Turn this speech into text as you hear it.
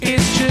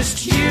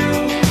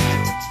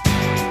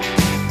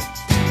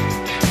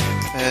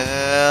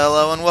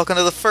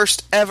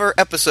first ever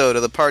episode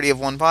of the Party of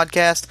One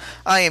podcast.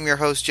 I am your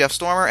host, Jeff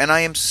Stormer, and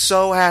I am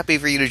so happy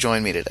for you to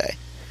join me today.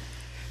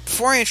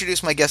 Before I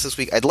introduce my guest this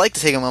week, I'd like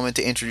to take a moment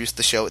to introduce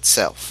the show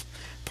itself.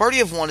 Party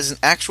of One is an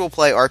actual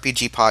play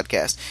RPG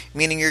podcast,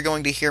 meaning you're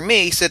going to hear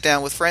me sit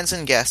down with friends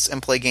and guests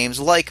and play games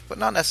like, but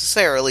not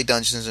necessarily,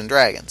 Dungeons &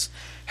 Dragons.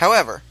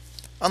 However,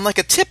 unlike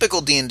a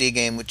typical D&D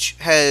game which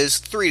has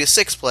 3 to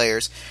 6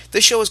 players,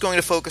 this show is going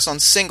to focus on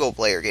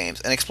single-player games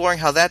and exploring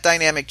how that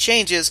dynamic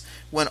changes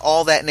when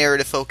all that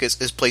narrative focus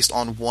is placed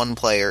on one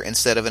player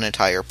instead of an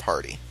entire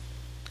party.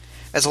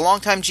 As a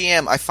longtime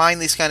GM, I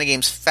find these kind of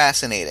games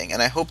fascinating,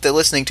 and I hope that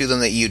listening to them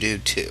that you do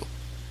too.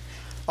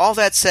 All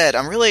that said,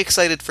 I'm really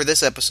excited for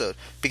this episode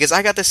because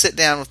I got to sit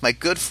down with my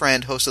good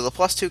friend, host of the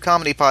Plus 2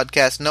 comedy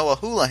podcast, Noah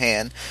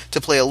Houlihan,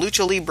 to play a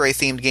Lucha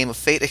Libre-themed game of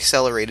Fate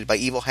Accelerated by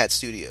Evil Hat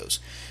Studios.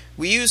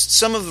 We used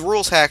some of the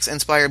rules hacks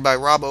inspired by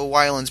Rob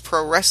O'Wyland's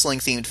pro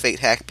wrestling-themed Fate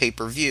hack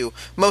pay-per-view,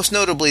 most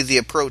notably the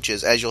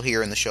approaches, as you'll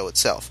hear in the show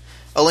itself.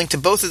 A link to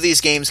both of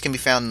these games can be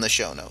found in the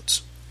show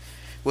notes.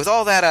 With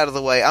all that out of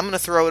the way, I'm going to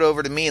throw it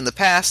over to me in the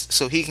past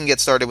so he can get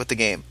started with the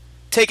game.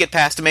 Take it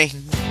past me.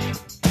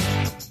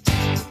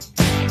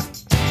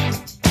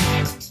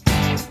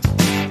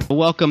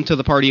 Welcome to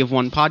the Party of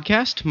One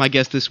podcast. My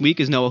guest this week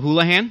is Noah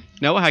Houlihan.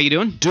 Noah, how you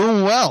doing?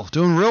 Doing well.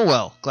 Doing real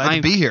well. Glad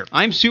to be here.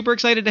 I'm super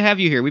excited to have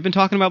you here. We've been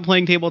talking about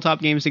playing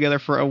tabletop games together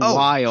for a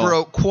while.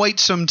 For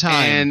quite some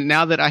time. And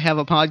now that I have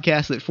a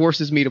podcast that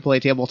forces me to play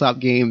tabletop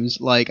games,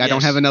 I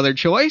don't have another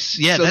choice.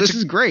 Yeah, so this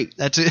is great.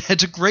 That's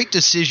a great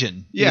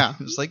decision. Yeah.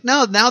 It's like,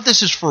 no, now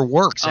this is for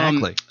work.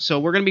 Exactly. So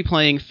we're going to be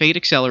playing Fate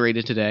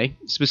Accelerated today.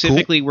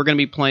 Specifically, We're going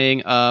to be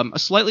playing a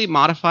slightly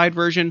modified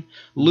version,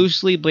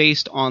 loosely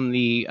based on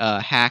the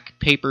hack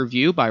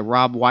pay-per-view by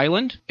Rob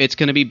Wyland. It's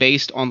going to be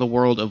based on the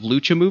world of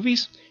Lucha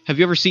movies. Have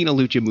you ever seen a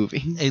Lucha movie?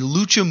 A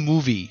Lucha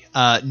movie?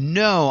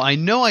 No. I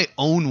know I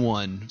own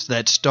one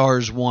that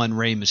stars one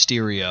Rey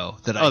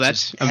Mysterio that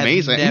that's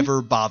amazing. Have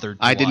never bothered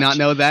to I did not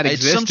know that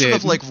existed. It's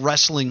some sort of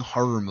wrestling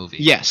horror movie.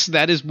 Yes,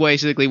 that is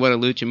basically what a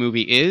Lucha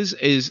movie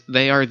is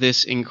they are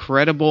this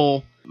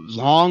incredible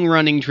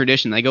long-running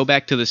tradition. They go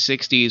back to the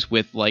 60s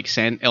with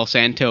El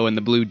Santo and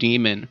the Blue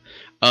Demon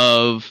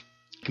of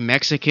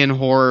Mexican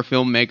horror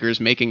filmmakers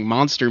making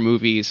monster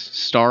movies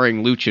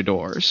starring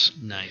luchadors.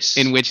 Nice.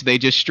 In which they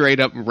just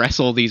straight up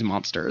wrestle these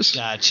monsters.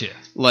 Gotcha.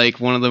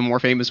 One of the more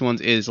famous ones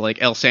is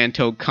El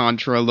Santo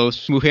contra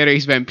los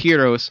mujeres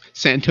vampiros,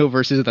 Santo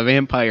versus the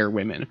vampire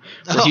women.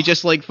 Where he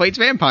just fights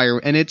vampire,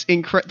 and it's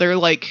they're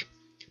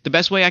the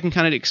best way I can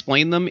kind of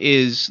explain them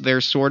is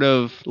they're sort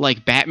of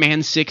like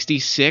Batman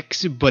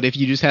 66, but if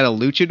you just had a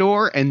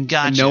luchador and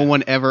no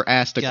one ever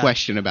asked a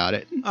question about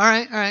it. All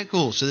right,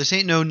 cool. So this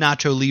ain't no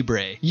Nacho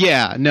Libre.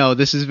 Yeah, no,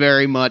 this is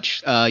very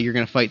much you're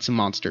going to fight some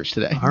monsters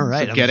today. All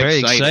right, so I'm very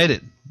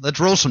excited.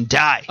 Let's roll some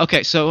die.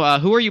 Okay, so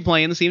who are you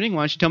playing this evening?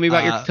 Why don't you tell me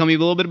tell me a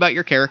little bit about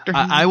your character?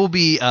 I will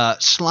be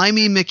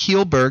Slimy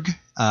McHeelberg.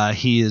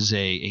 He is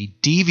a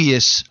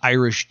devious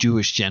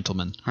Irish-Jewish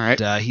gentleman. All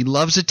right. He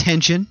loves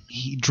attention.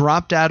 He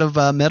dropped out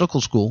of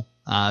medical school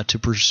to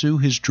pursue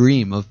his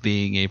dream of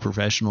being a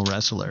professional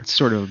wrestler. It's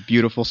sort of a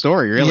beautiful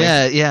story, really.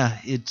 Yeah.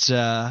 It's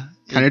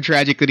kind of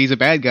tragic that he's a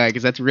bad guy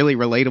because that's really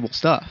relatable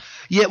stuff.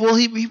 Yeah, well,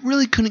 he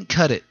really couldn't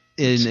cut it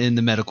in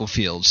the medical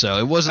field, so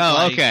it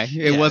wasn't okay.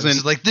 It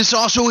wasn't like, this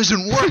also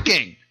isn't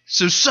working,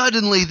 so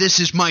suddenly this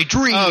is my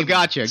dream. Oh,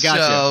 gotcha.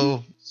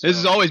 So, this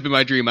has always been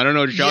my dream. I don't know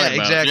what you're talking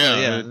about.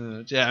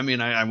 Exactly. Yeah. I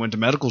mean, I went to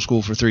medical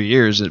school for 3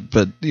 years,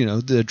 but,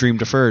 the dream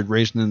deferred,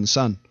 raised in the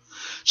sun.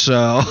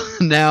 So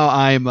now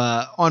I'm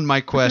on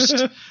my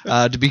quest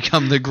to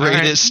become the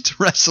greatest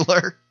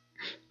wrestler.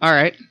 All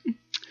right.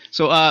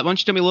 So why don't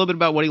you tell me a little bit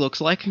about what he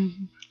looks like?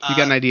 You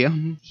got an idea?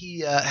 He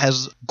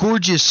has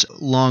gorgeous,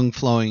 long,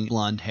 flowing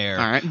blonde hair,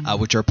 all right.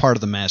 Which are part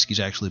of the mask. He's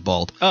actually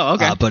bald. Oh,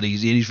 okay. But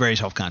he's very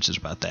self-conscious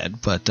about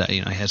that. But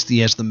he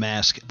has the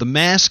mask. The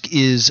mask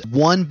is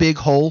one big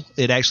hole.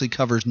 It actually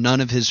covers none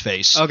of his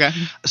face. Okay.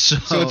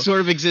 So it sort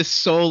of exists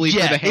solely for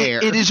the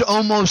hair. It is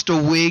almost a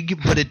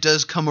wig, but it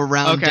does come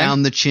around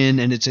down the chin,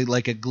 and it's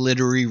like a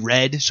glittery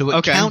red. So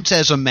it counts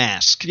as a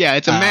mask. Yeah,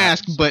 it's a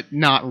mask, but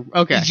not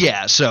okay.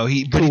 Yeah. So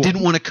he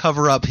didn't want to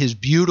cover up his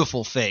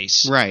beautiful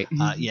face. Right.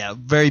 Yeah,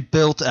 very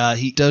built.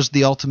 He does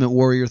the Ultimate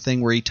Warrior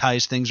thing where he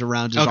ties things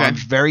around his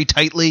arms very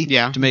tightly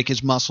to make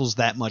his muscles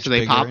that much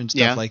bigger pop? and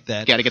stuff like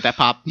that. Got to get that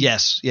pop.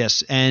 Yes.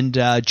 And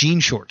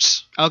jean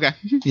shorts. Okay.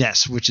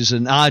 Yes, which is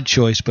an odd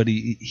choice, but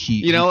he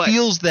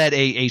feels that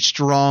a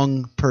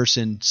strong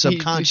person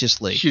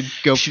subconsciously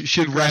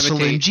should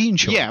wrestle in jean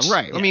shorts. Yeah,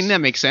 right. Yes. I mean,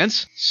 that makes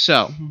sense.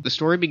 So, the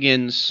story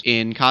begins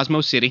in Cosmo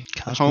City.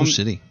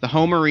 The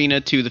home arena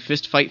to the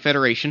Fist Fight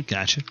Federation.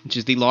 Gotcha. Which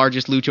is the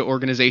largest lucha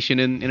organization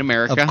in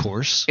America. Of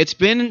course. It's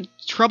been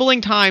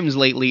troubling times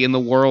lately in the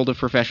world of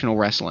professional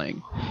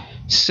wrestling.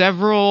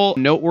 Several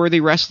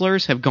noteworthy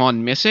wrestlers have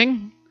gone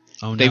missing.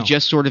 Oh, no. They've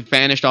just sort of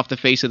vanished off the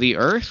face of the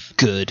earth.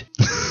 Good.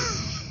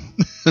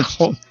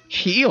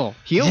 Heel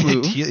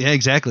move. Yeah,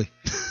 exactly.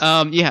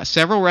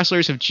 Several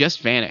wrestlers have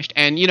just vanished.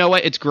 And you know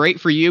what? It's great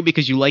for you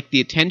because you like the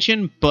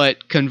attention,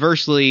 but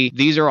conversely,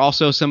 these are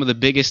also some of the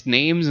biggest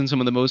names and some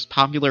of the most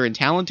popular and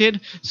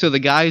talented. So the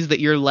guys that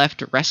you're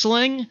left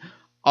wrestling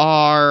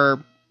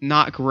are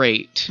not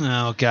great.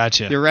 Oh,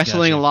 gotcha. You're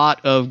wrestling a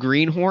lot of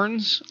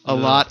greenhorns, a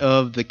lot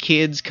of the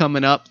kids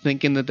coming up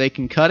thinking that they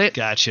can cut it.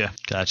 Gotcha.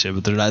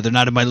 But they're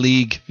not in my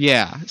league.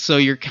 Yeah, so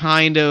you're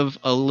kind of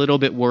a little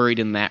bit worried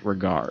in that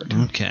regard.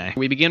 Okay.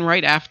 We begin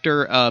right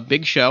after a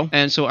Big Show,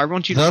 and so I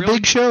want you to...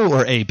 Big Show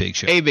or a Big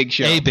Show? A Big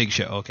Show. A Big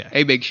Show, okay.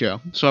 A Big Show.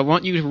 So I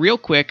want you to, real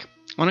quick,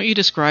 why don't you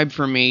describe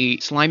for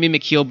me Slimy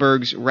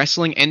McKeelberg's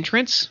wrestling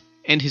entrance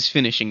and his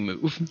finishing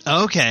move?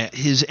 Okay.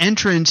 His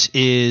entrance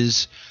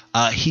is...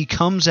 he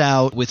comes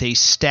out with a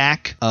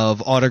stack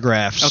of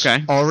autographs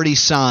already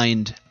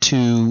signed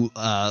to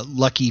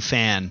Lucky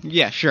Fan.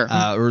 Yeah, sure.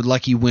 Or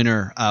Lucky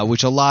Winner,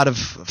 which a lot of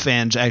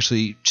fans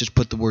actually just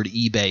put the word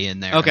eBay in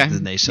there. Okay. And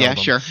then they sell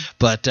them. Sure.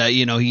 But,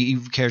 he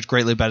cares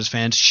greatly about his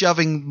fans,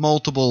 shoving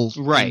multiple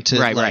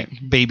into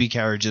baby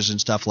carriages and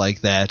stuff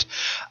like that.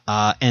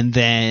 And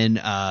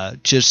then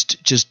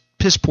just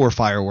piss poor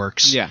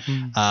fireworks. Yeah.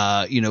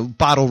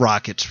 Bottle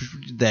rockets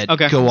that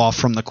go off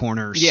from the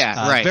corners.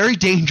 Yeah, right. Very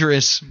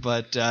dangerous,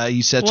 but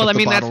he sets up the bottle rockets. Well, I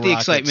mean, that's the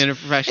excitement of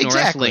professional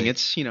wrestling.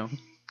 It's,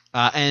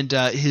 and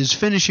his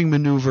finishing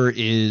maneuver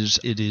is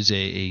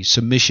a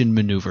submission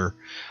maneuver.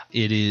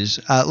 It is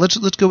let's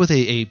go with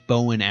a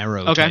bow and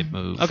arrow type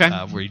move,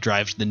 where he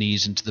drives the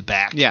knees into the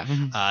back. Yeah.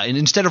 And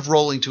instead of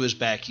rolling to his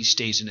back, he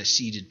stays in a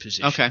seated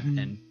position. Okay.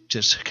 And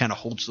just kind of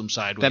holds them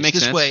sideways. That makes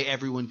sense. This way,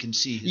 everyone can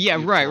see.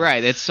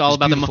 Right. It's all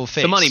about the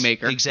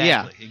moneymaker.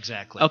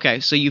 Exactly. Okay,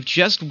 so you've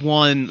just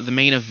won the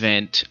main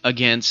event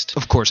against.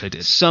 Of course, I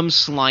did. Some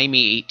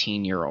slimy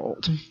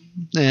 18-year-old.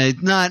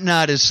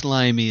 Not as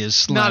slimy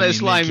as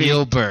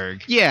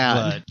McKeelberg. Yeah.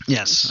 But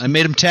yes, I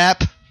made him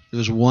tap. It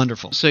was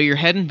wonderful. So you're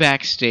heading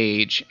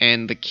backstage,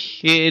 and the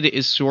kid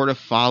is sort of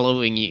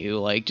following you,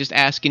 like just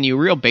asking you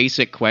real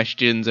basic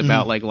questions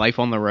about like life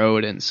on the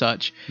road and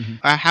such. Mm-hmm.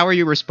 How are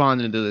you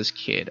responding to this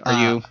kid?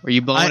 Are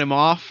you blowing him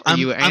off? Are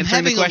you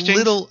answering the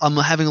question? I'm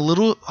having a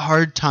little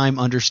hard time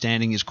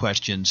understanding his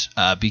questions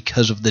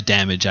because of the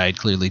damage I had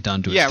clearly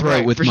done to his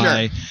throat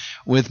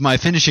with my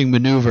finishing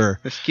maneuver.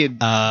 This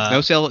kid,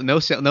 no selling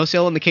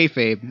the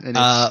kayfabe. And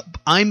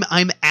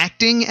I'm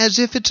acting as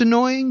if it's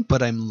annoying,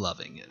 but I'm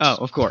loving it. Oh,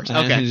 of course. Okay.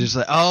 And he's just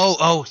like,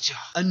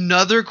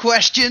 another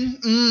question?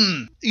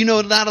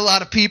 Not a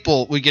lot of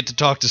people we get to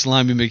talk to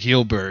Slimy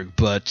McKeelberg,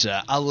 but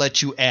I'll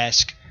let you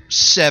ask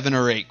 7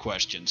 or 8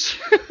 questions.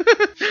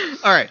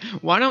 All right.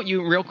 Why don't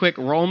you real quick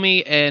roll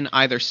me an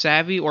either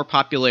savvy or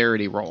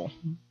popularity roll?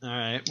 All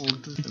right.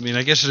 Well,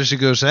 I guess I should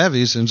go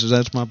savvy since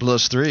that's my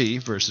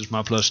 +3 versus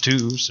my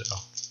 +2, so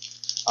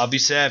I'll be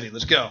savvy.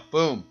 Let's go.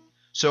 Boom.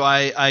 So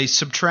I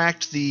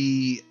subtract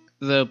the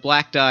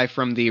black die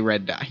from the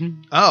red die.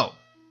 Oh.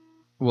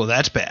 Well,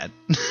 that's bad.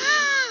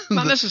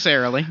 Not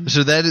necessarily.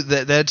 So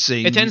that's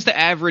a... It tends to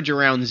average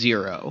around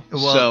 0.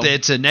 Well,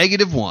 it's a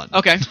 -1.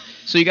 Okay.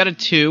 So you got a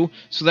 2.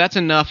 So that's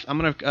enough. I'm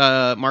going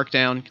to mark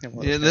down...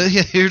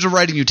 Here's a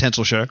writing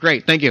utensil, sure.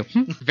 Great. Thank you.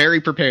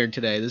 Very prepared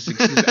today. This is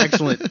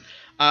excellent.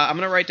 I'm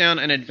going to write down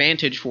an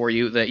advantage for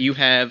you that you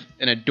have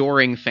an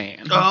adoring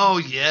fan. Oh,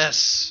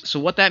 yes. So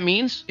what that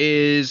means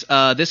is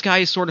this guy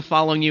is sort of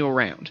following you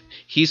around.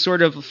 He's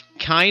sort of,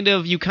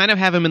 you kind of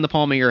have him in the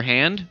palm of your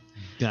hand.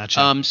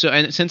 Gotcha. And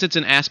since it's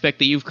an aspect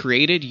that you've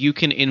created, you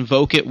can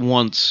invoke it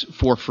once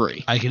for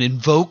free. I can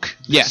invoke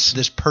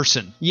this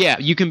person. Yeah,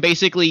 you can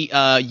basically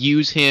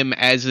use him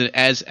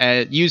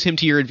use him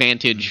to your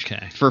advantage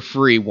for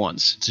free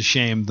once. It's a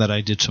shame that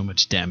I did so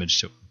much damage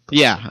to him.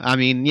 Yeah, I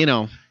mean,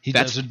 he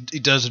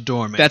does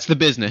adore me. That's the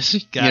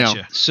business.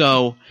 Gotcha.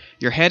 So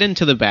you're heading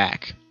to the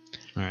back.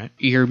 All right.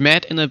 You're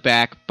met in the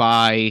back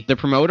by the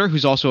promoter,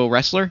 who's also a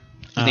wrestler.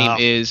 His name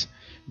is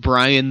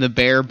Brian the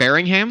Bear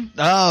Berringham.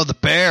 Oh, the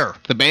Bear.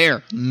 The Bear.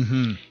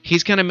 Mm-hmm.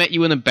 He's kind of met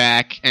you in the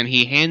back, and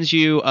he hands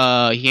you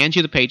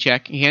the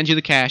paycheck. He hands you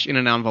the cash in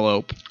an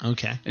envelope.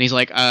 Okay. And he's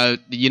like,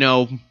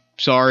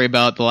 sorry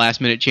about the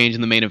last minute change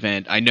in the main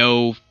event. I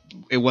know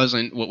it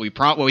wasn't what we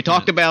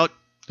talked about.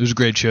 It was a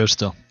great show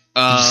still.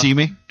 Did you see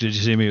me? Did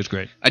you see me? It was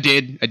great. I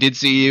did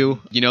see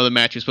you. The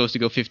match was supposed to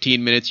go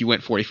 15 minutes. You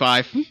went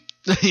 45.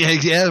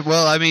 Yeah,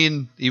 well,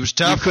 he was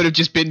tough. You could have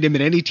just pinned him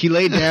in any. He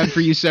laid down for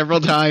you several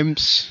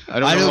times.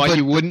 I don't know why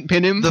you wouldn't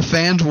pin him. The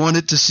fans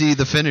wanted to see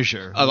the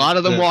finisher. A lot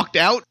of them walked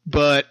out,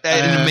 but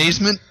in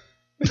amazement.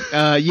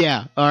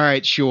 Yeah. All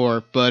right,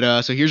 sure.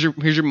 But so here's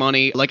your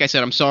money. Like I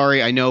said, I'm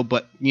sorry. I know,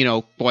 but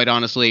quite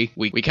honestly,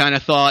 we kind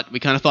of thought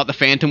the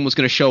Phantom was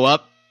going to show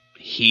up.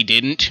 He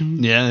didn't.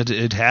 Yeah,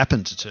 it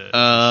happened. It's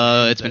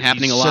been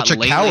happening a lot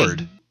lately. Such a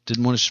coward.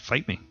 Didn't want to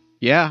fight me.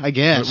 Yeah, I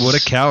guess. What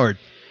a coward.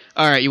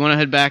 All right, you want to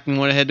head back and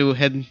want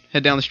to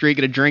head down the street,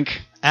 get a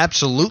drink?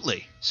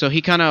 Absolutely. So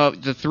he kind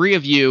of, the three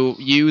of you,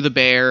 the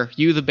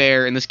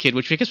bear, and this kid,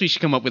 which I guess we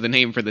should come up with a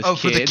name for this kid. Oh,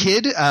 for the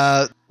kid?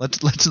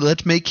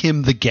 Let's make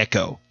him the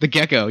gecko. The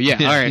gecko, yeah.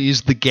 All right.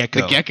 He's the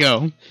gecko. The gecko.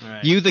 All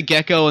right. You, the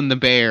gecko, and the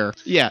bear.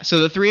 Yeah, so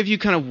the three of you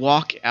kind of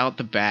walk out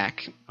the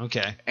back.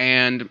 Okay.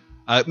 And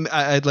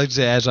I'd like to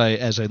say as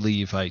I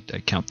leave, I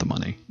count the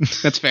money.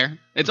 that's fair.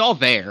 It's all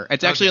there.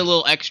 It's actually a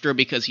little extra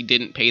because he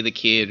didn't pay the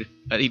kid.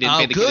 He didn't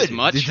pay the kid as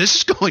much. This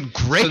is going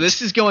great. So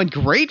this is going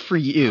great for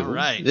you. All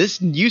right.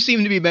 You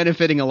seem to be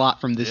benefiting a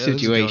lot from this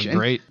situation. This is going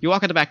great. You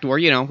walk out the back door,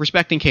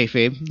 respecting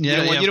kayfabe.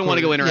 Yeah, you don't want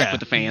to go interact yeah.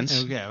 with the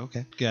fans.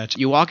 Okay, gotcha.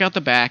 You walk out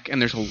the back,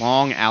 and there's a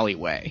long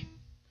alleyway.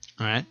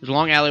 All right. There's a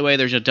long alleyway.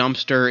 There's a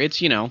dumpster.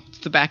 It's, it's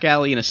the back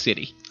alley in a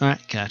city. All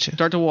right, gotcha.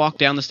 Start to walk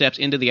down the steps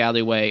into the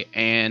alleyway,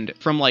 and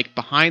from,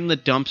 behind the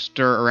dumpster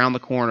around the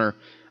corner,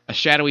 a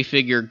shadowy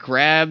figure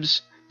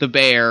grabs the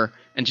bear,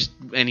 and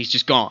he's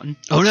just gone.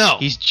 Oh, no.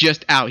 He's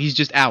just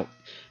out.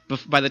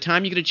 By the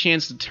time you get a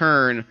chance to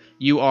turn,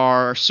 you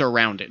are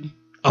surrounded.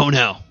 Oh,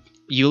 no.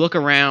 You look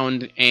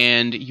around,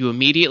 and you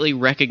immediately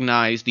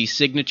recognize the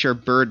signature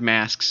bird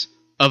masks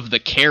of the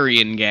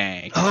Carrion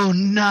Gang. Oh,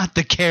 not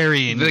the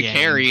Carrion Gang. The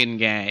Carrion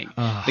Gang.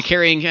 Oh. The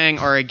Carrion Gang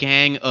are a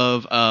gang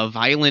of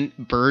violent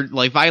bird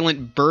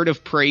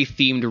of prey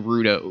themed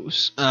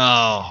Rudos.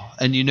 Oh,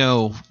 and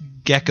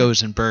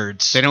geckos and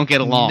birds. They don't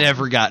get along.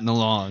 Never gotten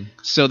along.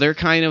 So they're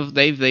kind of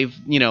they've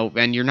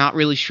and you're not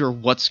really sure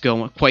what's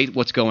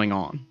going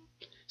on.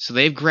 So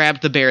they've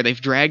grabbed the bear, they've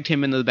dragged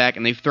him into the back,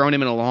 and they've thrown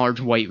him in a large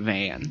white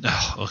van.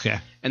 Oh, okay.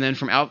 And then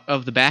from out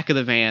of the back of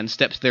the van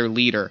steps their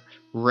leader,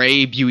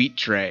 Ray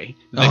Buitre,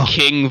 the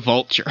King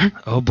Vulture.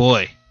 Oh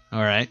boy!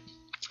 All right.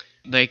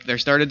 They're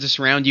started to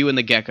surround you and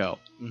the gecko,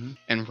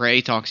 and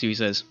Ray talks to you. He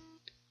says,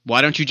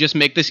 "Why don't you just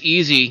make this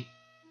easy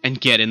and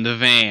get in the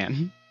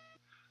van?"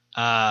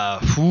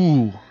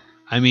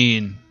 I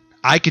mean,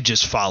 I could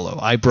just follow.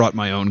 I brought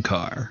my own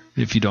car,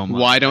 if you don't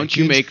mind. Why don't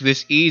you make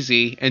this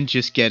easy and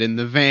just get in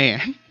the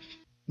van?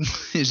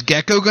 Is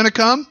Gecko gonna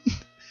come?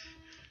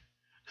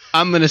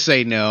 I'm gonna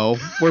say no.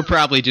 We're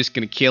probably just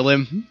gonna kill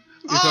him.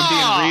 If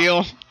I'm being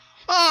real.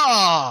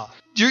 Oh,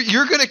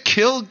 you're gonna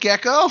kill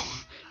Gecko?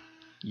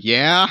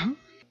 Yeah.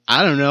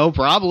 I don't know.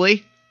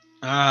 Probably.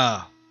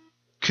 We're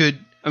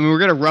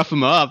gonna rough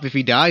him up. If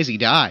he dies, he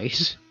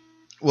dies.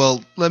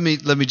 Well, let me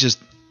just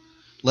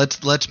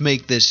let's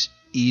make this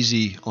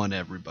easy on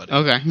everybody.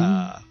 Okay.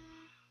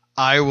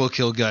 I will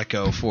kill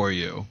Gecko for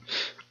you.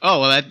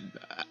 Oh well,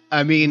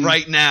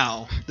 right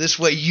now. This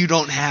way, you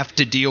don't have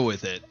to deal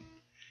with it.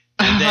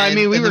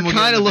 We were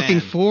kind of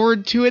looking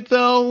forward to it,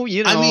 though.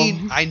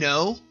 I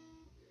know,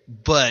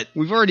 but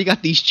we've already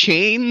got these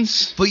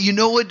chains. But you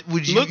know what?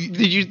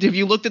 Have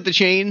you looked at the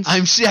chains?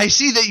 I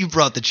see that you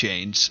brought the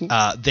chains.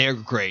 They're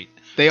great.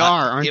 They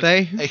aren't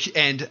they?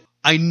 And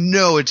I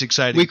know it's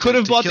exciting. We could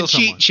have bought the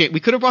cheap chain.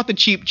 We could have brought the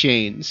cheap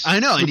chains. I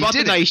know. We bought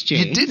the nice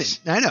chains. You didn't.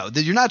 I know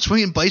that you're not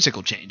swinging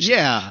bicycle chains.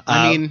 Yeah,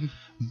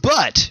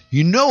 but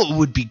you know it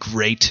would be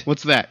great.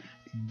 What's that?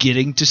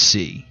 Getting to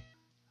see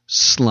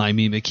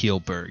Slimy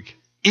McKeelberg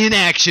in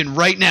action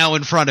right now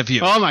in front of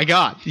you. Oh my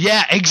god.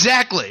 Yeah,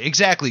 exactly.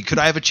 Could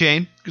I have a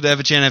chain? I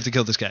have to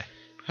kill this guy?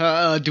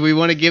 Do we have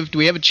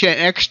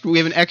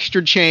an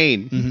extra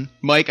chain? Mm-hmm.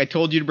 Mike, I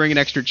told you to bring an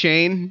extra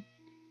chain.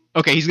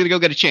 Okay, he's gonna go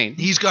get a chain.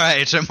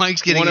 So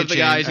Mike's getting a chain. One of the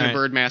guys in a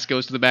bird mask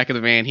goes to the back of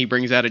the van. He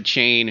brings out a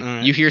chain.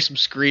 Right. You hear some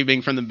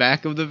screaming from the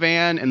back of the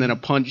van, and then a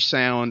punch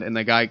sound, and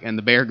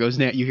the bear goes.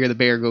 You hear the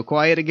bear go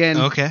quiet again.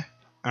 Okay.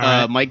 All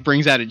right. Mike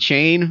brings out a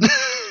chain.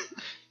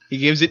 He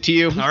gives it to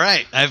you. All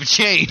right, I have a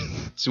chain.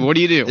 So what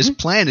do you do? This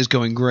plan is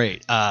going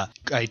great. I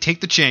take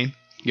the chain.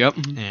 Yep.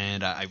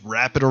 And I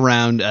wrap it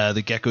around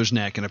the gecko's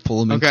neck, and I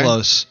pull him in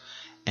close.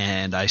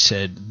 And I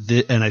say,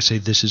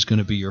 this is going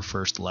to be your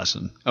first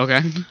lesson.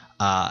 Okay.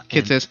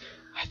 Kid says,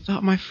 I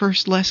thought my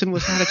first lesson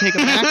was how to take a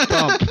back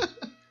bump.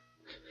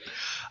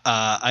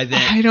 I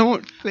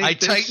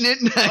tighten it.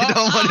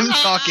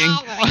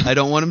 I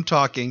don't want him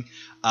talking.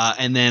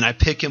 And then I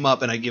pick him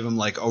up and I give him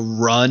like a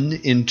run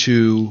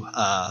into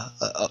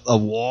a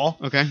wall.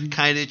 Okay.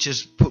 Kind of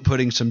just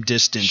putting some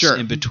distance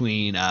in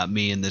between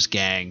me and this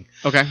gang.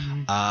 Okay.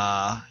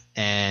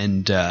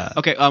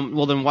 Okay.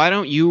 Well, then why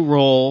don't you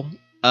roll?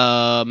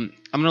 I'm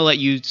going to let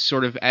you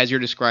sort of, as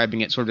you're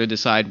describing it, sort of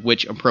decide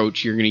which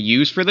approach you're going to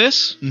use for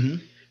this. Mm-hmm.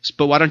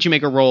 But why don't you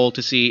make a roll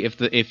to see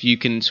if you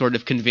can sort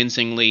of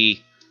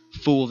convincingly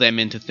fool them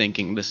into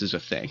thinking this is a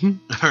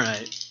thing. All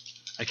right.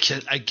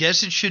 I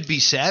guess it should be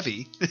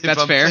savvy.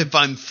 That's fair. If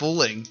I'm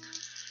fooling.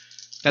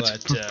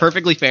 That's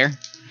perfectly fair.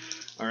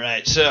 All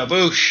right. So,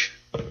 boosh.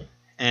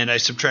 And I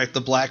subtract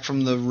the black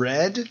from the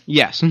red?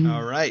 Yes.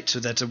 All right. So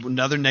that's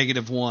another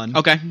 -1.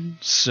 Okay.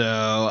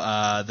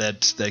 So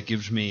that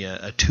gives me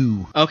a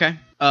 2. Okay.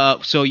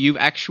 So you've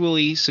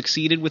actually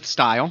succeeded with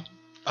style.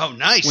 Oh,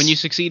 nice. When you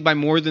succeed by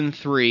more than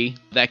 3,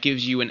 that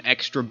gives you an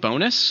extra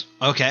bonus.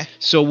 Okay.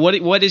 So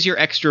what is your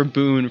extra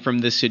boon from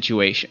this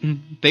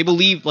situation? They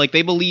believe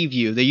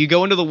you. You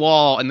go into the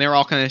wall and they're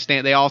all kind of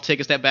they all take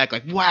a step back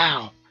like,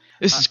 wow.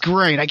 This is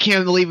great. I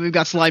can't believe we've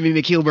got Slimy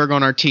McKeelberg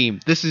on our team.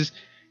 This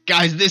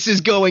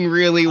is going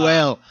really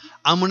well.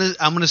 I'm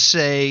gonna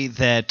say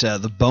that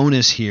the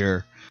bonus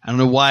here. I don't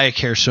know why I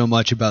care so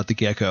much about the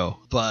gecko,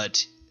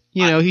 but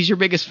he's your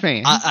biggest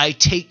fan. I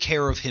take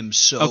care of him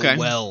so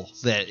well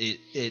that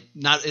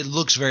it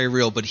looks very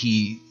real, but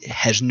he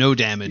has no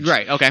damage.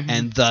 Right. Okay.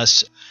 And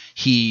thus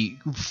he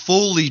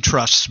fully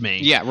trusts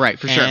me. Yeah. Right.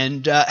 For sure.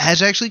 And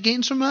has actually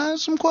gained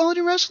some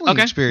quality wrestling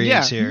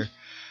experience here.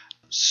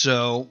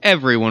 So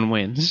everyone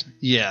wins.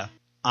 Yeah.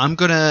 I'm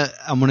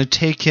gonna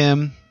take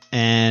him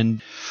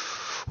and.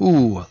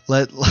 Ooh,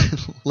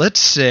 let's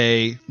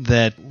say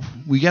that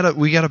we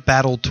gotta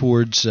battle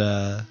towards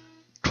a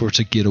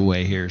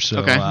getaway here.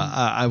 So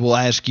I will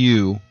ask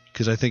you,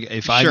 because I think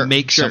if I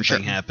make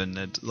something happen,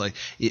 that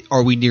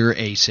are we near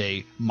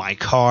my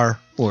car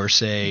or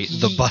say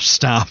the bus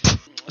stop?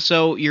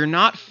 So you're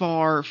not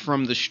far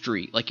from the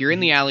street. Like you're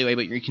in the alleyway,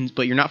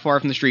 but you're not far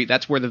from the street.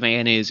 That's where the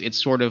van is.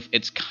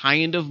 It's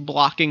kind of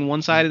blocking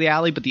one side of the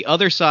alley, but the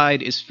other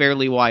side is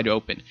fairly wide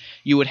open.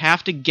 You would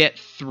have to get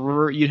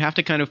through. You'd have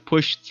to kind of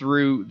push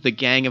through the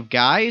gang of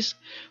guys,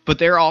 but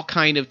they're all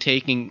kind of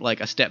taking like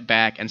a step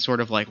back and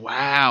sort of like,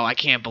 "Wow, I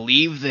can't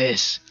believe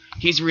this.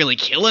 He's really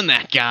killing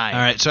that guy." All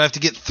right, so I have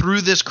to get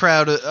through this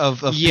crowd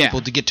of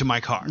people to get to my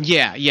car.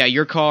 Yeah.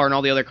 Your car and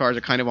all the other cars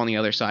are kind of on the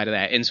other side of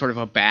that, in sort of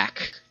a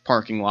back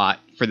parking lot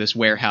for this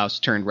warehouse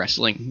turned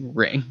wrestling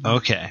ring.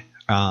 Okay.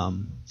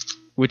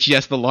 Which,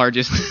 yes, the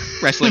largest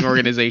wrestling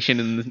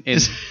organization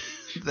in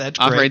That's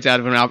operates great. out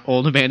of an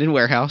old abandoned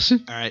warehouse. All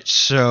right,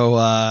 so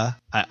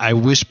I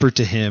whisper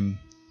to him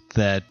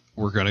that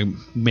we're going to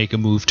make a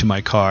move to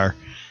my car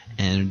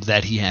and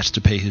that he has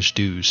to pay his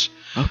dues.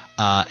 Oh.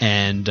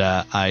 And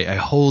I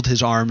hold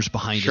his arms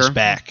behind his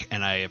back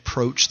and I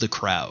approach the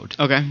crowd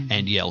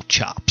and yell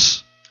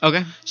chops.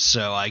 Okay.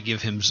 So I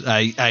give him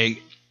I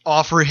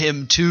offer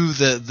him to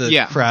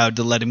the crowd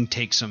to let him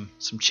take some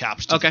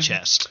chops to the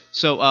chest.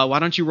 So why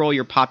don't you roll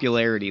your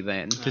popularity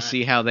then to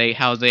see how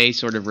they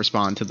sort of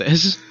respond to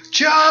this?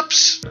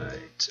 Chops!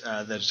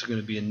 Right, that's going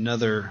to be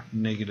another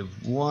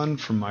 -1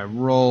 from my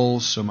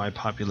roll, so my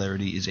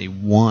popularity is a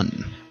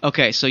 1.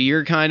 Okay, so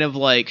you're kind of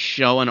like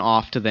showing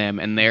off to them,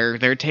 and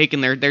they're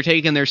taking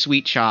their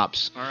sweet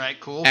chops. All right,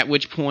 cool. At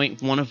which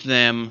point, one of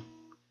them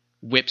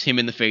whips him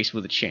in the face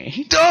with a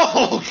chain.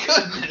 Oh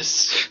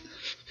goodness!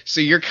 So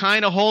you're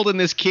kind of holding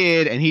this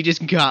kid, and he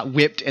just got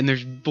whipped, and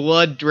there's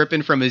blood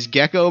dripping from his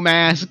gecko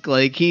mask.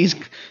 Like is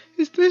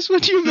this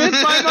what you meant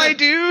by my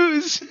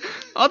dues?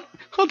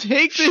 I'll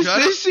take this.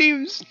 This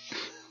seems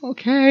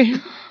okay.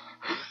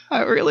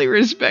 I really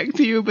respect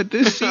you, but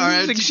this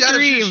seems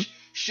extreme.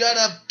 Shut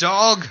up,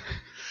 dog.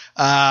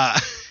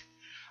 I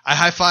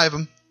high five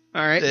him.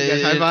 All right, you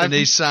guys high five. And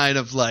they sign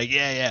of like,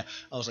 yeah.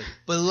 I was like,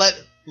 but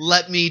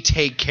let me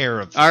take care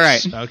of this. All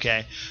right.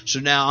 Okay. So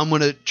now I'm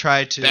going to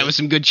try to... That was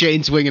some good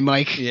chain swinging,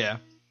 Mike. Yeah.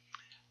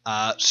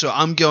 So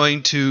I'm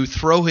going to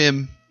throw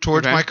him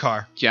towards my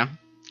car. Yeah.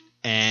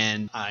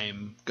 And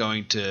I'm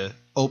going to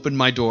open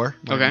my door,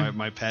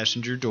 my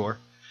passenger door,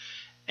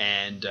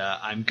 and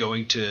I'm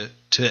going to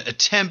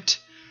attempt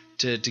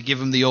to give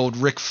him the old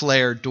Ric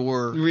Flair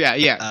door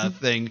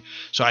thing.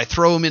 So I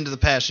throw him into the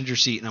passenger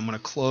seat, and I'm going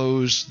to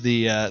close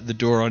the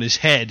door on his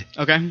head.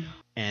 Okay.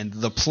 And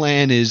the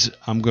plan is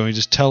I'm going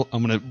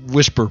to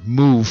whisper,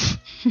 move,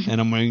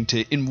 and I'm going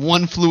to, in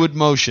one fluid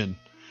motion,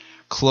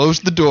 close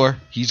the door.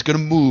 He's going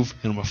to move,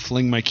 and I'm going to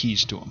fling my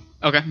keys to him.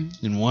 Okay.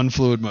 In one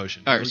fluid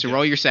motion. All right, so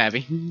roll your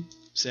savvy.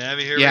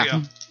 Savvy, here we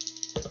go.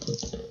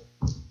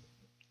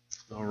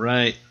 All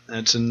right,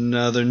 that's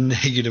another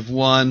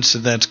 -1, so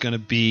that's going to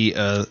be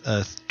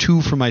a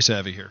 2 for my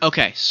savvy here.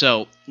 Okay,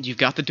 so you've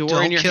got the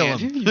door in your hand.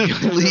 Don't kill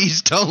him.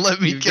 Please don't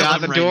let me kill him. You've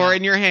got the door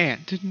in your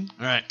hand.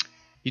 All right.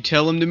 You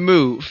tell him to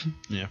move.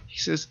 Yeah. He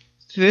says,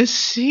 "This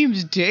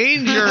seems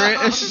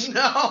dangerous."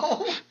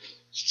 Oh, no.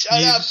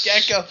 Shut up,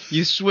 Gecko.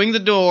 You swing the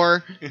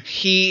door.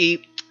 He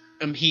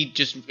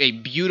just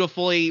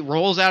beautifully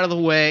rolls out of the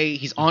way.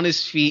 He's on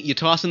his feet. You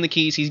toss him the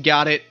keys. He's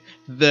got it.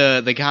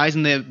 The guys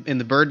in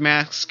the bird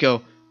masks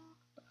go,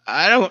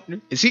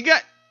 "Is he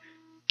got?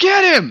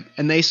 Get him!"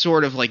 And they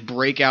sort of like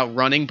break out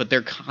running, but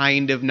they're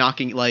kind of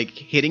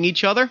hitting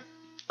each other.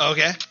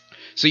 Okay.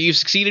 So you've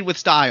succeeded with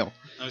style.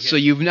 Okay. So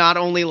you've not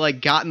only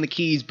gotten the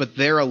keys, but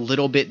they're a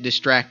little bit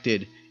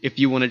distracted if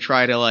you want to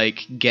try to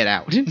get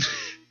out.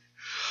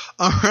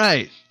 All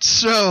right.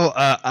 So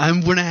I'm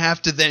going to have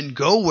to then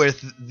go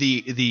with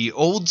the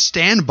old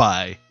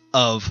standby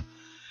of,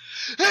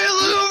 "Hey,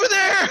 look over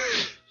there!"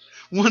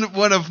 One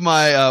of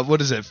my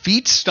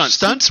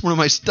stunts. One of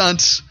my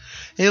stunts.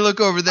 "Hey,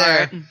 look over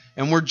there!" Right.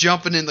 And we're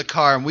jumping in the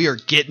car and we are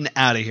getting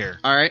out of here.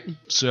 All right.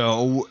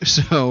 So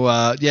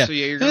yeah. So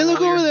you're gonna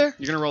look over there.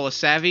 You're gonna roll a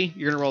savvy.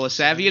 You're gonna roll a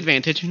savvy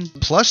advantage.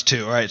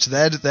 +2. All right. So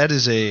that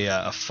is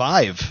a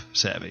 5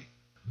 savvy.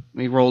 Let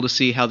me roll to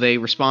see how they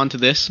respond to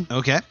this.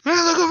 Okay.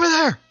 Hey, look over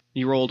there.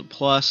 You rolled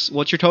plus.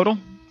 What's your total?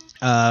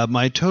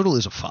 My total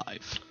is a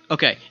 5.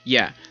 Okay,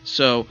 yeah.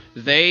 So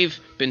they've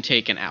been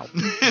taken out.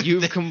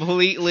 You've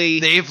completely...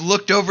 They've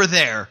looked over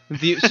there.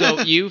 So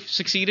you've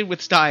succeeded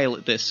with style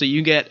at this. So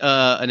you get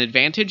an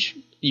advantage.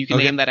 You can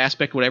name that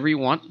aspect whatever you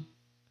want.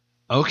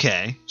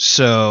 Okay,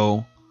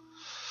 so...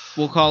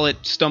 We'll call it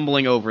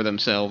stumbling over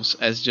themselves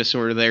as just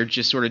sort of they're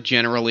just sort of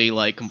generally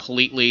like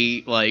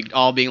completely like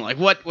all being like,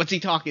 what's he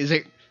talking?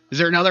 Is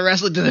there another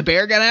wrestler? Did the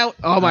bear get out?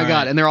 Oh my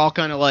god! And they're all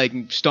kind of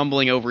like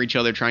stumbling over each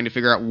other trying to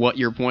figure out what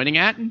you're pointing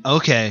at.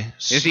 Okay,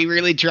 is he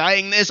really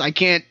trying this? I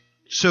can't.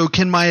 So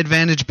can my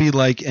advantage be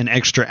like an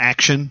extra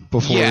action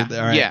before? Yeah. All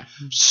right. Yeah.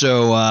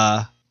 So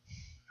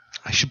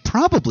I should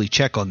probably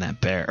check on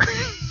that bear.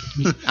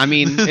 I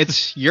mean,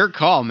 it's your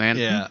call, man.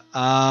 Yeah.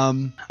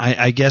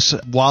 I guess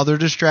while they're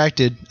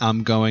distracted,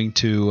 I'm going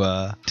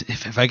to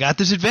if I got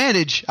this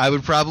advantage, I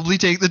would probably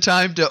take the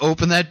time to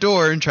open that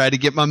door and try to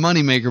get my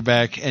moneymaker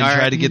back and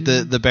try to get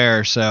the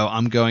bear. So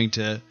I'm going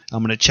to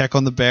check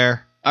on the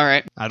bear. All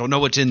right. I don't know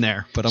what's in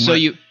there, but I'm so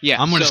going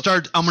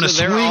to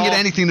swing at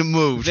anything that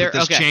moves with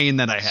this chain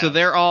that I have. So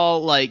they're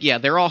all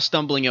they're all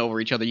stumbling over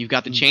each other. You've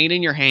got the chain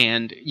in your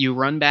hand. You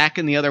run back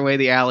in the other way of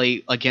the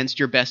alley against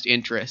your best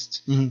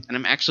interests. And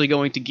I'm actually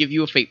going to give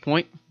you a fate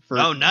point for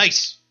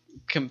nice.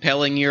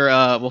 Compelling your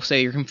we'll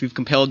say you've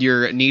compelled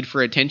your need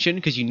for attention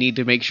because you need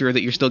to make sure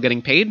that you're still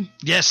getting paid.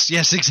 Yes,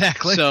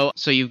 exactly. So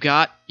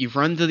you've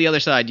run to the other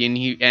side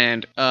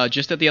and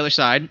just at the other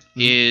side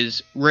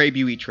is Ray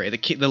Buitre,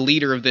 the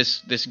leader of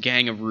this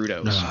gang of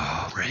Rudos.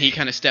 Oh, Ray. He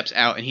kind of steps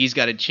out and he's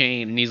got a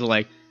chain and he's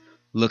like,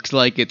 looks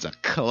like it's a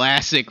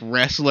classic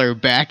wrestler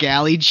back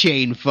alley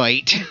chain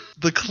fight.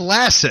 The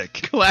classic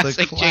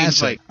chain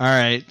fight. All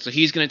right. So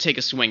he's going to take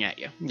a swing at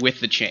you with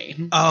the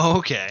chain. Oh,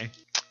 okay.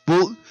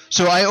 Well,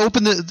 so I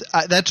open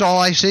that's all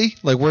I see?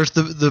 Like, where's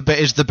is the bear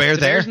the there? The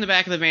bear's in the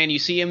back of the van. You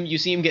see him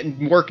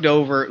getting worked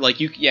over. Like,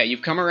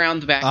 you've come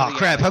around the back of the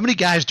crap. alley. How many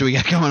guys do we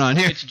got going on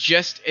here? It's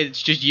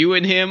just you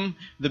and him.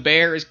 The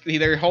bear is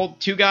either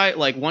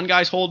one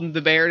guy's holding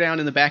the bear down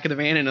in the back of the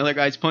van and another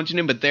guy's punching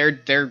him, but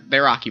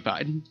they're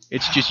occupied.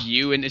 It's just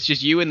you and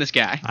this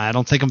guy. I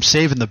don't think I'm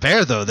saving the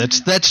bear though.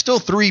 That's still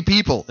 3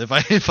 people. If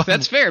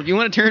That's fair. If you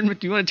want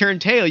to turn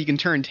tail, you can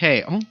turn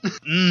tail.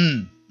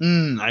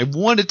 I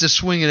wanted to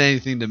swing at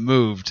anything that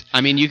moved.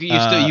 I mean,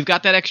 you've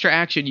got that extra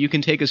action. You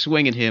can take a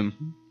swing at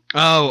him.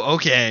 Oh,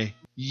 okay.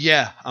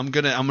 Yeah, I'm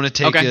gonna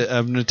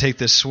take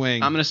this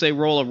swing. I'm gonna say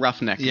roll a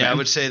roughneck. Yeah, then. I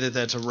would say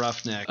that's a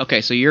roughneck.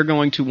 Okay, so you're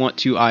going to want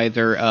to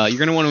either you're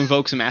going to want to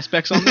invoke some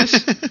aspects on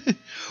this.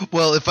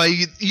 Well, if I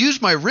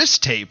use my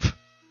wrist tape,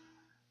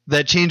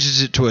 that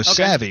changes it to a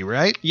savvy,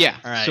 right? Yeah.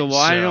 All right. So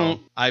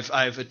don't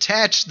I've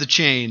attached the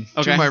chain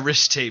to my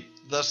wrist tape,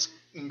 thus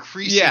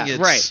increasing its...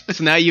 right.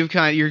 So now you're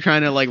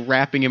kind of like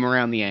wrapping him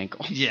around the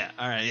ankle. Yeah.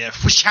 All right. Yeah.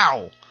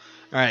 All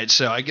right.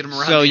 So I get him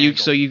around the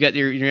ankle. So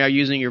you're now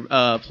using your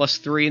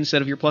 +3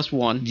 instead of your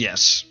 +1.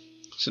 Yes.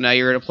 So now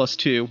you're at a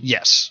 +2.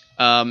 Yes.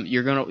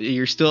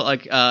 You're still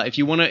like if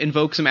you want to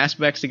invoke some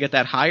aspects to get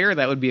that higher,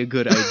 that would be a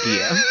good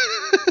idea.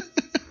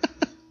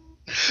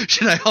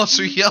 Should I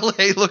also yell,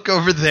 "Hey, look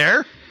over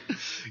there"?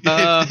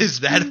 Is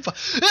that?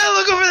 Hey,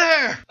 look over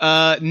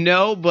there.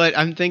 No, but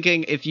I'm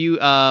thinking if you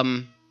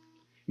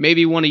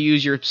maybe want to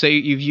use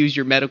you've used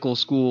your medical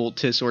school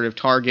to sort of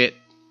target.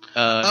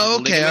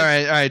 Okay,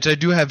 all right. So I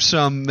do have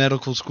some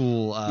medical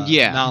school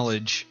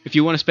knowledge. If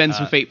you want to spend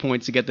some fate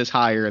points to get this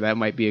higher, that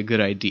might be a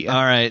good idea.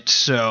 All right,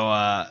 so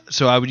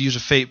I would use a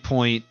fate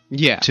point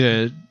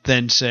to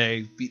then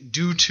say,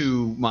 due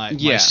to my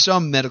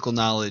some medical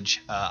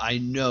knowledge, I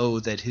know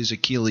that his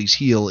Achilles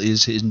heel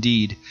is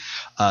indeed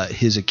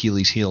his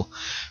Achilles heel.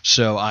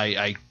 So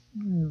I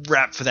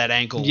wrap for that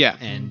ankle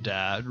and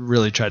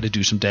really try to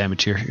do some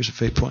damage here. Here's a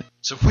fate point.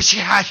 So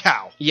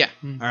yeah.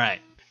 All right.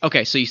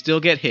 Okay, so you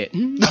still get hit.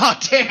 Oh,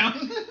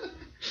 damn.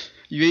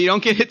 You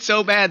don't get hit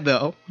so bad,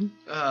 though.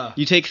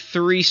 You take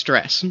 3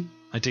 stress.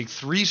 I take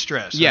 3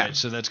 stress. Yeah. Right,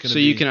 so that's going to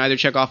be... So you can either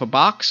check off a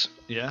box.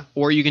 Yeah.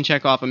 Or you can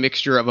check off a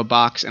mixture of a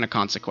box and a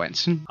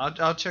consequence.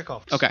 I'll check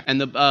off. Okay,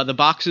 and the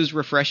boxes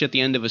refresh at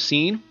the end of a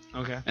scene.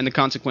 Okay. And the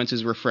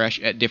consequences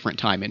refresh at different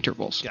time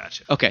intervals.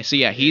 Gotcha. Okay, so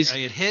yeah, he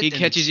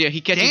catches you.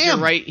 He catches you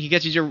right. He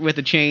catches you with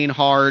a chain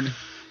hard.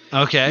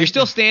 Okay. You're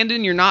still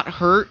standing. You're not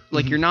hurt.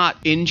 Like, you're not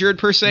injured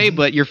per se,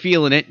 but you're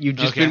feeling it. You've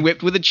just been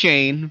whipped with a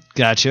chain.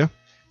 Gotcha.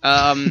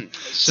 So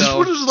is this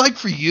what it was like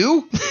for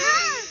you?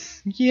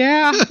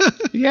 Yeah.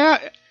 Yeah.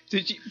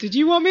 Did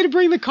you want me to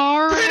bring the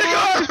car? Bring the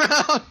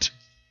car around.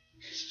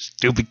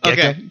 Stupid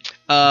gecko.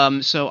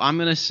 Okay. So I'm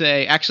gonna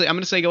say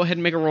go ahead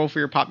and make a roll for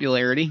your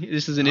popularity.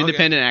 This is an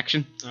independent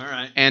action. All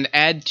right. And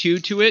add 2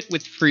 to it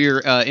for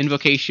your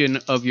invocation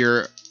of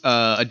your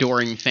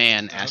adoring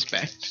fan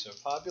aspect. So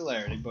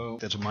popularity, boom.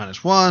 That's a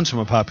 -1, so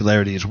my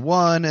popularity is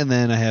 1, and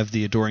then I have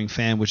the adoring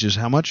fan, which is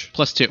how much?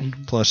 +2.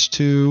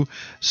 +2,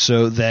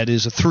 so that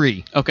is a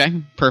 3. Okay,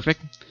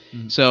 perfect.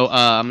 So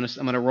I'm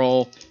gonna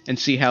roll and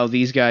see how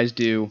these guys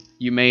do.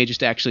 You may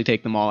just actually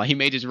take them all. He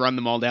may just run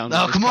them all down.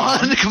 Oh, come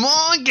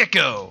on,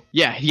 Gecko!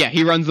 Yeah,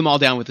 he runs them all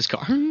down with his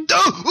car.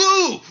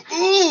 Oh,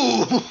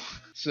 ooh!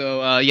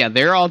 So, yeah,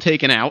 they're all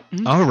taken out.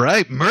 All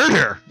right,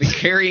 murder. The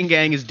carrying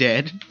gang is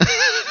dead.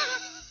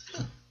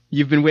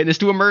 You've been witness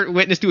to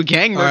a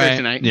gang murder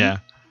tonight. Yeah.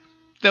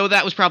 Though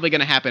that was probably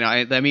going to happen.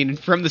 I mean,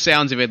 from the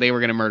sounds of it, they were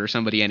going to murder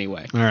somebody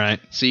anyway. All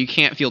right. So you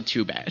can't feel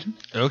too bad.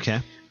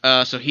 Okay.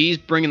 So he's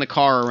bringing the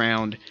car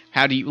around.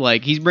 How do you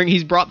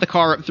he's brought the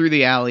car up through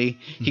the alley.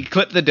 He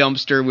clipped the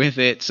dumpster with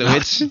it, so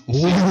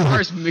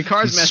the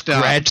car's messed up.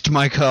 Scratched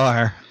my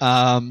car.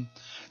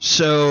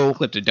 So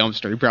Clipped a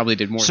dumpster. He probably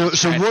did more. So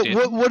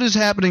what is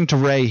happening to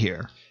Ray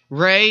here?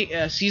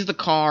 Ray sees the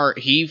car.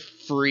 He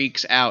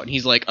freaks out, and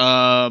he's like,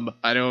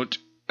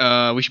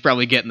 we should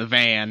probably get in the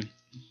van.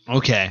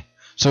 Okay.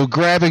 So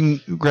grabbing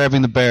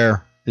the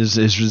bear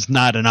is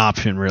not an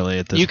option really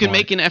at this point. You can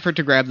make an effort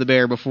to grab the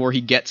bear before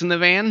he gets in the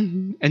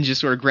van and just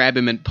sort of grab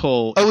him and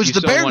pull. Oh, is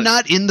the bear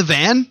not in the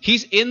van?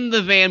 He's in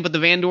the van, but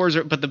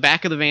the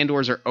back of the van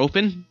doors are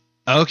open.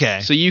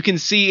 Okay. So you can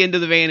see into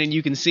the van and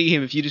you can see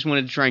him if you just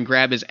wanted to try and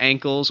grab his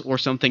ankles or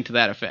something to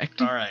that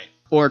effect. All right.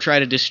 Or try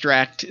to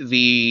distract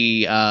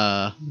the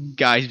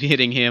guys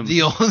hitting him.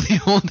 The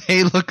old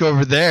hey, look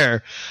over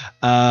there.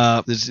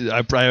 I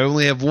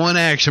only have one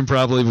action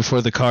probably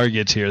before the car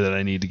gets here that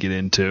I need to get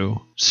into.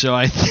 So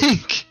I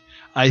think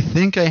I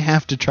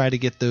have to try to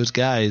get those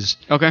guys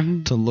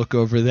to look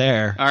over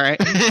there. All right.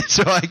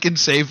 So I can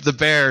save the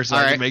bear so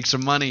All I right. can make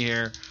some money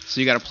here. So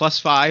you got a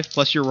 +5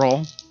 plus your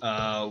roll.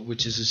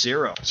 Which is a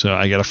 0. So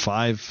I got a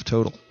 5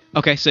 total.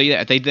 Okay, so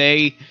yeah,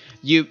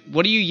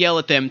 what do you yell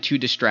at them to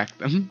distract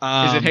them?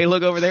 Is it, hey,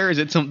 look over there, or is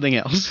it something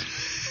else?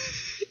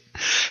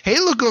 Hey,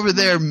 look over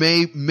there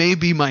may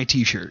be my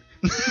t-shirt.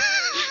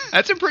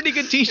 That's a pretty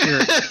good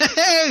t-shirt.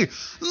 Hey,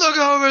 look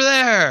over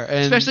there.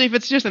 And especially if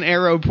it's just an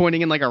arrow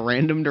pointing in like a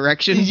random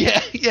direction.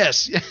 Yeah,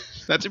 yes.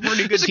 That's a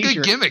pretty good t-shirt. This is a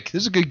good gimmick.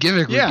 This is a good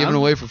gimmick we're giving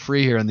away for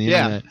free here on the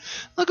internet.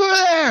 Look over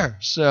there.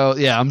 So,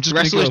 yeah, I'm just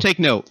going to go. Wrestlers take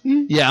note.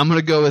 Yeah, I'm going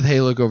to go with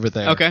hey, look over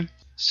there. Okay.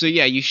 So,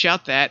 yeah, you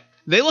shout that.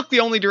 They look the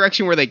only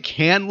direction where they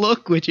can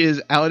look, which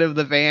is out of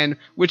the van,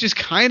 which is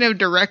kind of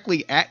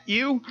directly at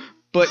you,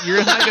 but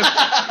you're kind of...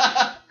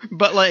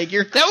 But, like,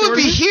 you're... That would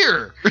be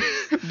here!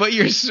 But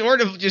you're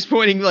sort of just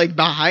pointing, like,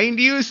 behind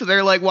you, so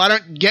they're like, why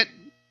don't... Get...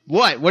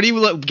 What? What do you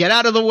look? Get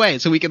out of the way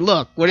so we can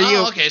look. What are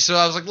you... okay, so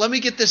I was like, let me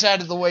get this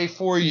out of the way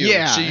for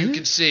you so you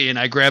can see, and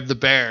I grabbed the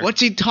bear.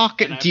 What's he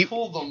talking...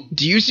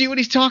 Do you see what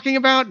he's talking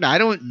about? I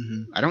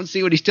don't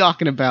see what he's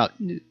talking about.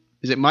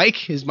 Is it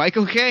Mike? Is Mike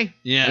okay?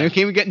 Yeah. I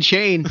came getting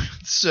chained.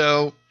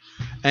 So...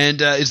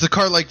 And is the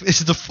car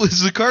is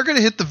the car gonna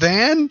hit the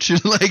van?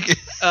 Should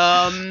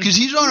because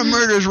he's on a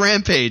murderous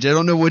rampage. I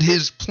don't know what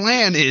his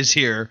plan is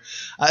here.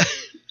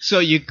 So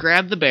you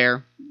grab the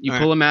bear, you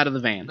pull him out of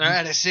the van. All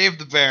right, I saved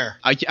the bear.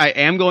 I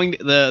am going.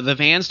 The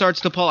van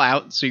starts to pull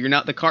out, so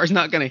the car's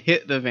not going to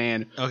hit the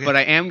van. Okay. But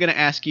I am going to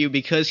ask you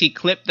because he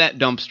clipped that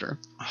dumpster.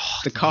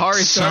 The car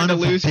is starting to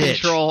lose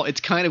control.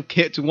 It's kind of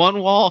hits one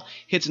wall,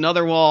 hits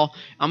another wall.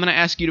 I'm going to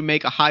ask you to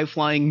make a high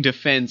flying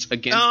defense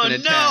against an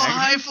attack. No,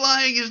 high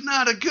flying is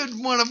not a good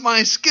one of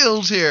my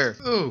skills here.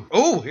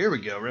 Oh, here we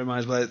go.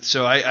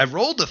 So I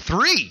rolled a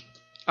 3.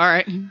 All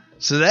right.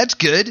 So that's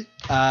good.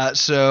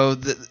 So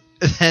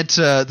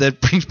that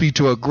brings me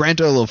to a grand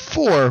total of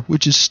 4,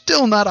 which is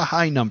still not a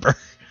high number.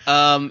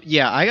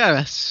 Yeah, I got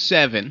a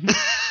 7.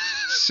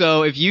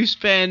 So if you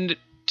spend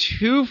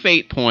 2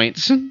 fate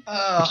points,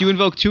 if you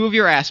invoke 2 of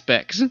your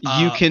aspects,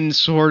 you can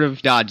sort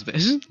of dodge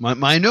this.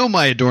 I know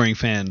my adoring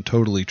fan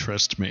totally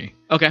trusts me.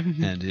 Okay.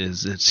 And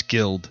is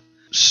skilled.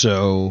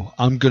 So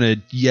I'm going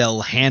to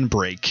yell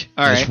handbrake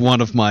as one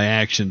of my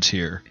actions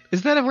here.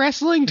 Is that a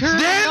wrestling term?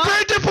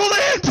 Handbrake to pull the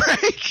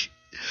handbrake!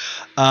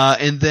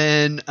 And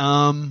then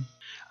I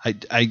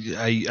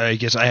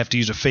guess I have to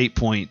use a fate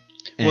point.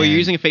 Well, you're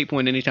using a fate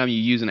point anytime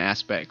you use an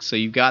aspect, so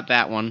you've got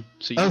that one.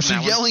 So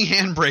yelling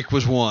handbrake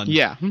was 1.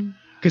 Yeah,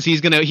 because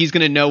he's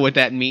gonna know what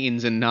that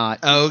means and not.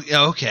 Oh,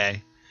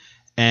 okay.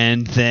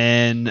 And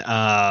then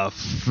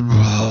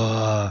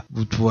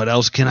what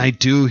else can I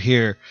do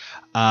here?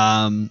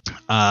 I'm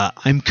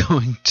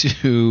going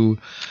to.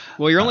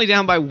 Well, you're only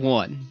down by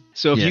 1.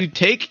 So if you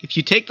take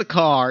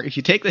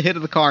the hit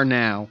of the car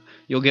now,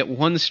 you'll get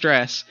 1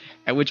 stress,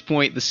 at which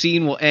point the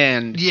scene will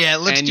end. Yeah,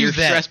 let's and do your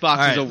that. stress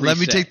boxes will reset. Let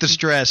me take the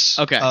stress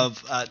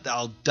of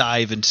I'll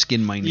dive and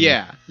skin my knee.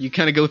 Yeah, you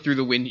kind of go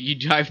through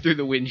you dive through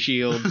the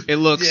windshield. It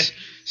looks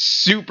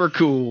super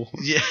cool.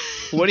 Yeah.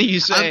 What do you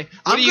say?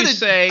 I'm going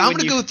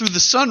to go through the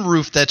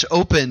sunroof that's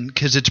open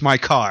because it's my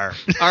car.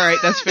 All right,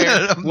 that's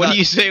fair. What do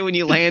you say when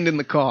you land in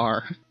the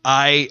car?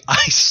 I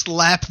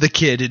slap the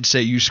kid and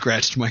say, "You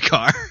scratched my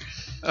car."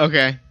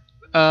 Okay.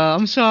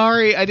 I'm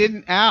sorry, I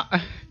didn't.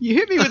 You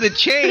hit me with a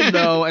chain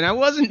though, and I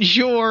wasn't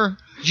sure.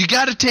 You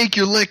got to take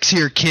your licks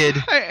here, kid.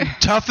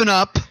 Toughen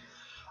up.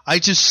 I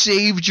just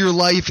saved your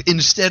life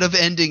instead of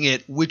ending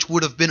it, which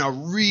would have been a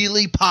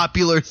really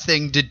popular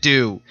thing to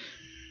do.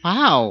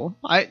 Wow.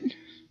 Am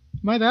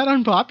I that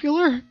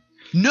unpopular?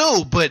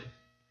 No, but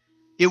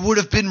it would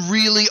have been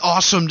really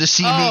awesome to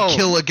see me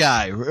kill a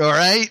guy, all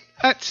right?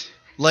 That's...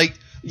 Like,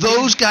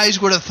 those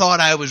guys would have thought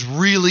I was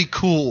really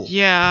cool.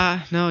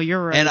 Yeah, no,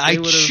 you're right. And I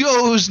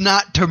chose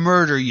not to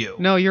murder you.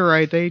 No, you're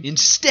right.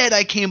 Instead,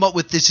 I came up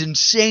with this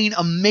insane,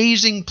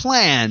 amazing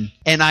plan,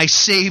 and I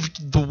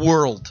saved the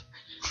world.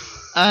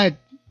 Yeah.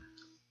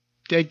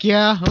 Okay.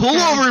 Pull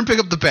over and pick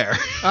up the bear.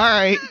 All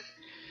right.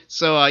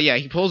 So,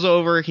 he pulls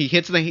over,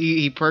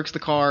 he parks the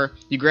car,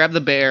 you grab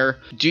the bear.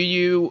 Do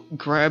you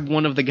grab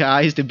one of the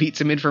guys to beat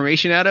some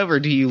information out of, or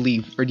do you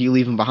leave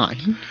him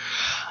behind?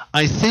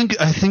 I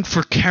think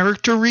for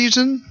character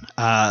reason,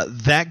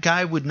 that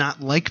guy would not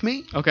like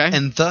me. Okay.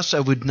 And thus I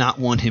would not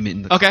want him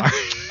in the car.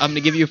 I'm going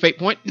to give you a fate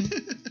point.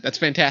 That's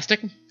fantastic.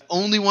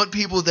 Only want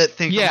people that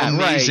think I'm amazing.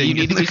 Right. You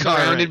need to be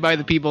surrounded by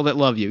the people that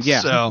love you. Yeah,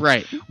 so,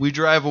 right. We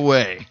drive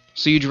away.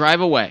 So you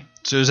drive away.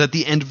 So is that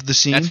the end of the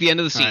scene? That's the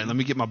end of the scene. All right, let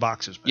me get my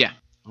boxes back. Yeah.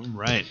 All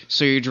right.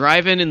 So you're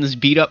driving in this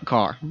beat-up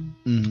car.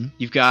 Mm-hmm.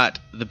 You've got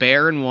the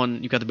bear in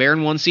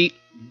one seat.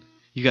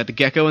 You've got the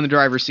gecko in the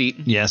driver's seat.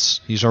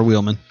 Yes, he's our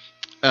wheelman.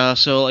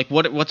 So like,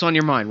 what's on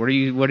your mind? What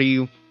are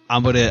you?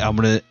 I'm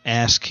gonna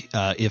ask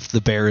if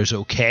the bear is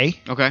okay.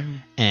 Okay.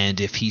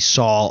 And if he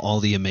saw all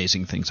the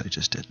amazing things I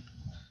just did.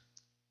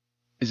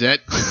 Is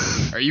that?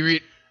 Are you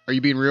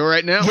being real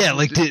right now? Yeah,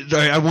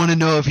 I want to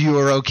know if you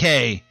are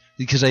okay.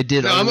 Because I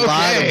did a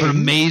lot of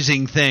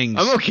amazing things.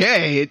 I'm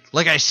okay.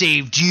 Like I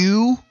saved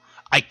you.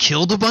 I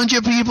killed a bunch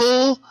of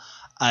people.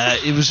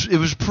 It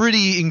was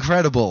pretty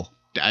incredible.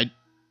 I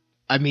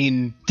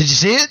mean... Did you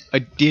see it? I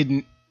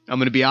didn't. I'm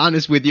going to be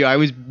honest with you. I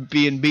was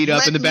being beat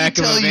up in the back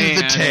of a van. Let me tell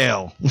you the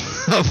tale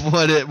of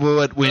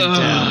what went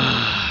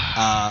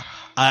down.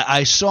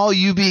 I saw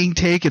you being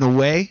taken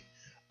away.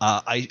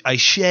 I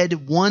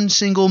shed one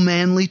single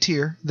manly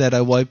tear that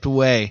I wiped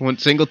away. One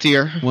single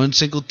tear,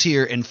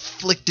 and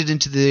flicked it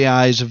into the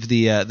eyes of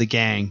the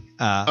gang.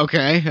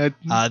 Okay.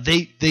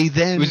 They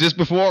then... Was this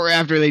before or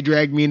after they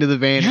dragged me into the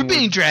van? You're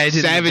being dragged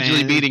into the van.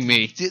 Savagely beating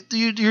me.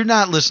 You're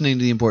not listening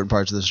to the important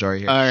parts of the story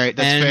here. All right,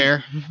 that's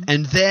fair.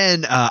 And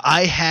then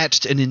I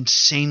hatched an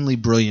insanely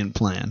brilliant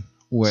plan.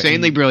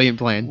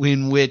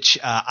 In which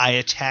I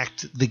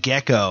attacked the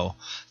gecko,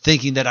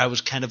 thinking that I was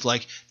kind of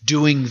like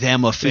doing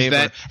them a favor.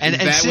 Is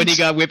that when he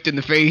got whipped in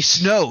the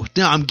face? No,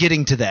 I'm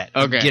getting to that.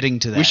 Okay. I'm getting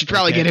to that. We should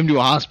probably get him to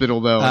a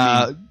hospital, though.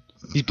 I mean,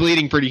 he's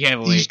bleeding pretty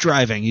heavily. He's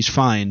driving. He's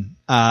fine.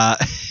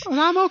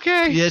 I'm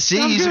okay. Yeah,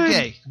 see, he's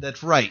okay.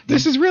 That's right.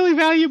 This is really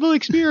valuable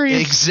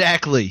experience.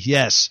 Exactly,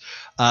 yes.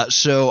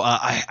 So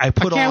I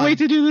can't wait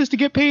to do this, to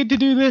get paid to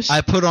do this.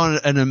 I put on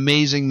an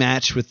amazing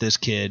match with this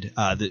kid.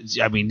 I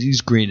mean,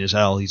 he's green as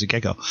hell. He's a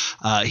gecko.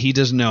 He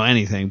doesn't know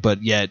anything,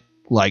 but yet,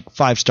 like,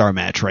 5-star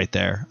match right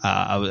there.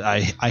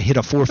 I hit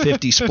a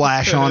 450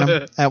 splash on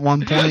him at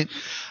one point.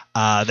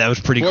 That was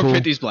pretty cool.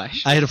 450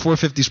 splash. I hit a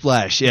 450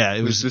 splash. Yeah,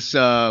 it was this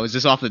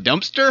off the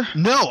dumpster?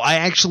 No, I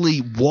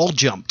actually wall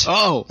jumped.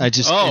 Oh, I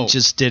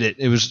just did it.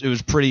 It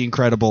was pretty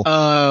incredible.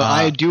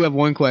 I do have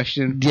one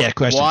question. Yeah,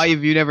 question. Why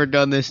have you never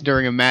done this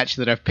during a match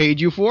that I've paid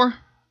you for?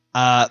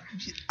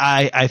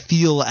 I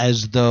feel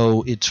as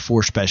though it's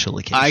for special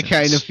occasions. I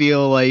kind of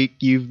feel like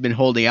you've been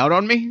holding out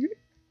on me.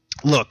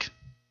 Look,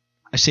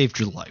 I saved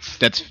your life.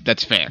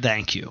 That's fair.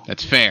 Thank you.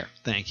 That's fair.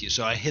 Thank you.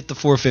 So I hit the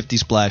 450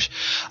 splash,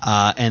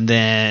 and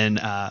then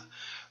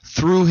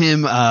threw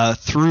him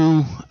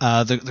through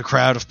the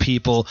crowd of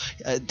people.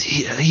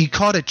 He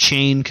caught a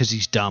chain because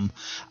he's dumb,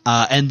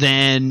 and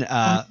then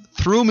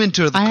threw him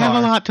into the car. I have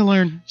a lot to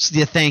learn.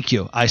 Yeah, thank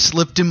you. I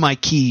slipped him my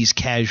keys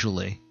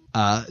casually.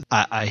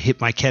 I hit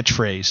my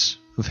catchphrase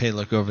of, hey,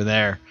 look over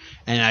there.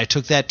 And I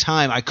took that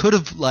time. I could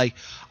have, like...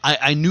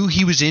 I knew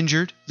he was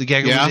injured. The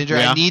gecko was injured.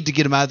 Yeah. I need to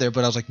get him out of there.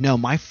 But I was like, no,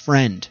 my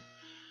friend,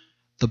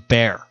 the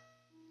bear,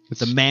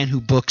 the man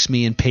who books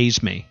me and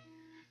pays me,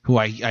 who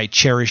I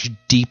cherish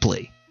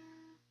deeply,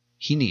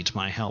 he needs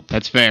my help.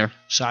 That's fair.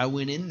 So I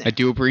went in there. I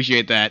do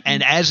appreciate that.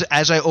 And as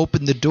I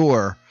opened the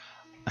door,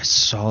 I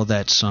saw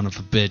that son of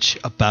a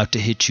bitch about to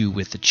hit you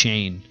with the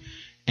chain.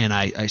 And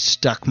I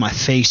stuck my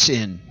face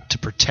in to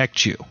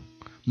protect you.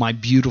 My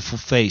beautiful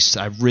face.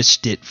 I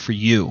risked it for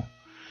you.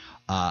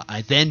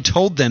 I then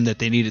told them that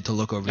they needed to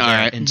look over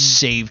there and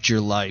saved your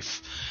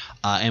life.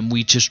 And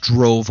we just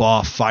drove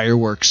off,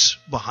 fireworks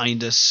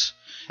behind us.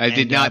 I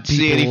did not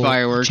see any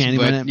fireworks,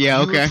 but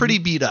yeah, okay. You were pretty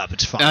beat up.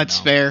 It's fine. That's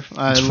fair.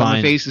 It's fine.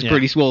 My face is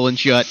pretty swollen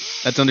shut.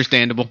 That's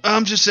understandable.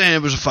 I'm just saying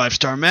it was a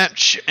 5-star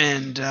match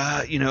and,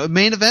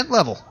 main event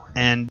level.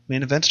 And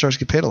main event stars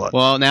get paid a lot.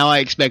 Well, now I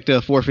expect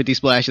a 450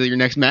 splash at your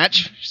next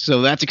match,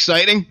 so that's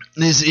exciting.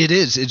 It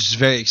is. It's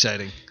very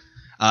exciting.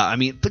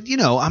 I'm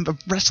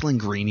wrestling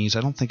greenies.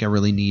 I don't think I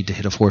really need to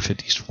hit a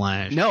 450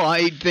 splash. No,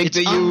 I think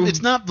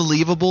it's not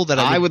believable that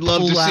I would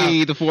love to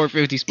see the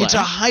 450 splash. It's a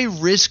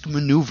high-risk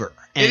maneuver.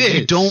 And if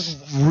you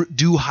don't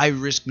do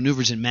high-risk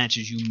maneuvers in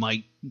matches, you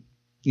might,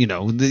 you'd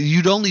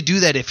only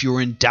do that if you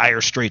were in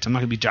dire straits. I'm not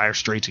going to be dire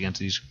straits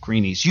against these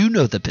greenies. You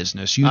know the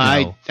business. You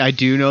know. I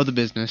do know the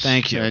business.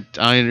 Thank you.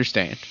 I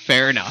understand.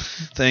 Fair enough.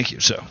 Thank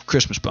you. So,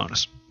 Christmas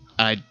bonus.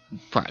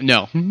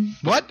 No.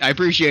 What? I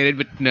appreciate it,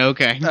 but no,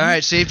 okay. All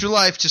right, saved your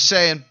life, just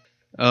saying.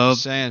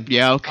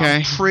 Yeah, okay.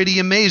 I'm pretty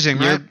amazing,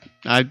 right?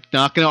 I'm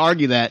not going to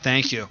argue that.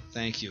 Thank you.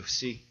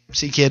 See?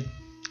 See, kid,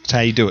 that's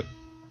how you do it.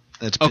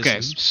 That's Okay,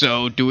 business.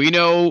 so do we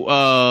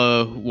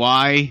know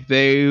why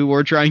they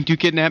were trying to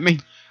kidnap me?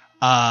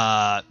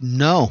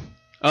 No.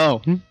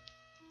 Oh.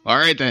 All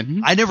right,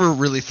 then. I never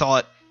really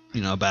thought,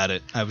 about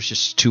it. I was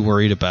just too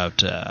worried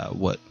about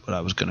what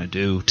I was going to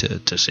do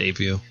to save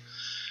you.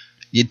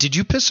 Did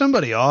you piss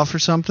somebody off or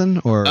something?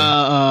 Or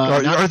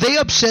are they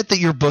upset that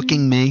you're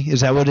booking me?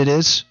 Is that what it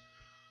is?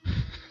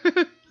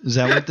 Is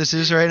that what this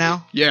is right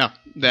now? Yeah,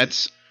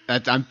 that's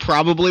I'm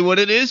probably what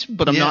it is,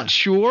 but I'm not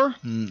sure.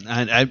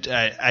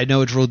 I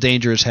know it's real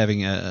dangerous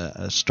having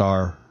a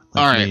star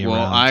like all right, me well,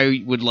 around.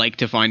 I would like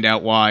to find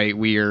out why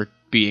we are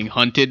being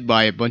hunted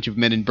by a bunch of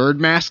men in bird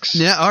masks.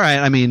 Yeah, all right.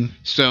 I mean,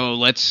 So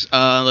let's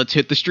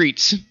hit the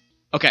streets.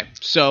 Okay,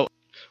 so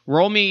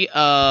roll me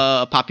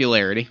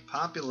popularity.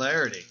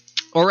 popularity.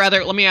 Or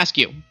rather, let me ask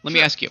you.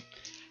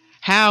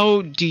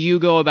 How do you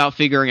go about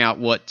figuring out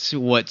what's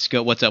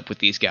up with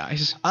these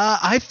guys?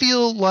 I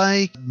feel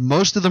like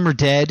most of them are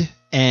dead,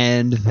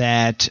 and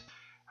that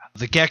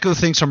the gecko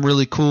thinks I'm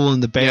really cool,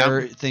 and the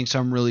bear thinks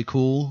I'm really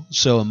cool.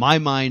 So in my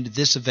mind,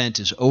 this event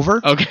is over,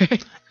 Okay.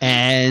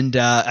 and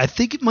I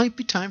think it might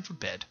be time for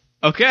bed.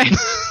 Okay.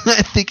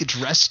 I think it's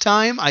rest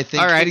time. I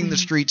think All right. hitting the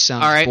streets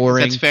sounds All right,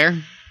 boring. that's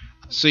fair.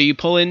 So you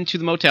pull into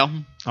the motel.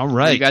 All Where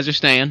right. you guys are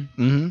staying.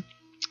 Mm-hmm.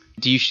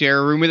 Do you share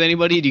a room with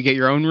anybody? Do you get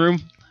your own room?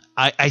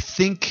 I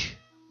think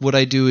what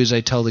I do is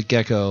I tell the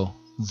gecko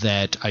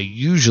that I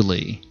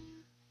usually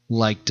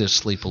like to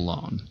sleep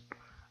alone.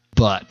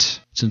 But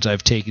since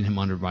I've taken him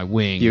under my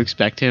wing, Do you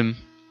expect him?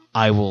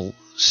 I will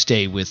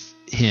stay with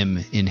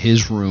him in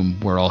his room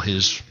where all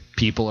his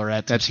people are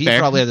at. That's he fair.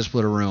 probably has a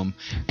split room,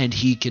 and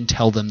he can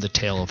tell them the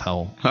tale of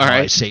how I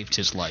right. saved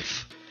his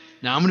life.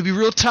 Now, I'm going to be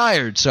real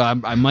tired, so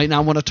I might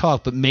not want to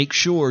talk, but make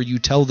sure you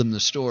tell them the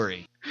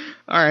story.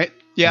 All right.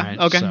 Yeah.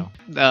 All right,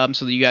 okay.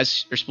 So you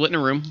guys are splitting a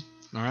room.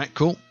 All right,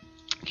 cool.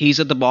 He's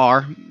at the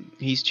bar.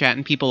 He's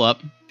chatting people up.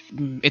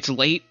 It's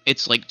late.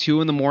 It's like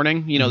 2 a.m.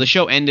 The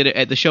show ended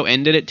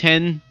at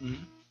 10,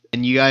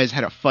 and you guys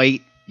had a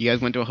fight. You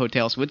guys went to a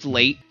hotel, so it's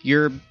late.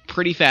 You're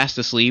pretty fast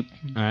asleep.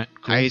 All right,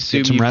 cool. I assume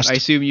Get some rest. I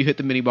assume you hit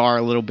the mini bar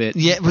a little bit.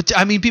 Yeah, but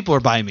I mean, people are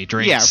buying me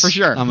drinks. Yeah, for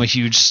sure. I'm a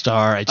huge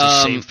star. I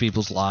just save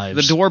people's lives.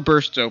 The door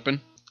bursts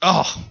open.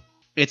 Oh,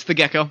 It's the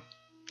gecko.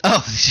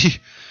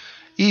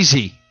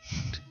 easy,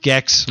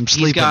 Gex. I'm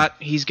sleeping.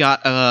 He's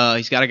got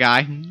a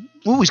guy.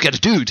 Ooh, he's got a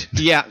dude.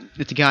 Yeah,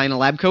 it's a guy in a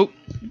lab coat.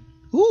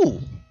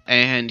 Ooh.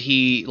 And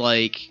he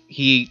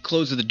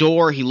closes the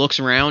door. He looks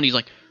around. He's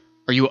like,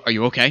 "Are you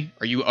okay?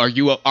 Are you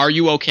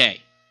okay?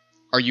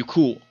 Are you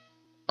cool?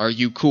 Are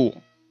you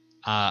cool?"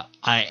 I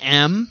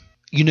am.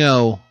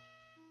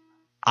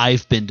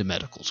 I've been to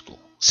medical school.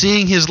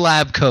 Seeing his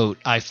lab coat,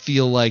 I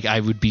feel like I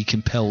would be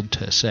compelled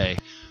to say,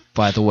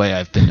 by the way,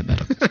 I've been to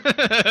medical school.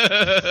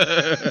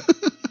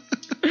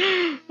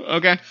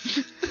 Okay.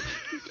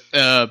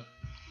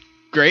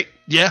 Great.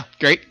 Yeah.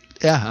 Great.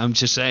 Yeah, I'm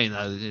just saying.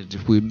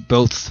 We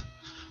both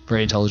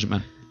very intelligent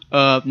men.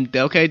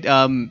 Okay.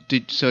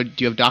 So do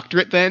you have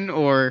doctorate then,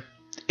 or?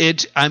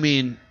 I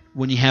mean,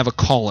 when you have a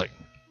calling,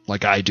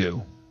 like I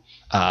do,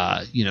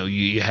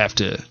 you have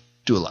to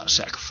do a lot of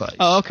sacrifice.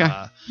 Oh, okay.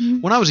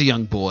 When I was a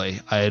young boy,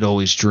 I had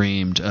always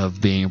dreamed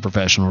of being a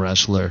professional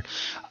wrestler,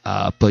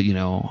 but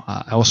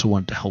I also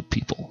wanted to help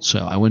people, so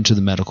I went to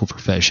the medical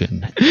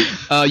profession.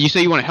 You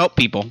say you want to help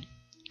people.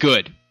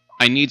 Good.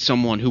 I need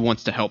someone who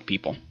wants to help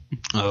people.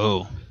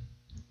 Oh.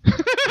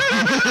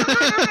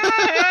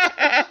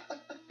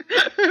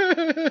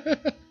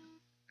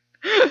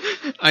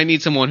 I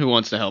need someone who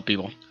wants to help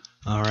people.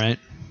 All right.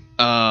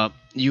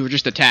 You were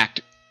just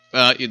attacked.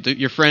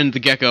 Your friend the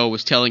gecko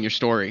was telling your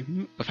story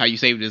of how you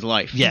saved his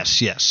life.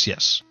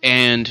 Yes.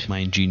 And My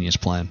ingenious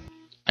plan.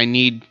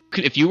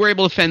 if you were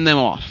able to fend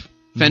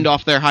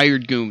off their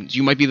hired goons,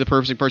 you might be the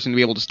perfect person to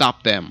be able to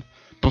stop them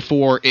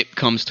before it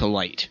comes to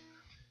light.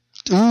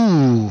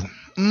 Ooh.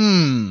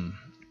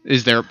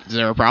 Is there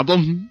a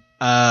problem?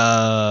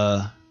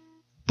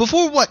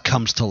 Before what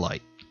comes to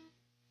light?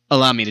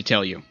 Allow me to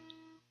tell you.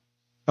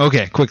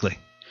 Okay, quickly.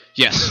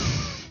 Yes.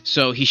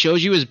 So he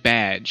shows you his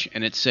badge,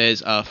 and it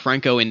says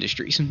Franco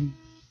Industries.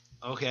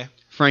 Okay.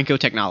 Franco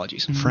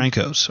Technologies.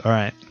 Franco's. All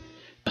right.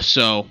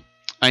 So,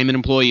 I am an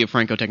employee of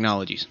Franco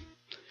Technologies.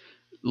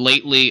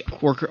 Lately,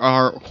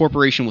 our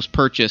corporation was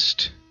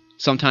purchased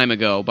some time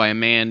ago by a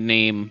man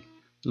named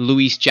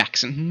Louis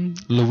Jackson.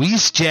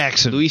 Louis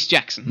Jackson. Louis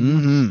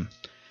Jackson.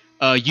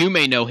 Mm-hmm. You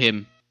may know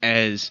him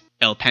as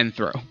El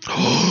Panthro.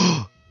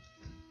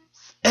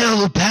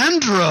 El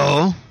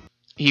Pandro?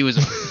 He was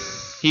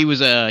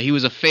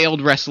a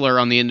failed wrestler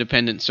on the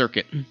independent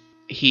circuit.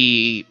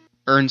 He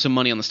earned some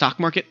money on the stock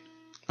market.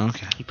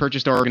 Okay. He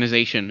purchased our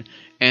organization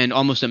and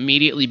almost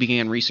immediately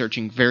began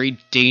researching very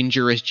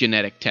dangerous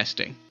genetic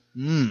testing.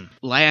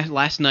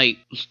 Last night,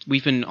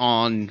 we've been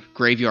on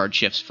graveyard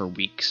shifts for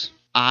weeks.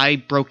 I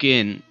broke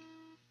in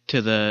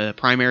to the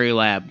primary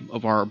lab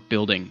of our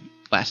building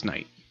last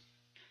night.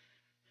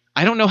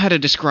 I don't know how to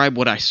describe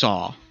what I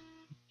saw,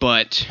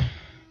 but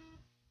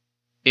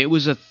it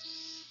was a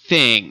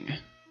thing.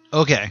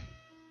 Okay.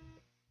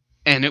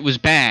 and it was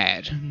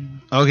bad.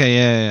 Okay,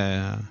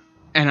 yeah.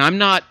 And I'm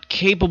not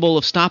capable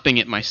of stopping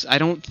it myself. I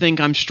don't think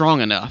I'm strong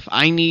enough.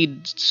 I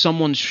need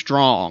someone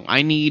strong.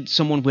 I need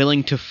someone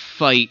willing to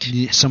fight.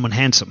 Someone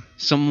handsome.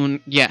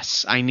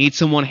 Yes, I need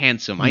someone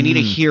handsome. I need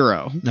a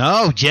hero.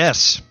 Oh,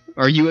 yes.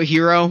 Are you a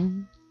hero?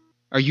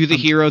 Are you the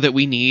hero that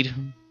we need?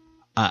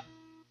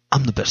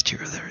 I'm the best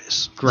hero there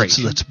is. Great.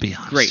 Let's be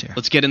honest. Great. Here.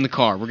 Let's get in the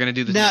car. We're gonna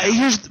do this Now,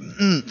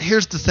 now.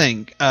 here's the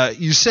thing.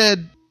 You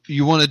said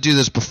you want to do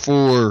this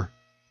before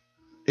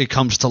it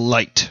comes to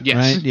light, Yes.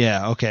 right?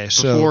 Yeah. Okay.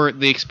 So Before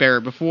the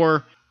experiment,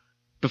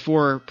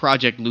 before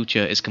Project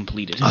Lucha is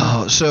completed.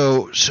 Oh,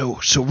 so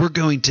we're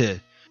going to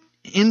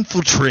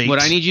infiltrate. What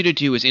I need you to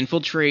do is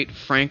infiltrate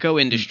Franco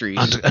Industries.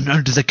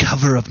 under the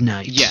cover of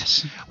night.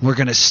 Yes. We're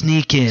going to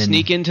sneak in.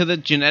 Sneak into the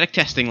genetic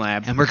testing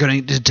lab. And we're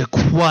going to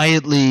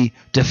quietly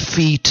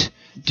defeat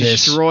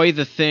this. Destroy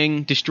the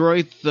thing that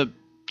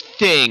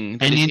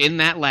is in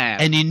that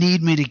lab. And you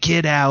need me to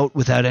get out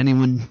without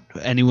anyone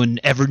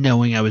ever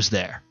knowing I was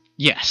there.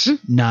 Yes.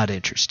 Not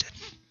interested.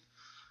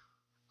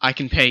 I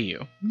can pay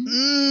you.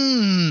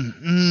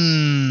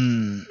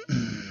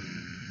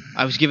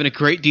 I was given a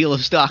great deal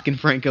of stock in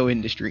Franco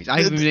Industries.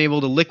 I've been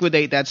able to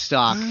liquidate that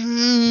stock.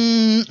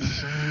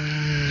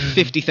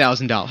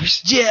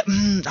 $50,000. Yeah,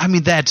 I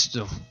mean that's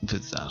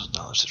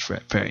 $50,000 is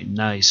very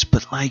nice,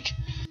 but like,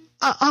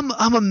 I'm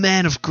a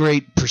man of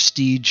great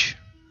prestige.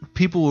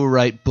 People will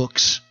write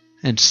books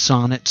and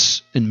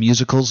sonnets and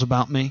musicals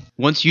about me.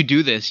 Once you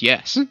do this,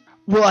 yes.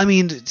 Well, I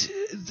mean,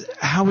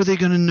 how are they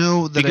going to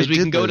know that because I we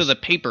did can go this? to the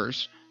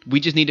papers. We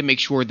just need to make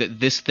sure that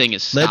this thing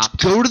is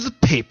stopped. Let's go to the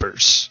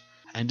papers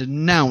and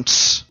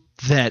announce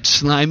that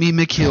Slimy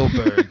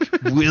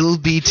McKeelberg will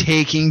be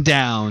taking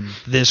down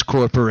this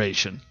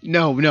corporation.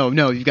 No,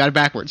 you've got it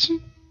backwards.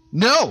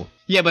 No!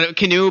 Yeah, but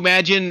can you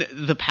imagine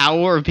the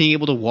power of being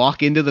able to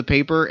walk into the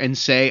paper and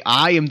say,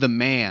 I am the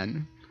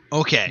man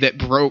Okay. that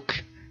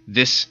broke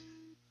this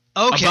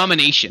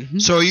abomination?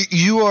 So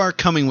you are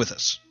coming with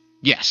us.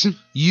 Yes.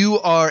 You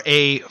are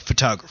a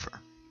photographer.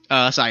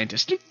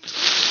 Scientist.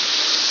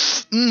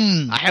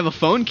 I have a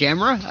phone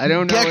camera. I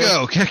don't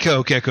know.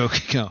 Gecko.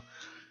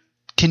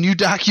 Can you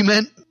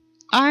document?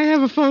 I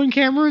have a phone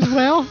camera as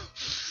well.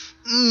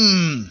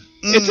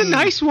 It's a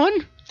nice one.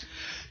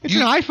 It's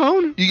an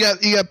iPhone. You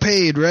got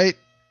paid, right?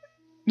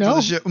 No.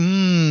 I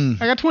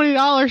got $20.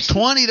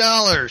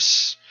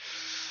 $20.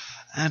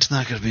 That's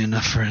not going to be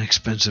enough for an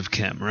expensive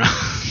camera.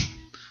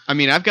 I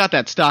mean, I've got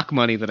that stock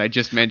money that I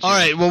just mentioned. All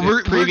right, well,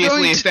 we're previously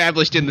going to-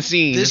 established in the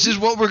scene. This is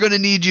what we're going to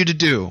need you to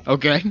do.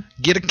 Okay.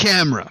 Get a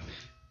camera.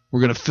 We're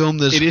going to film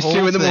this. It is whole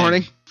 2 in the thing.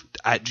 morning.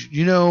 I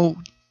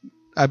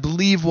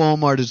believe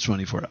Walmart is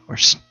 24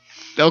 hours.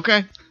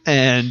 Okay.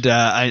 And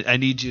I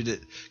need you to,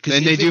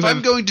 because if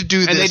I'm going to do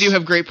this, and they do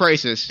have great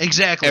prices.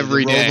 exactly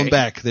every they roll day. them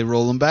back. They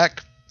roll them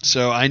back.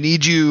 So I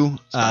need you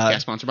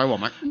Sponsored by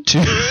Walmart. to,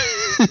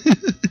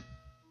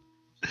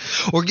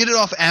 or get it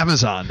off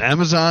Amazon.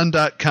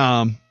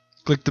 Amazon.com.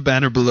 Click the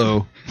banner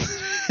below,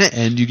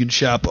 and you can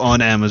shop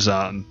on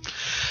Amazon,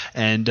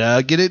 and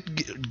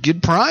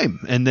get Prime,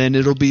 and then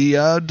it'll be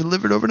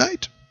delivered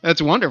overnight.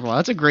 That's wonderful.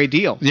 That's a great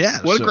deal. Yeah,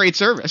 What a great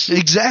service.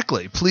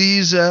 Exactly.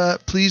 Please,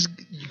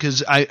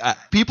 because I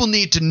people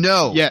need to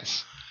know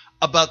Yes.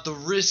 about the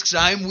risks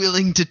I'm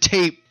willing to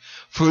take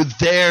for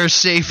their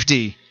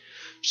safety.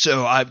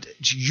 So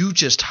you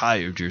just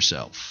hired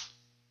yourself,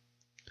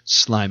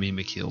 Slimy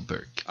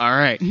McKeelberg, All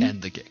right.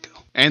 and the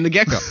Gecko. And the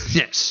gecko.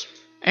 Yes,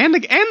 and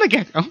the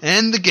gecko.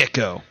 and the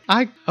Gecko.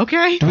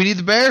 Okay. Do we need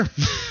the bear?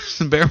 Does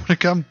the bear want to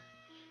come?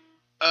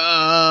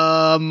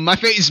 My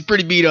face is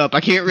pretty beat up.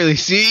 I can't really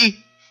see.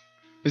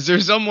 Is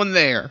there someone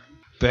there?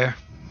 Bear,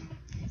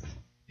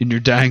 in your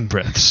dying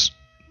breaths.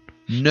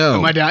 No.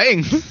 Am I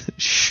dying?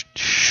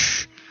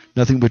 Shh.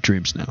 Nothing but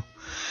dreams now.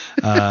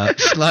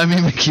 Slimy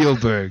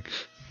McKeelberg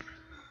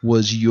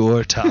was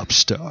your top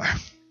star.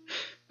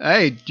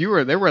 Hey,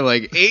 there were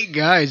like 8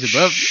 guys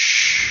above.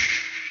 Shh.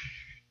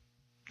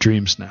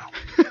 Dreams now.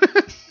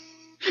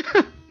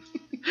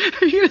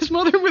 Are you gonna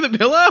smother him with a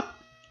pillow?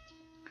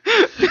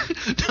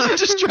 I'm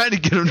just trying to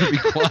get him to be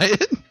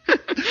quiet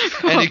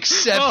and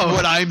accept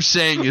what I'm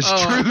saying is true.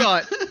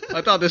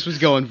 I thought this was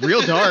going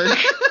real dark.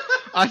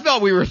 I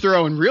thought we were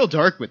throwing real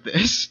dark with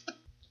this.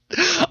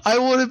 I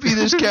want to be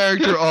this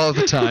character all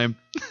the time.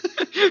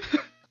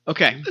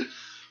 Okay.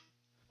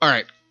 All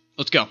right.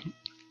 Let's go. All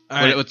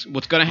right. What's going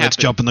to happen? Let's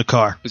jump in the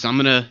car. Is I'm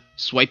going to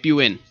swipe you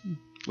in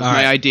with All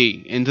my right.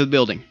 ID into the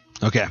building.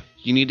 Okay.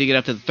 You need to get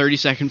up to the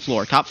 32nd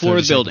floor, top floor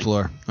of the 32nd building.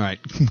 Floor. All right.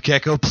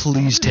 Gecko,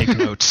 please take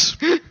notes.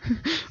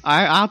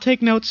 I'll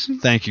take notes.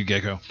 Thank you,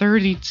 Gecko.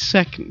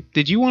 32nd.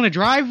 Did you want to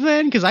drive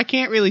then? Because I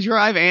can't really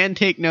drive and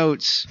take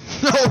notes.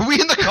 No, are we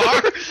in the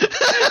car?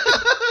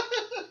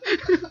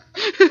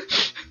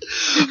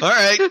 All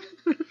right.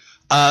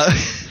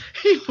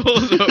 He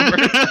pulls over.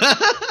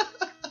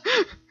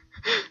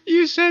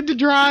 You said to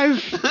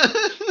drive,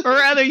 or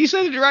rather, you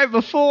said to drive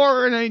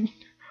before, and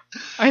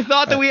I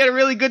thought that we had a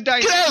really good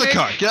dynamic. Get out of the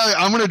car. Get out of the,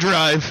 I'm going to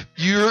drive.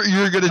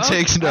 You're going to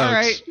take notes. All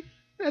right.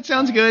 That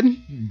sounds good.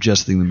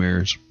 Adjusting the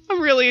mirrors. I'm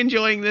really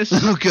enjoying this.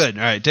 Oh, good.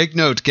 All right, take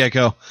notes,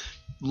 Gecko.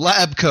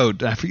 Lab coat.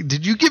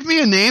 Did you give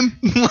me a name?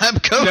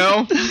 Lab coat?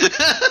 No.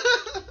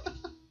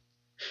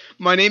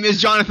 My name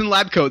is Jonathan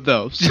Labcoat,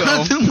 though. So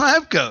Jonathan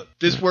Lab coat.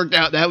 this worked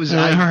out. That was All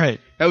right.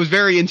 That was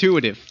very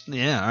intuitive.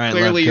 Yeah, all right.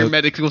 Clearly, Lab your coat.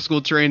 medical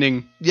school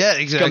training. Yeah,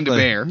 exactly. come to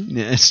bear.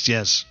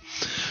 Yes.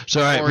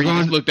 So, all right, Or we're you just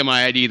going, looked at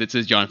my ID that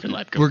says Jonathan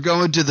Labcoat. we're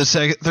going to the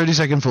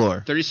 32nd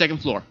floor.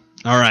 32nd floor.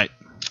 All right.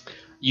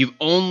 You've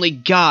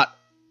got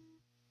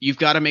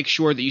to make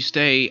sure that you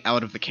stay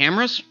out of the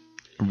cameras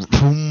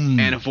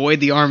and avoid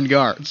the armed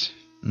guards.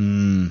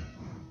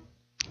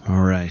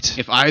 All right.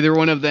 If either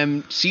one of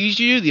them sees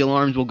you, the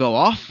alarms will go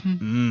off.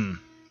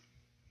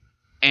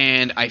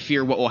 And I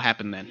fear what will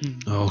happen then.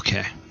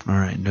 Okay. All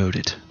right,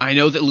 noted. I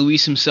know that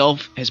Luis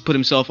himself has put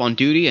himself on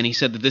duty, and he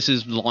said that this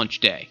is launch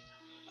day.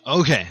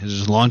 Okay, this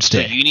is launch So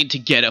day. you need to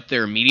get up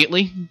there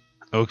immediately,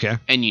 Okay.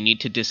 and you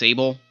need to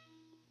disable.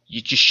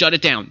 You just shut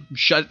it down.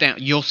 Shut it down.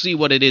 You'll see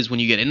what it is when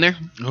you get in there,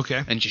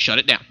 Okay. and just shut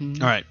it down.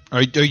 All right.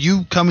 Are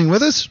you coming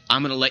with us?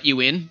 I'm going to let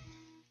you in,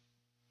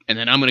 and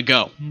then I'm going to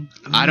go.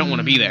 I don't want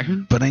to be there.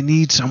 But I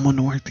need someone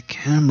to work the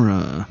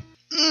camera.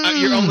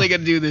 You're only going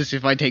to do this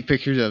if I take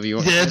pictures of you.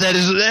 Yeah, that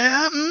is.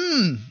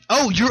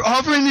 Oh, you're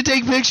offering to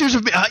take pictures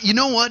of me? You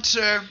know what,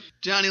 sir?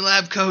 Johnny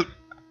Labcoat.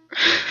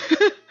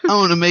 I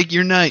want to make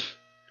your night.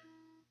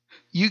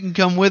 You can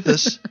come with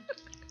us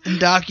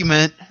and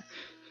document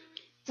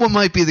what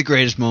might be the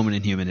greatest moment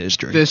in human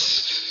history.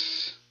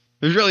 There's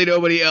really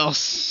nobody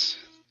else.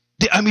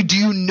 I mean, do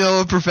you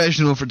know a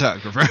professional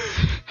photographer?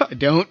 I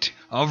don't.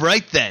 All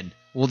right, then.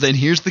 Well, then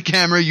here's the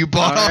camera you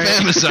bought All off right.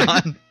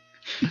 Amazon.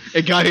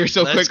 It got here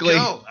so Let's quickly.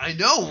 go. I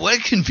know. What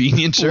a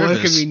convenient service. What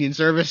a convenient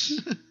service.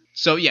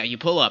 So, yeah, you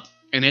pull up,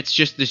 and it's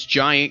just this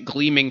giant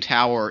gleaming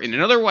tower in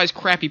an otherwise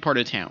crappy part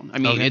of town. I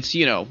mean, Okay.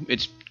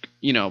 it's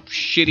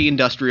shitty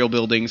industrial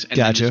buildings and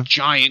Gotcha. then this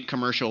giant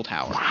commercial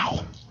tower.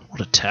 Wow.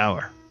 What a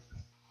tower.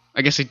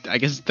 I guess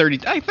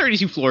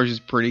 32 floors is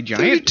pretty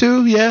giant.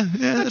 32, yeah.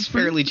 That's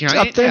fairly It's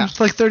giant, up there. yeah. It's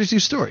like 32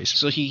 stories.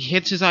 So he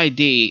hits his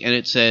ID, and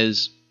it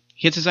says,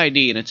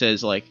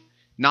 like,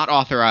 not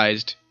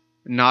authorized,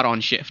 not on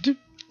shift.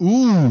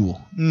 Ooh.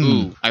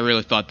 Ooh, I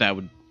really thought that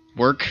would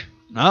work.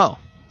 No.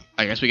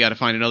 I guess we got to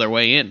find another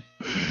way in.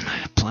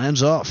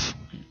 Plans off.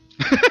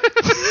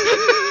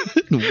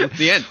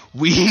 The end.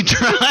 We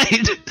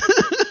tried.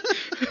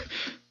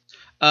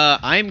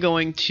 I'm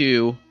going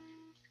to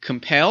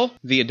compel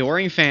the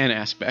adoring fan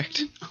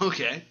aspect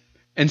Okay.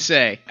 and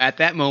say, at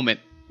that moment,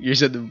 you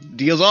said the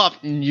deal's off,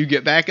 and you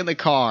get back in the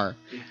car,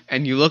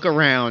 and you look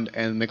around,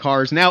 and the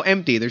car is now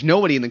empty. There's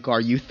nobody in the car.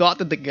 You thought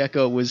that the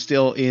gecko was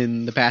still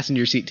in the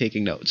passenger seat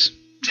taking notes.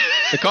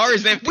 The car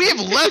is empty. We have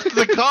left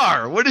the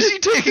car. What is he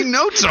taking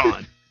notes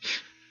on?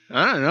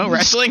 I don't know,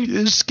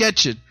 wrestling?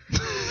 Sketching.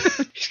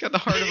 He's got the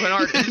heart of an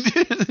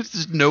artist. This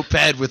is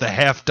notepad with a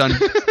half-done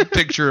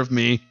picture of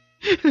me.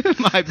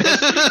 my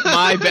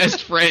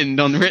best friend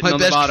written My on the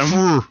best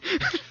bottom.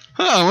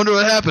 I wonder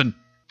what happened.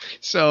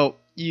 So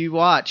you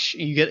watch,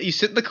 you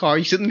sit in the car,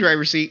 you sit in the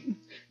driver's seat,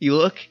 you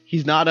look,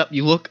 he's not up,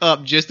 you look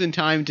up just in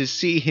time to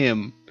see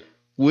him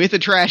with a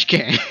trash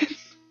can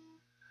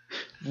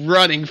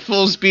running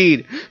full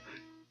speed.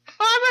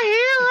 I'm a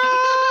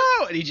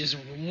hero! And he just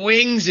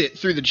wings it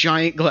through the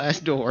giant glass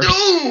doors.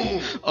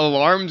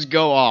 Alarms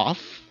go off.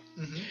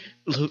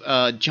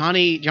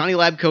 Johnny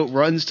Labcoat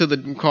runs to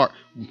the car.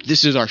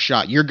 This is our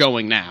shot. You're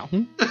going now.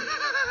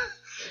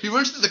 He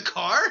runs to the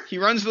car? He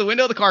runs to the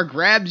window of the car,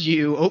 grabs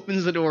you,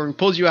 opens the door, and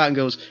pulls you out and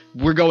goes,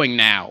 "We're going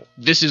now.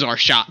 This is our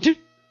shot."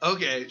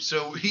 Okay,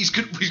 so he's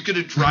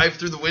gonna drive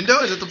through the window?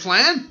 Is that the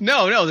plan?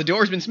 No, the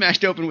door's been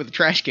smashed open with a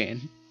trash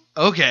can.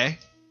 Okay.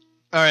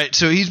 All right,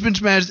 so he's been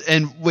smashed,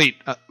 and wait,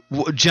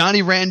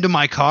 Johnny ran to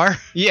my car?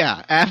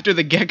 Yeah, after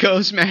the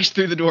gecko smashed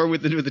through the door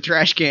with the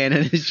trash can,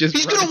 and it's just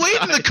He's gonna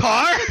wait in the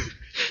car?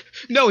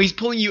 No, he's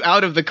pulling you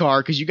out of the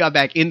car because you got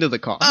back into the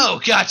car. Oh,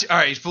 gotcha. All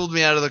right, he's pulled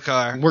me out of the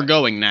car. We're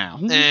going now.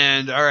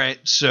 And all right,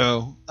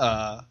 so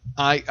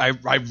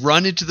I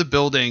run into the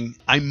building.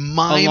 I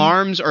mime.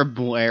 Alarms are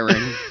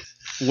blaring.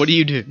 What do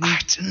you do?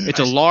 It's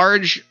a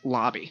large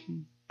lobby.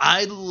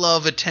 I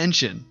love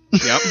attention.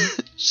 Yep.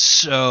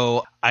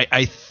 So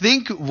I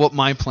think what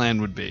my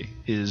plan would be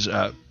is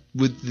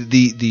with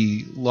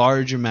the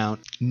large amount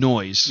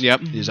noise.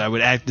 Yep. Is I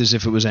would act as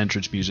if it was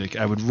entrance music.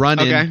 I would run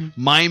Okay. in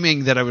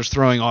miming that I was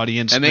throwing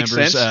audience That makes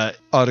members sense.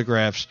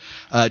 autographs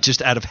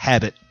just out of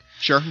habit.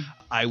 Sure.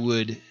 I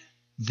would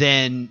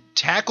then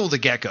tackle the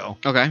gecko,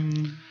 Okay.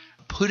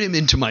 put him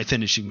into my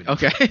finishing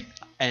maneuver. Okay.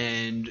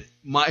 And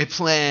my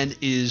plan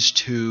is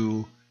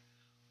to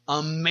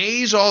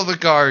amaze all the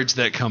guards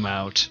that come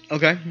out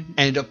Okay.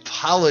 and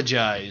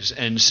apologize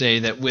and say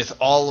that with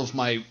all of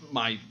my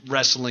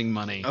wrestling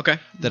money Okay.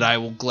 that I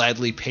will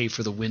gladly pay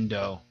for the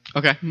window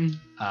Okay.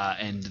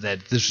 and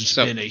that this has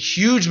So- been a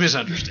huge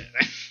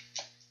misunderstanding.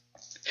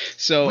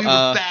 So We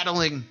were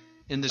battling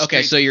in the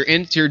okay, street.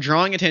 so you're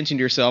drawing attention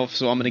to yourself,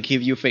 so I'm going to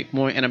give you a fate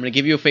point, and I'm going to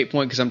give you a fate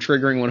point because I'm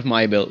triggering one of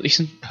my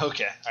abilities.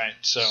 Okay, all right.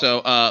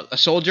 So a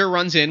soldier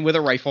runs in with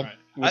a rifle. Right.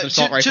 with an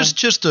assault rifle.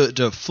 Just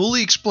to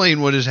fully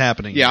explain what is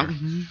happening Yeah.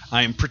 here.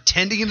 I am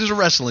pretending it is a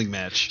wrestling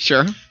match.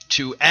 Sure.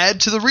 To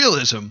add to the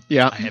realism,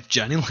 Yeah. I have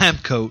Johnny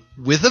Labcoat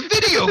with a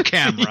video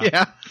camera.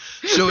 Yeah.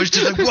 So it's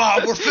just like, wow,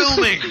 we're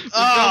filming.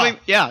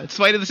 Yeah, it's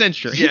fight of the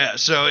century. Yeah,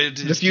 so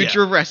it's The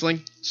future of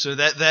wrestling. So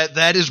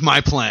that is my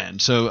plan.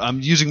 So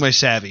I'm using my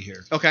savvy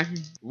here. Okay.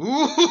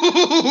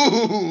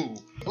 Ooh.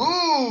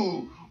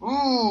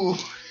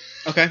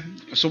 Okay.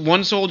 So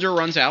one soldier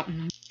runs out.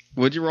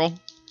 What'd you roll?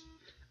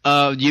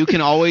 You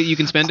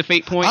can spend a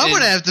fate point. I'm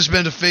gonna have to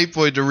spend a fate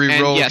point to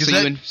re-roll because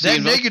that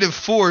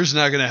 -4 is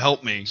not gonna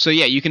help me. So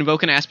yeah, you can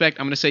invoke an aspect.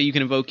 I'm gonna say you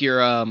can invoke your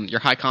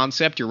high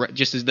concept,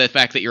 just as the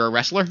fact that you're a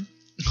wrestler.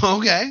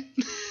 Okay,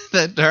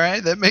 all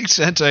right, that makes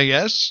sense, I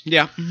guess.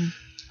 Yeah.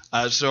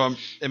 So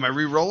am I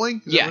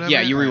re-rolling?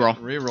 Yeah, you re-roll.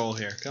 Right, re-roll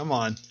here. Come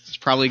on. It's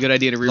probably a good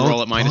idea to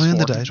re-roll at -4.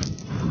 The dice.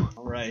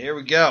 All right, here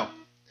we go.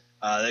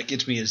 That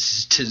gets me to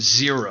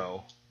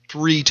 0.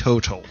 3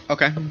 total.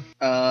 Okay.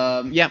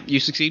 Yeah, you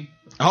succeed.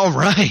 All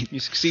right. You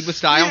succeed with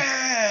style.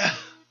 Yeah.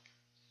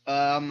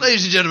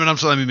 Ladies and gentlemen, I'm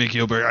Slimy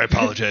McGilbert. I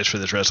apologize for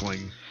this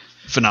wrestling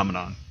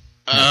phenomenon.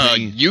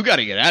 You got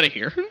to get out of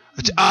here. You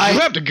I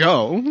have to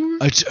go.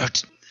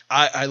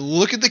 I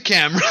look at the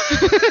camera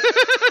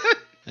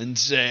and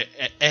say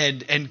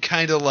and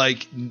kind of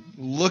like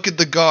look at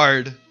the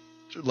guard,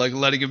 like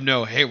letting him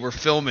know, hey, we're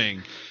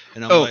filming.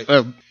 And I'm like,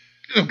 oh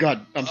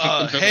God, I'm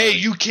so hey,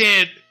 you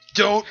can't.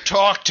 Don't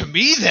talk to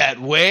me that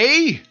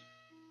way.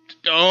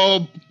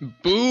 Oh,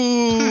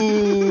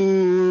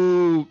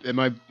 boo! Am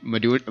I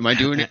doing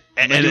it?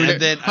 And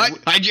then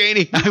hi,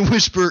 Janie. I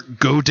whisper,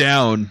 "Go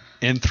down,"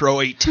 and throw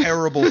a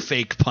terrible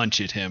fake punch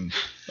at him.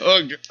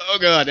 Oh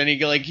God! And he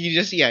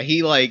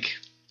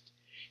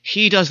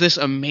does this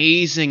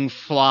amazing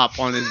flop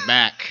on his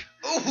back,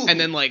 and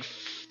then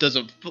does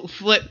a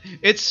flip.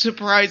 It's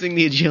surprising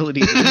the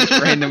agility that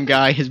this random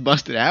guy has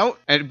busted out.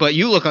 But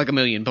you look like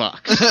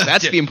 $1,000,000.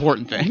 That's the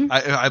important thing.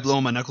 I blow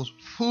on my knuckles.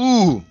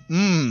 Ooh.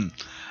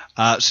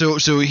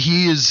 So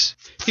he's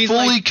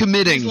fully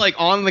committing. He's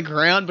on the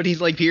ground, but he's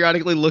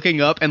periodically looking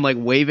up and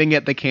waving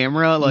at the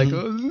camera,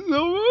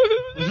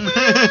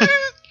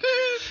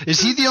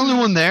 Is he the only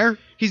one there?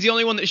 He's the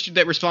only one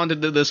that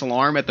responded to this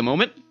alarm at the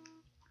moment.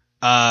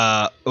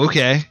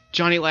 Okay.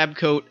 Johnny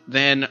Labcoat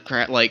then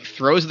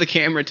throws the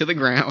camera to the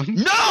ground.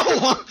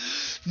 No!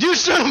 You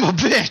son of a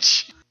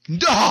bitch!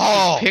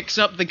 No! Picks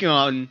up the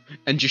gun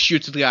and just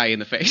shoots the guy in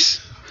the face.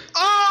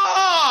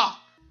 Ah!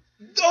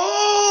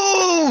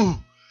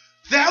 Oh!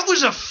 That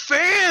was a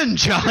fan,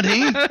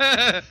 Johnny!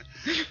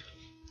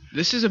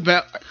 Is this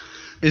about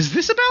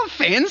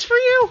fans for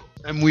you?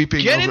 I'm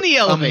weeping. Get in the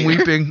elevator. I'm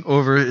weeping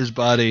over his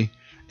body,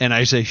 and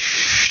I say,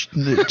 shh,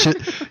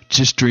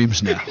 just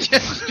dreams now.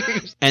 Just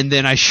dreams. And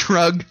then I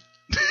shrug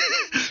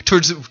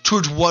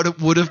towards what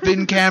would have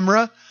been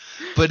camera,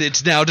 but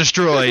it's now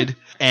destroyed,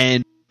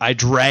 and I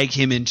drag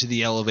him into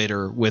the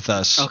elevator with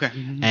us. Okay.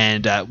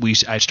 And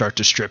I start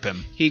to strip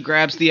him. He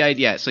grabs the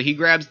ID. Yeah, so he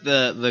grabs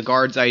the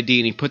guard's ID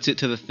and he puts it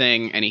to the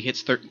thing and he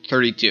hits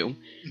 32.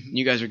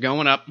 You guys are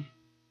going up.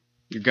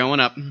 You're going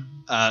up.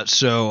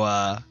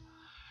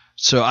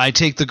 So I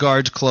take the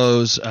guard's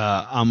clothes.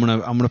 I'm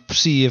gonna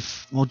see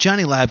if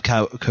Johnny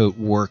Labcoat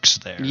works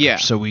there. Yeah.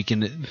 So we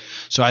can.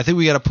 So I think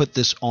we got to put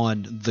this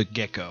on the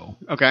gecko.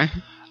 Okay.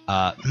 Wait,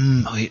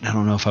 I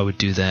don't know if I would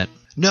do that.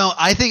 No,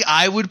 I think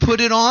I would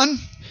put it on,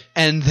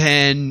 and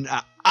then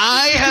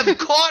I have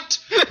caught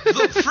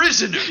the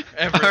prisoner.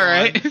 Everyone. All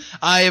right.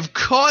 I have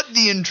caught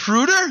the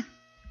intruder.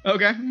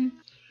 Okay.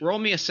 Roll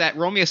me a savvy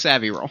roll.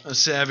 A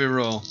savvy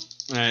roll.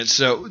 All right.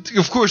 So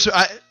of course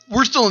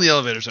we're still in the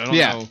elevator, so I don't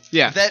know.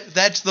 Yeah.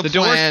 That's the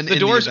plan. The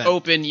door's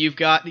open. You've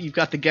got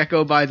the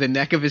gecko by the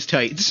neck of his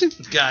tights.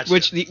 Gotcha.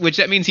 Which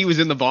that means he was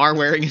in the bar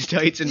wearing his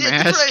tights and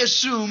mask.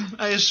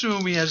 I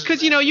assume he has.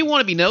 Because you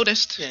want to be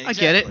noticed. Yeah,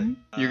 exactly. I get it.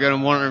 You're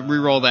gonna want to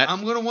re-roll that.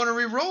 I'm gonna want to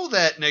re-roll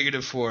that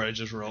 -4 I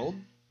just rolled.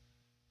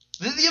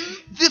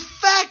 The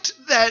fact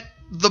that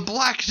the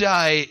black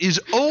die is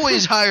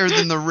always higher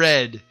than the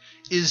red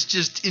is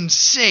just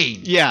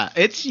insane. Yeah,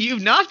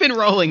 you've not been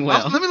rolling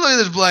well. Let me look at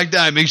this black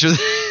die. Make sure.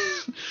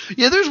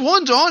 Yeah, there's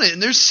ones on it,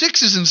 and there's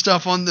 6s and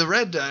stuff on the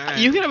red die. Right.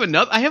 You can have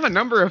another. I have a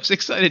number of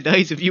 6-sided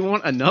dice if you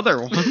want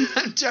another one.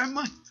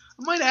 I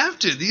might have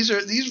to. These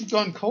have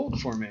gone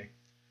cold for me.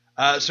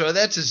 So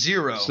that's a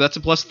 0. So that's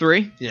a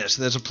 +3. Yes,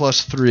 that's a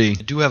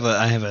 +3.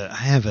 I have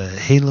a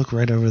hey look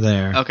right over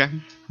there. Okay.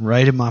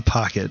 Right in my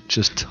pocket,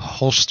 just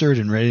holstered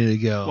and ready to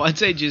go. Well, I'd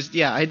say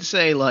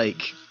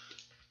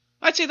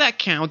that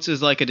counts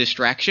as a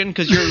distraction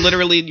because you're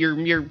literally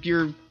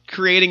you're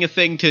creating a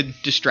thing to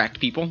distract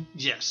people.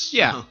 Yes.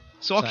 Yeah.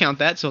 So I'll count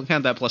that. So I'll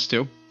count that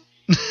 +2.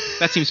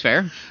 That seems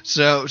fair.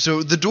 So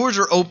the doors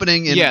are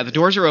opening. And yeah, the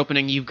doors are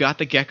opening. You've got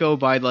the gecko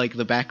by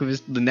the back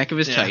of the neck of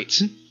his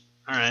tights.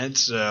 All right.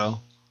 So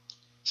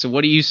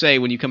what do you say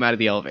when you come out of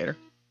the elevator?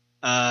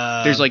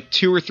 There's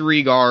 2 or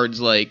 3 guards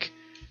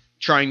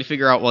trying to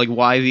figure out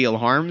why the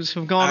alarms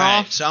have gone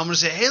off. So I'm gonna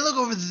say, hey, look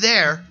over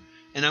there,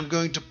 and I'm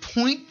going to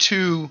point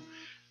to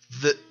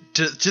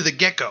the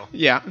gecko.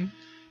 Yeah.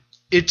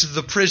 It's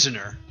the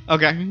prisoner.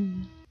 Okay.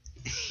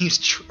 He's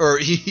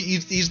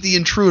the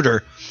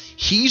intruder.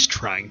 He's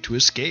trying to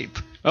escape.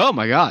 Oh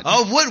my god.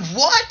 Oh,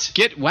 what?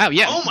 Wow,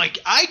 yeah. Oh my!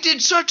 I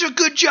did such a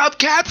good job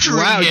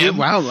capturing him.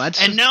 Wow,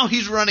 that's... And now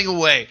he's running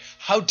away.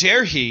 How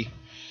dare he?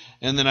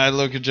 And then I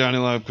look at Johnny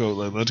Labcoat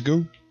like, let's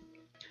go.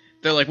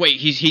 They're like, wait,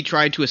 he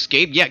tried to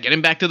escape? Yeah, get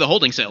him back to the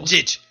holding cells.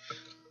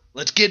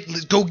 Let's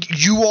go.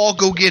 You all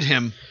go get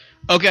him.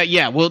 Okay,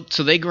 yeah, well,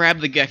 so they grab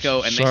the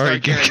gecko and Sorry,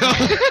 they start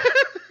carrying...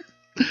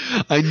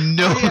 I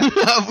know.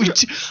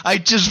 I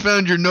just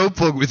found your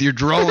notebook with your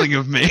drawing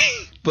of me.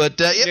 But,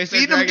 yeah,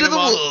 feed him to the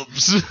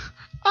wolves.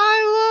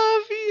 I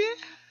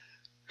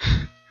love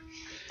you.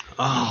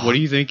 Oh. What do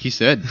you think he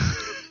said?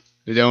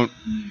 It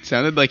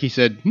sounded like he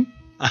said,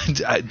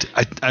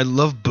 I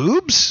love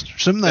boobs?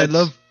 Something I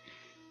love.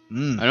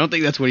 I don't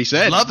think that's what he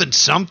said. Loving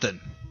something.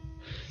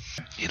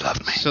 He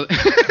loved me. So,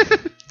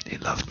 he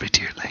loved me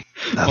dearly.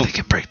 Nothing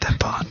can break that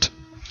bond.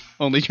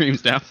 Only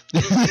dreams now.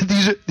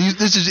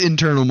 This is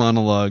internal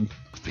monologue.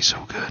 It'd be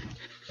so good.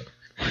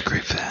 What a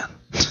great fan.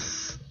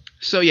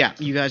 So yeah,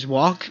 you guys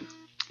walk.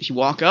 You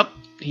walk up.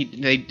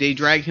 They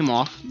drag him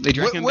off. They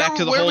drag him back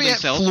to the holding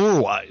cell.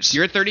 Floor-wise?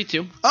 You're at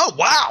 32. Oh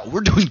wow,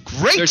 we're doing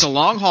great. There's a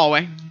long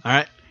hallway. All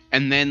right.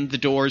 And then the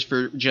doors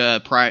for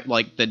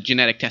the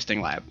genetic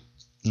testing lab.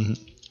 Mm-hmm.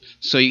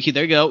 So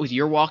there you go.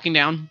 You're walking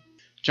down.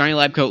 Johnny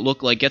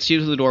Labcoat gets you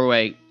to the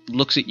doorway,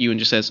 looks at you, and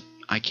just says,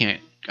 "I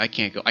can't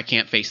go. I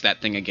can't face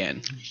that thing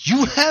again."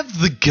 You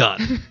have the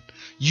gun.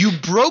 You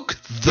broke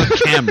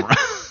the camera.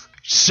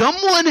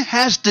 Someone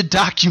has to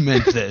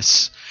document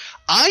this.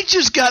 I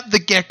just got the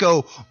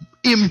gecko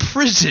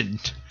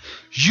imprisoned.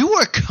 You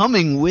are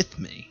coming with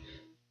me.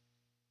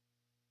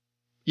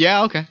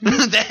 Yeah, okay.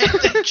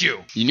 That's you.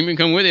 You didn't even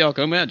come with you. I'll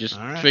come out. Just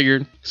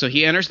figured. So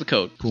he enters the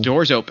code. Cool.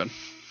 Doors open.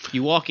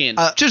 You walk in.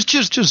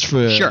 Just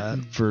for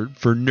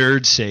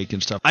nerd's sake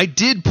and stuff. I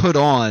did put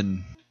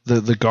on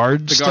the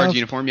guard stuff. The guard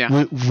uniform,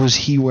 yeah. Was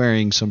he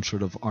wearing some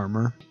sort of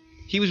armor?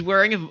 He was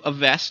wearing a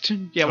vest.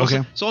 Yeah. Well,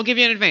 okay. So I'll give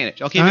you an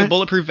advantage. I'll give you a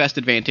bulletproof vest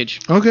advantage.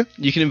 Okay.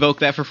 You can invoke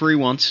that for free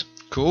once.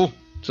 Cool.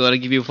 So that'll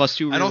give you a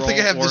 +2 reroll. I don't think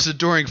I have this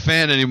adoring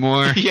fan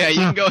anymore. Yeah, you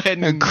can go ahead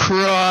and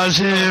cross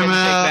him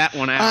out. Take that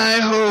one out. I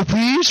hope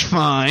he's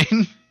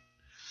fine.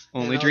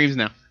 Only dreams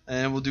now.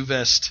 And we'll do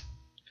vest.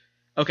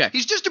 Okay.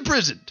 He's just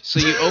imprisoned. So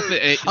you open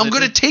it. I'm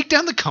going to take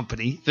down the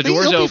company. The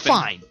door's open. He'll be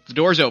fine. The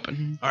door's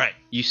open. All right.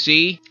 You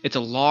see, it's a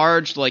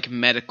large,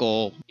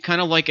 medical, kind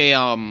of like a,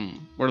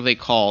 what are they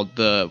called?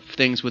 The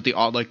things with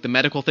the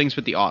medical things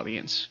with the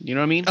audience. You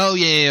know what I mean? Oh,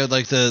 yeah,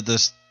 like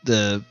the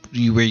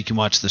where you can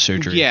watch the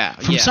surgery. Yeah.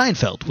 From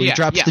Seinfeld, where he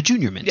drops the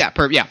junior mint. Yeah,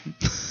 the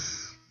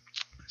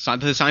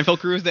Seinfeld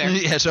crew is there.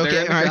 Yes,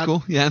 okay, all right,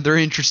 cool. Yeah, they're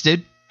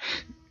interested.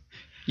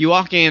 You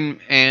walk in,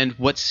 and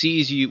what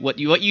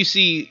you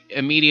see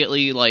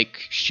immediately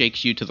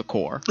shakes you to the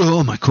core.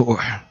 Oh, my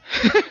core,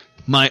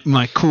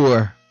 my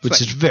core,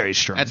 which is very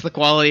strong. That's the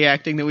quality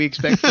acting that we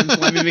expect from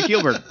Slimy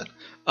McKeelberg.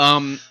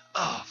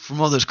 From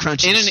all those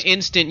crunches. In an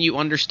instant, you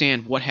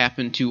understand what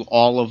happened to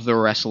all of the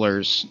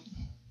wrestlers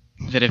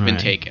that have been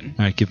taken.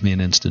 All right, give me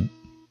an instant.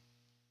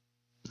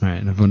 All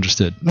right, I've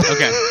understood.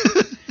 Okay.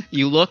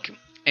 You look,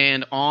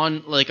 and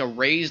on a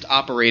raised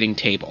operating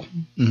table,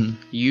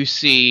 you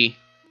see.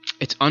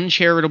 It's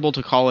uncharitable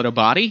to call it a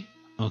body.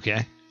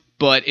 Okay.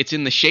 But it's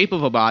in the shape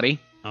of a body.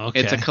 Okay.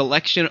 It's a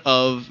collection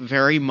of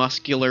very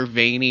muscular,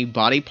 veiny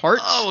body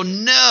parts. Oh,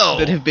 no!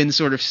 That have been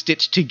sort of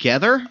stitched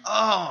together.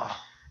 Oh.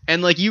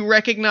 And, you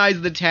recognize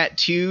the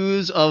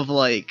tattoos of,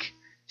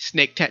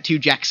 Snake Tattoo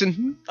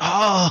Jackson.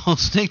 Oh,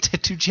 Snake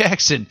Tattoo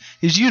Jackson.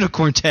 His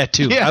unicorn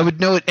tattoo. Yeah. I would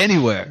know it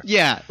anywhere.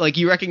 Yeah,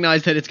 you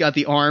recognize that it's got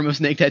the arm of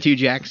Snake Tattoo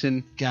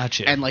Jackson.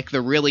 Gotcha. And,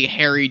 the really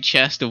hairy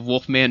chest of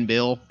Wolfman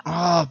Bill.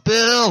 Oh,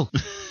 Bill!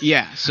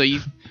 Yeah, so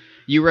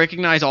you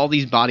recognize all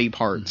these body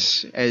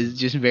parts as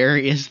just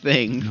various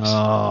things.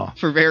 Oh.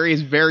 For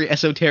various, very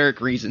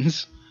esoteric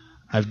reasons.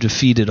 I've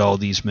defeated all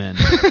these men.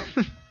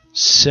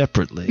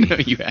 Separately. No,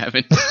 you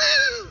haven't.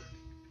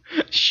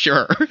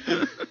 Sure.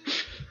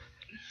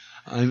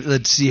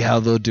 Let's see how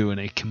they'll do in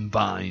a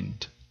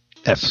combined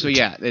effort. So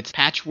yeah, it's a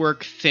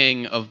patchwork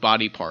thing of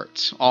body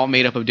parts, all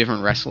made up of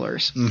different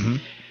wrestlers. Mm-hmm.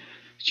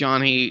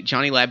 Johnny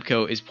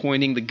Labcoat is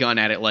pointing the gun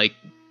at it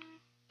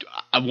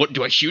what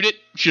do I shoot it?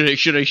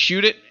 Should I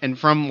shoot it? And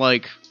from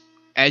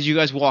as you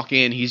guys walk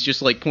in, he's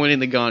just pointing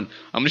the gun.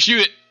 I'm gonna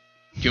shoot it.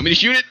 Do you want me to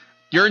shoot it?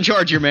 You're in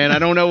charge here, man. I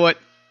don't know what.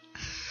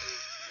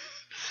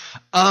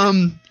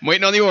 I'm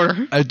waiting on the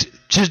order.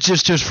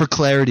 Just for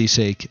clarity's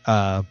sake.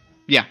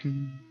 Yeah.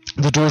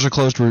 The doors are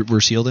closed.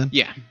 We're sealed in?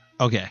 Yeah.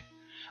 Okay.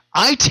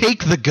 I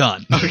take the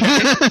gun.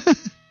 Okay.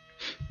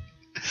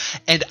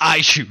 And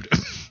I shoot him.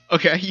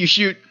 Okay, you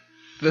shoot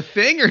the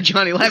thing or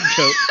Johnny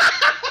Labcoat?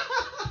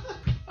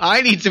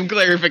 I need some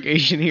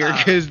clarification here,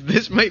 because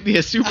this might be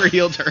a super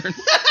heel turn.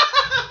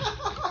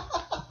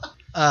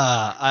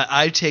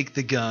 I take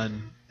the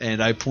gun,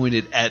 and I point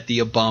it at the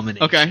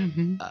abomination. Okay.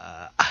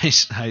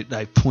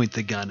 I point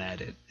the gun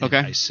at it. And okay.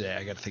 I say,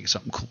 I got to think of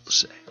something cool to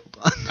say. Hold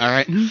on. All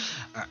right.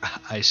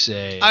 I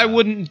say... I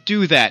wouldn't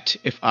do that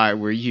if I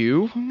were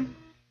you.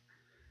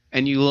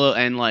 and you look,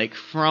 and like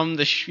from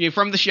the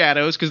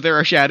shadows, because there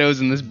are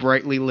shadows in this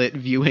brightly lit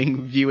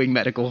viewing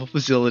medical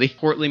facility.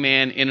 Portly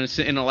man in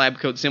a lab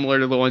coat similar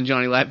to the one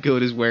Johnny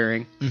Labcoat is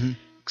wearing. Mm-hmm.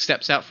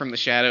 Steps out from the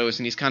shadows,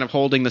 and he's kind of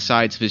holding the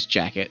sides of his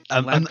jacket.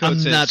 I'm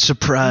not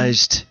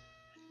surprised.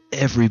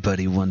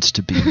 Everybody wants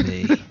to be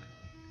me.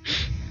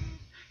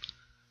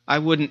 I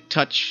wouldn't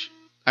touch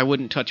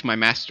my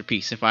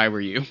masterpiece if I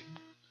were you.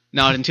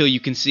 Not until you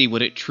can see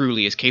what it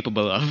truly is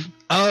capable of.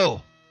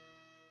 Oh.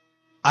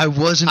 I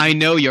wasn't... I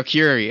know you're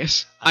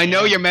curious. I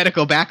know your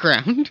medical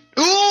background.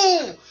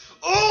 Ooh!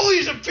 Oh,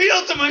 he's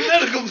appealed to my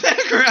medical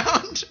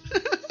background!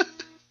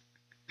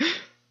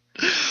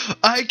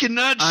 I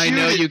cannot shoot I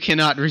know it. you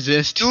cannot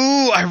resist.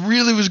 Ooh, I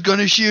really was going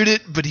to shoot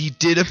it, but he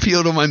did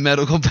appeal to my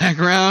medical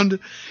background.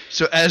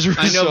 So as a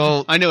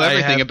result... I know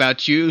everything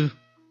about you,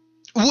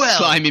 well,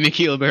 Slimy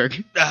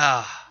McKeelberg.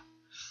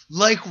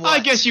 Like what? I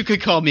guess you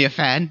could call me a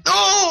fan.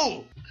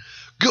 Oh!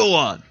 Go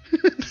on.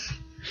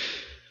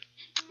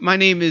 My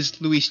name is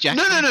Luis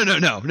Jackson.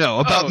 No,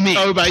 about me.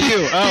 Oh, about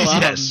you. Oh,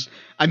 yes.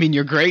 I mean,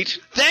 you're great.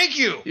 Thank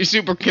you. You're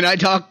super. Can I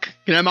talk?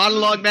 Can I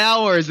monologue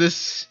now, or is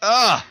this...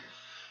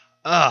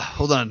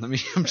 Hold on.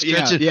 I'm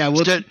stretching. Yeah,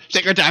 we'll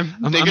take our time.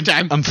 Take your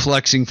time. I'm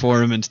flexing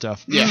for him and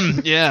stuff.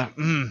 Yeah.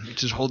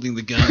 Just holding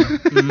the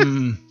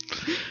gun.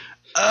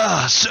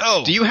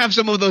 So. Do you have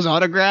some of those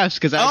autographs?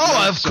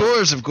 Of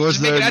course.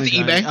 Just make it out to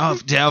eBay. Oh,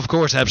 yeah, of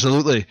course,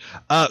 absolutely.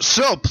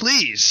 So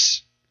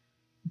please,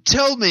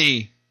 tell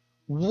me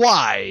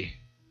why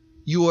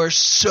you are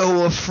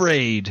so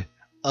afraid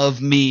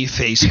of me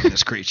facing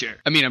this creature.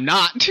 I mean, I'm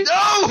not. No!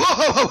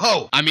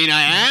 Ho! I mean,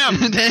 I am.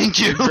 Thank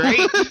you. Great.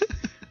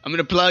 I'm going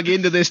to plug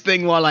into this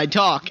thing while I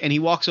talk. And he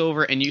walks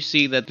over, and you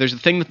see that there's a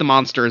thing that the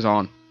monster is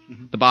on,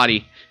 the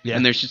body,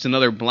 and there's just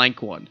another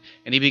blank one.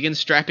 And he begins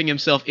strapping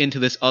himself into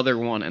this other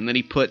one, and then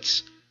he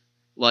puts,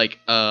 like,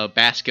 a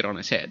basket on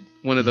his head.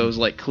 One of those,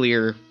 like,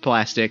 clear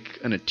plastic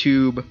and a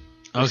tube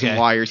with some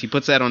wires. He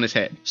puts that on his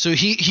head. So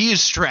he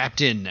is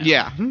strapped in now.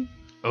 Yeah.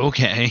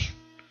 Okay.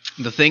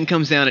 The thing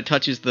comes down, it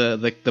touches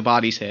the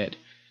body's head.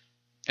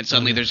 And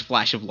suddenly there's a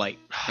flash of light,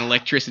 and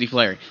electricity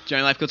flaring.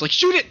 Johnny Lifecoat's like,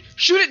 shoot it!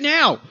 Shoot it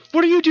now!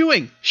 What are you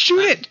doing?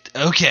 Shoot it!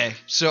 Okay,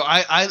 so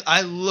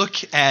I look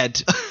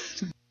at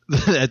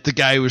the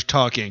guy who was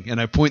talking, and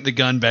I point the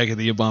gun back at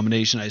the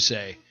abomination. I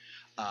say,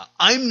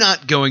 I'm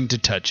not going to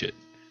touch it,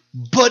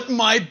 but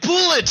my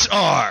bullets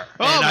are!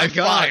 Oh, and my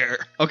God.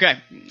 Fire. Okay,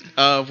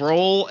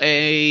 roll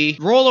a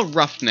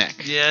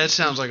roughneck. Yeah, it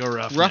sounds like a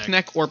roughneck.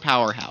 Roughneck or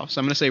powerhouse.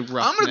 I'm going to say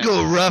roughneck. I'm going to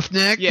go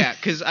roughneck. Yeah,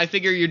 because I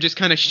figure you're just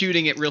kind of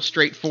shooting it real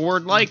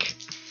straightforward, like.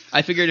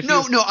 I figured if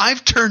No,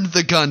 I've turned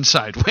the gun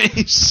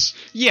sideways.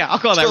 Yeah, I'll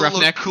call that To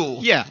roughneck. look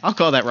cool. Yeah, I'll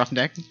call that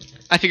roughneck.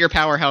 I figure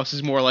powerhouse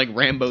is more like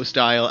Rambo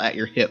style at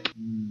your hip.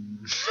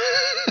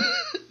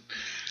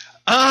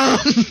 I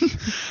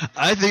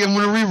think I'm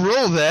going to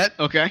re-roll that.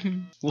 Okay.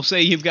 We'll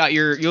say you've got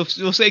you'll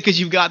say because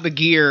you've got the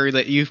gear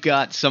that you've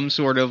got some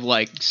sort of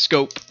like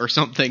scope or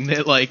something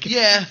that like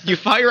you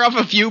fire off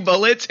a few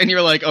bullets and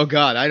you're like, oh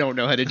god, I don't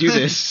know how to do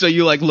this. So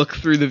you like look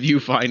through the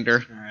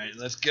viewfinder. All right,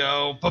 let's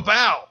go.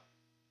 Ba-bow.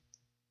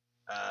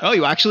 Oh,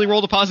 you actually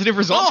rolled a positive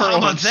result for how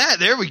about once. that?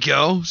 There we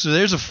go. So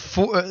there's a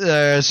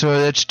 4. So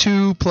that's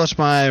 2 plus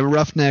my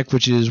roughneck,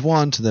 which is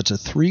 1. So that's a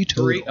 3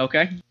 total. 3.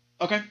 Okay.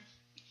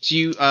 So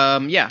you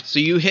so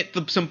you hit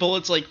some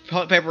bullets like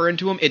pepper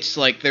into them. It's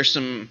like there's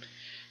some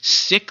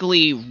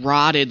sickly,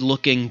 rotted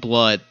looking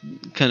blood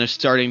kind of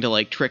starting to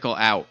like trickle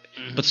out.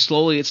 Mm-hmm. But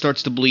slowly it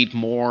starts to bleed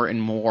more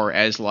and more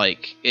as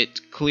like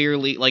it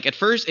clearly like at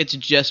first it's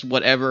just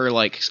whatever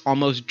like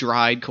almost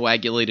dried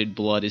coagulated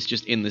blood is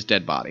just in this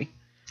dead body.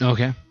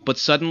 Okay. But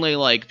suddenly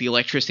like the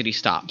electricity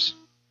stops.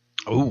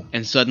 Oh.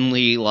 And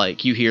suddenly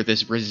like you hear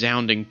this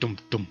resounding dum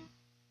dum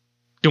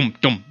dum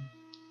dum.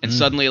 And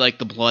suddenly, like,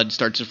 the blood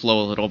starts to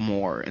flow a little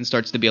more and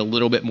starts to be a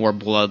little bit more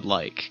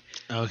blood-like.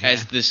 Okay.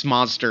 As this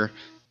monster,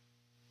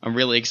 I'm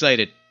really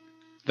excited,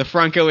 the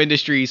Franco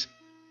Industries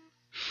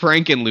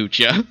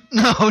Frankenlucha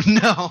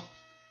No.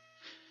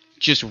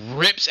 just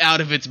rips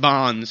out of its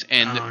bonds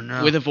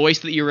and with a voice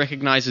that you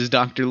recognize as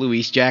Dr.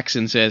 Luis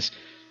Jackson says,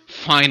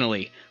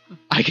 finally,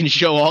 I can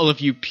show all of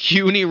you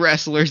puny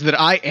wrestlers that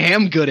I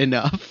am good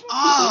enough.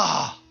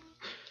 Oh.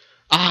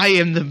 I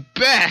am the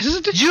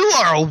best. You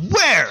are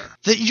aware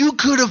that you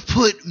could have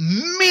put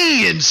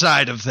me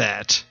inside of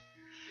that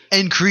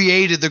and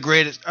created the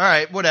greatest. All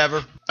right,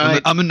 whatever.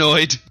 I'm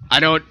annoyed.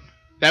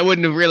 That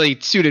wouldn't have really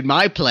suited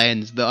my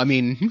plans, though. I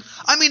mean,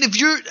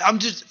 I'm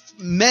just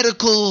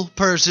medical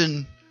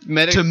person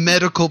to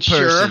medical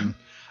person.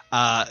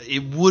 Sure.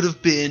 It would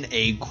have been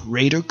a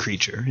greater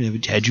creature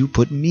had you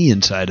put me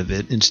inside of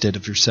it instead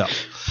of yourself.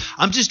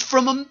 I'm just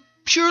from a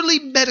purely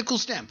medical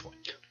standpoint.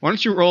 Why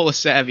don't you roll a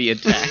savvy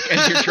attack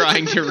as you're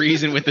trying to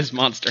reason with this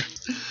monster?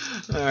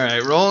 All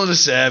right, rolling a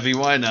savvy.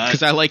 Why not?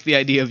 Because I like the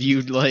idea of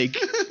you, like,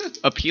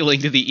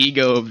 appealing to the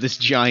ego of this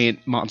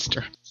giant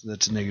monster. So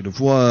that's a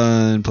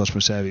 -1 plus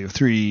my savvy of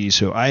 3,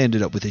 so I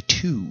ended up with a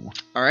 2.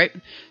 All right.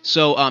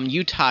 So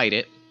you tied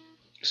it,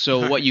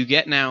 So what you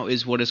get now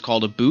is what is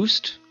called a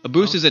boost. A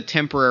boost is a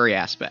temporary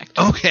aspect.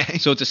 Okay.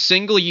 So it's a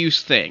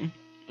single-use thing.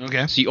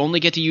 Okay. So you only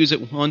get to use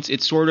it once.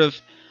 It's sort of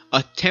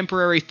a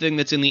temporary thing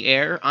that's in the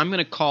air. I'm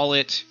going to call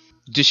it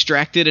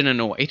distracted and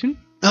annoyed.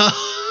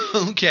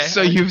 Okay.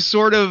 So you've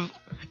sort of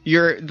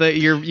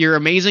your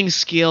amazing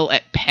skill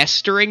at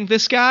pestering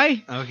this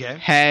guy Okay.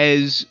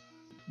 has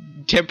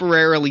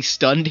temporarily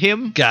stunned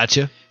him.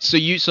 Gotcha. So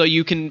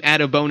you can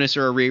add a bonus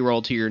or a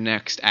reroll to your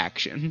next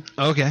action.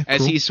 Okay. As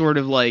cool. he's sort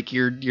of like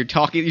you're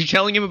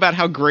telling him about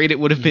how great it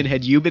would have been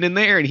had you been in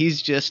there, and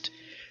he's just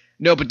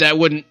no, but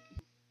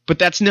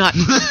that's not.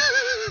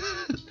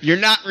 You're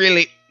not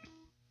really.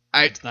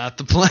 It's not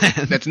the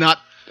plan. That's not.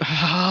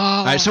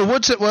 All right. So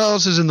what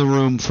else is in the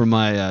room for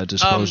my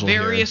disposal?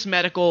 Various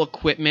medical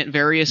equipment,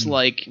 various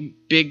like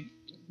big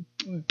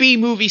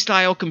B-movie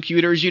style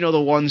computers. You know,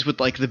 the ones with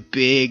like the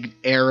big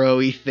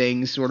arrowy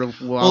things, sort of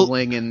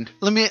wobbling and.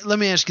 Let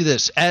me ask you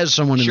this: as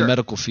someone in Sure. the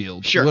medical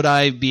field, Sure. would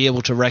I be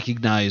able to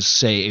recognize,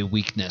 say, a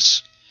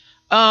weakness?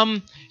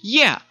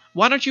 Yeah.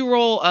 Why don't you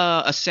roll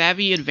a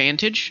savvy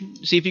advantage?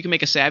 See if you can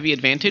make a savvy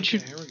advantage.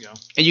 Okay, here we go.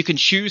 And you can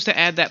choose to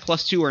add that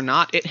 +2 or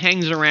not. It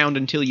hangs around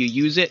until you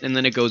use it, and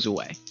then it goes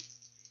away.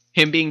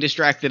 Him being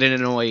distracted and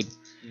annoyed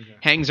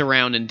hangs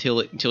around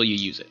until you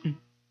use it.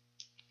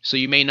 So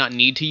you may not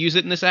need to use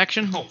it in this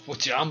action. Oh,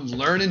 I'm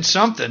learning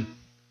something.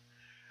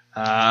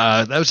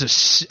 That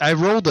was I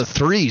rolled a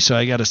 3, so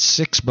I got a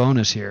 6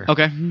 bonus here.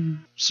 Okay.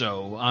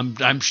 So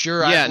I'm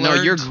sure. Yeah, I've no,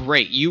 learned. you're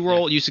great.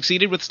 You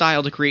succeeded with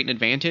style to create an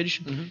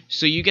advantage,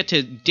 so you get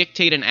to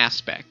dictate an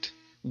aspect.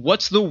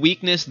 What's the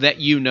weakness that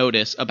you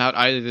notice about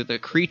either the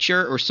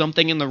creature or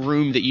something in the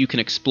room that you can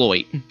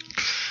exploit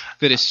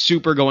that is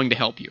super going to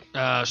help you?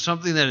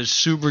 Something that is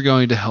super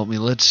going to help me.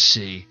 Let's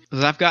see.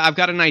 'Cause I've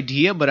got an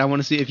idea, but I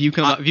want to see if you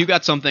come up. If you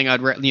got something,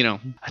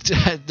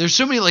 There's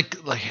so many like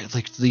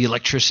the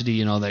electricity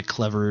and all that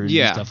clever and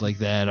Yeah. stuff like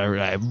that.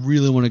 I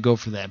really want to go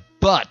for that,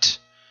 but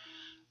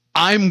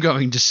I'm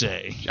going to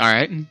say, All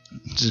right,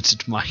 since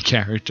it's my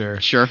character,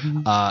 sure,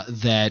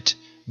 that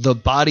the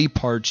body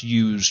parts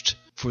used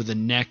for the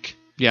neck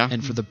yeah,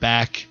 and for the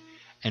back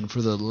and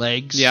for the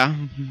legs yeah,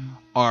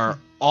 are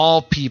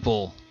all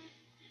people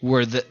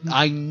where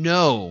I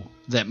know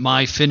that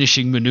my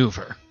finishing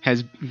maneuver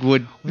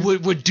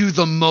would do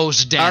the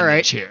most damage All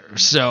right. here.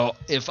 So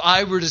if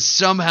I were to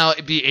somehow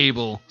be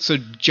able, so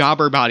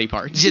jobber body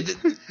parts.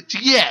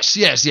 yes.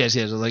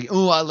 Like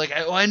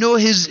I know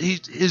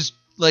his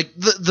like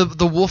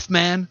the wolf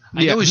man.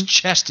 I Yeah. know his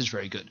chest is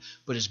very good,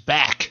 but his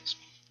back.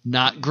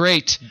 Not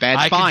great. Bad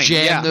I spine, could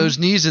jam yeah. those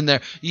knees in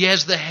there. He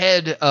has the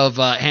head of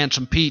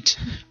Handsome Pete,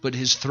 but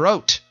his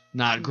throat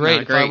not great.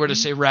 Not If I great. were to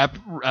say wrap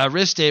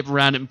wrist tape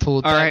around it and pull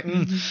it All back,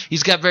 right.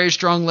 he's got very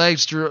strong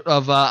legs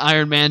of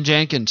Iron Man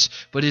Jenkins,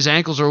 but his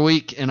ankles are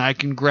weak, and I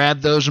can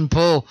grab those and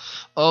pull.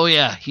 Oh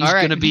yeah, he's All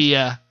right. gonna be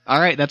All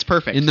right, that's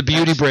perfect. in the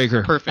Beauty That's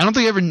Breaker. Perfect. I don't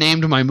think I ever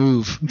named my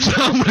move, so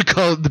I'm gonna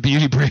call it the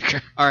Beauty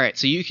Breaker. All right,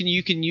 so you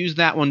can use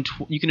that one.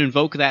 You can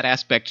invoke that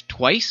aspect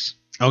twice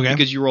Okay.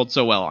 because you rolled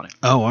so well on it.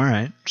 Oh, all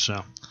right.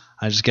 So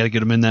I just got to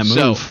get him in that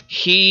move. So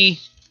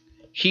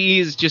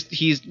he's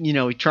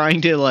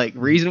trying to like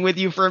reason with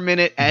you for a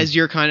minute as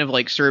you're kind of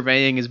like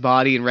surveying his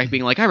body and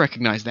being like, I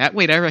recognize that.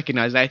 Wait, I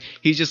recognize that.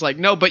 He's just like,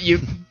 no, but you,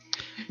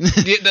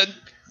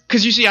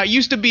 because you see, I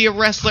used to be a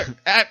wrestler.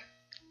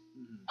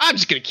 I'm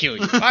just gonna kill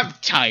you. I'm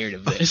tired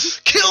of this.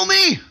 Kill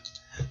me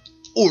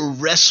or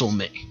wrestle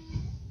me.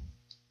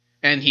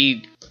 And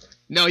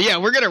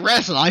we're gonna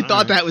wrestle. I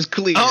thought that was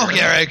clear. Oh,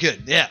 okay, all right,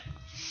 good. Yeah.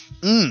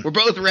 We're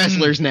both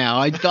wrestlers now.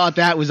 I thought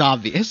that was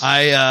obvious.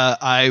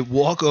 I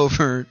walk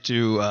over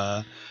to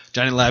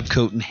Johnny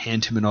Labcoat and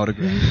hand him an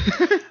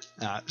autograph.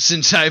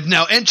 Since I've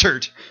now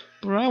entered.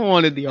 But I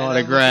wanted the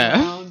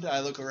autograph. I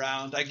look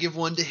around. I give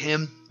one to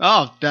him.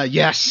 Oh,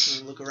 yes.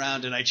 I look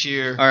around and I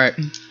cheer. All right.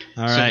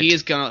 All So right.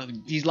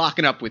 he's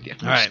locking up with you.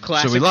 All right.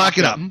 Classic So we lock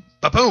it up.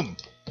 lock-up. Ba-boom.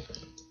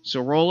 So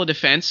roll a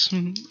defense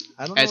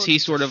I don't as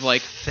he's sort of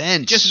like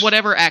fence. just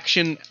whatever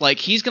action, like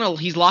he's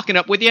locking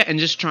up with you and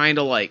just trying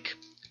to like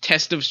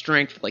test of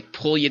strength, like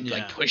pull you, Yeah.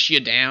 like push you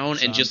down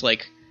and just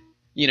like,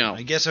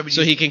 I guess I would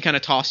so use- he can kind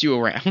of toss you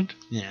around.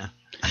 Yeah.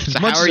 So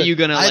how are you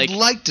gonna I'd like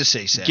like to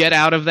say so. get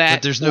out of that?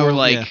 But there's no or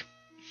like yeah.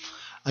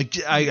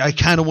 I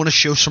kind of want to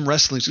show some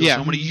wrestling skills. Yeah. So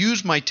I'm going to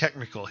use my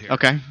technical here.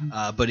 okay.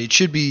 But it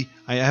should be.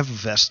 I have a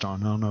vest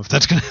on. I don't know if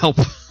that's going to help.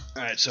 All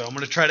right, so I'm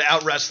going to try to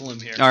out wrestle him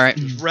here. All right.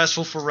 Just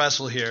wrestle for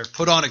wrestle here.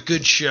 Put on a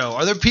good show.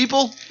 Are there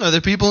people? Are there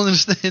people in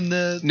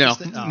the? No, this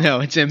thing? Oh. no,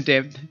 it's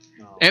empty.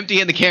 Empty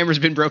and the camera's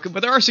been broken,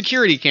 but there are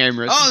security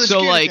cameras. Oh, the so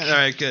security like, all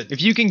right, good.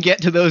 if you can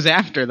get to those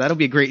after, that'll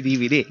be a great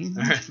DVD.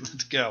 All right,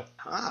 let's go.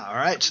 All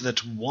right, so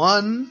that's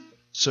 1.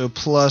 So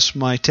plus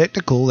my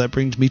technical, that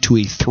brings me to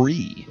a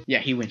 3. Yeah,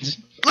 he wins.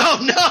 Oh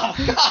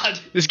no, God!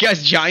 This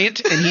guy's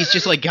giant, and he's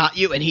just like got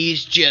you, and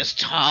he's just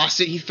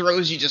tossing. He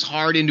throws you just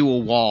hard into a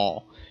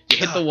wall. You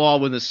hit the wall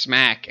with a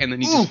smack, and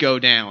then you just go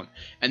down.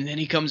 And then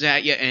he comes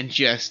at you and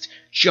just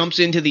jumps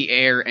into the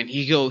air, and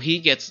he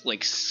gets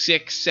like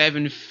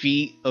 6-7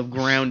 feet of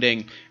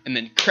grounding, and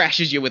then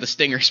crashes you with a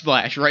stinger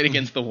splash right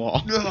against the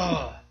wall.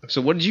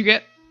 So what did you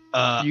get?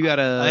 You got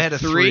I had a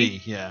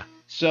 3, yeah.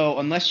 So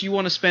unless you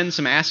want to spend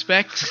some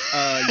aspects,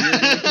 you're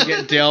going to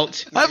get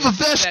dealt. I have a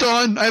vest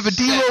on. I have a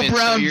D'Lo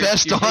Brown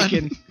vest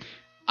on.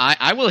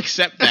 I will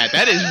accept that.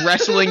 That is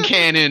wrestling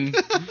canon.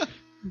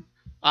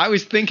 I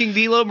was thinking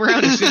D'Lo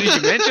Brown as soon as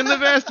you mentioned the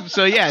vest.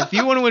 So yeah, if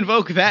you want to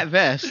invoke that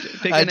vest,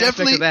 take an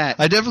aspect of that.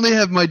 I definitely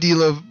have my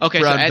D'Lo Brown vest on. Okay,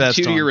 so add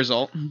 2 to your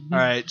result. All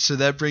right, so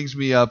that brings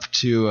me up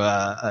to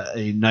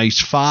a nice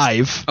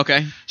 5.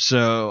 Okay.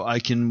 So I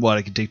can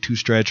take 2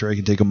 stretch, or I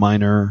can take a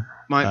minor.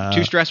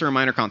 2 stress or a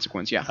minor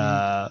consequence,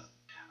 yeah.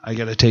 I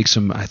got to take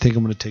some. I think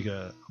I'm going to take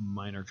a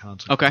minor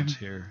consequence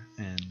here.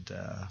 And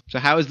so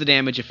how has the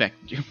damage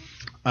affected you?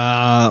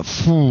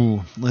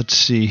 Let's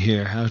see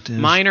here.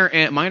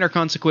 Minor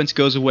consequence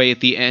goes away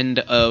at the end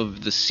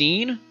of the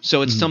scene,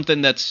 so it's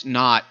something that's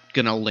not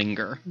gonna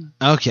linger.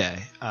 Okay.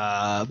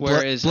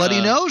 Whereas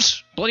bloody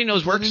nose. Bloody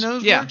nose works.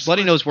 Works?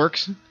 Bloody nose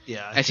works.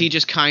 Yeah. As he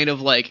just kind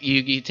of like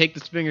you take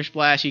the stinger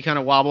splash, he kind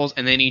of wobbles,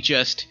 and then he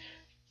just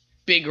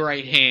big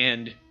right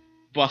hand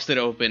bust it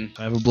open.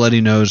 I have a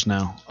bloody nose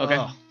now. Okay.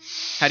 Oh.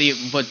 How do you?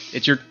 But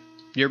it's your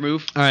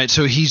move. All right,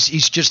 so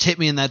he's just hit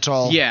me, and that's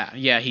all.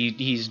 Yeah.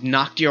 He's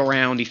knocked you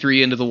around. He threw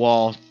you into the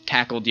wall,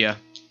 tackled you.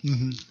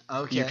 Mm-hmm.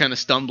 Okay. You're kind of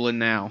stumbling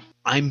now.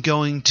 I'm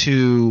going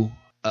to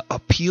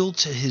appeal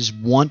to his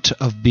want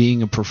of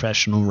being a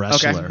professional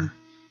wrestler,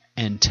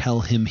 and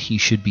tell him he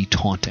should be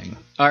taunting.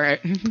 All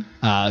right.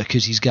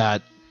 Because he's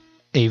got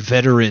a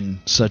veteran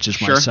such as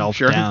myself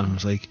down.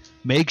 It's like,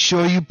 make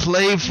sure you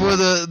play for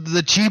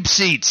the cheap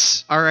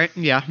seats. All right,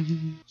 yeah.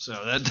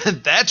 So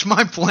that's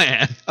my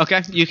plan.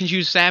 Okay, you can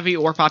choose savvy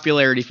or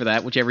popularity for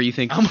that, whichever you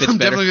think fits better. I'm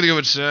definitely gonna go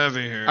with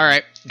savvy here. All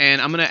right,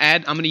 and I'm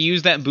gonna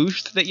use that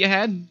boost that you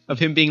had of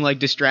him being like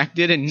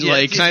distracted and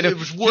kind of. It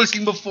was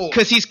working before.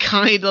 Because he's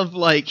kind of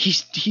like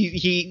he's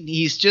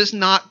just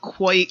not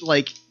quite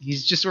like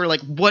he's just sort of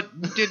like what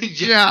did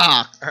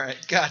All right,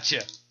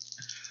 gotcha.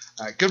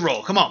 All right, good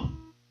roll. Come on.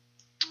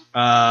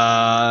 Reroll.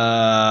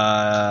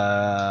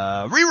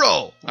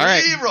 All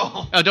right.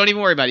 Reroll. Oh, don't even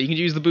worry about it. You can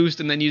use the boost,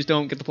 and then you just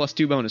don't get the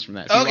 +2 bonus from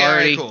that. So okay, all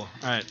right, cool.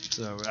 All right,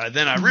 so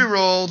then I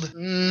rerolled.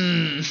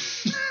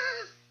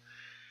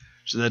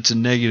 So that's a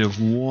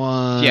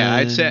 -1. Yeah,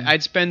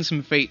 I'd spend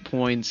some fate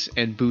points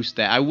and boost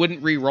that. I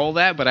wouldn't re-roll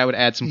that, but I would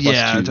add some +2s.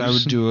 Yeah, I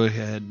would do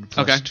ahead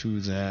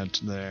 +2 that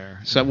there.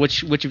 So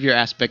which of your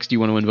aspects do you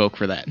want to invoke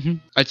for that?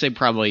 I'd say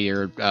probably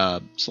your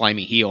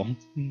slimy heel.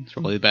 It's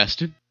probably the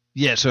best.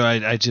 Yeah, so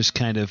I just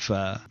kind of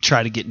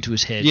try to get into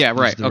his head. Yeah,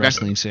 right. The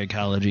wrestling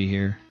psychology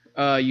here.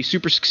 You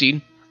super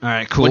succeed. All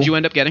right, cool. What'd you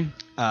end up getting?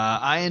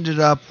 I ended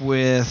up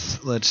with,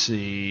 let's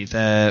see,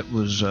 that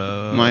was it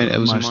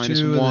was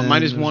 -1,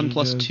 -1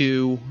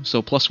 +2,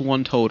 so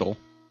 +1 total.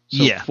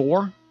 So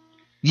 4?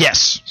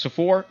 Yes. So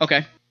 4?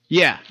 Okay.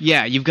 Yeah,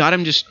 you've got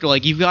him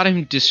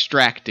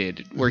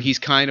distracted, where he's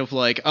kind of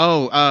like,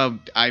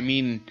 I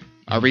mean,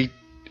 are we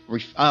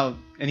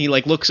and he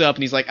like looks up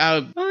and he's like,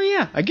 oh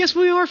yeah, I guess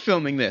we are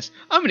filming this.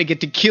 I'm gonna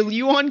get to kill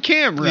you on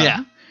camera.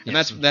 Yeah. And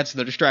that's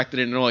the distracted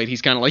and annoyed.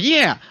 He's kind of like,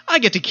 yeah, I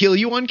get to kill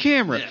you on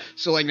camera. Yeah.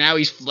 So like now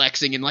he's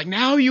flexing and like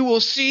now you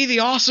will see the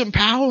awesome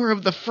power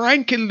of the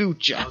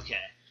Frankenlucha. Okay.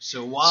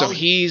 So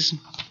he's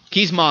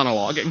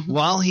monologuing.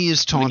 While he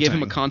is taunting, give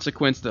him a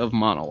consequence of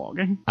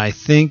monologuing. I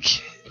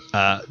think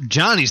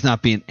Johnny's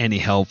not being any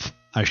help.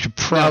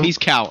 No, he's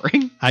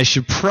cowering. I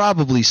should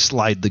probably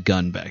slide the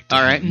gun back to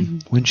him. All right.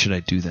 When should I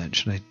do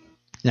that?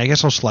 I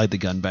guess I'll slide the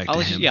gun back to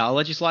him. I'll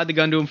let you slide the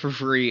gun to him for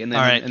free, and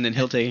then and then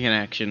he'll take an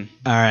action.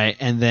 All right,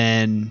 and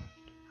then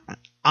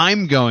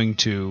I'm going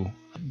to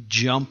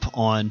jump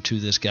onto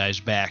this guy's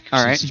back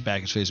since his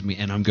back is facing me,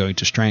 and I'm going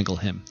to strangle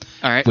him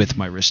with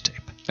my wrist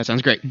tape. That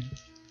sounds great.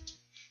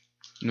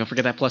 Don't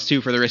forget that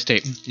 +2 for the wrist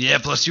tape. Yeah,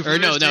 +2 for the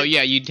wrist tape. No,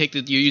 yeah, you're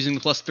using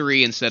the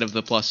 +3 instead of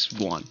the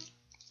 +1.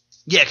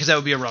 Yeah, because that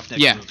would be a roughneck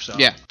move. So.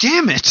 Yeah.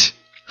 Damn it!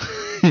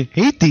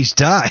 Hate these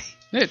die.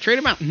 Yeah, trade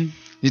them out. All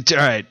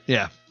right.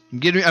 Yeah,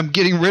 I'm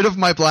getting rid of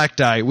my black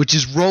die, which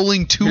is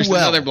rolling too Here's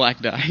well. Another black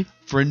die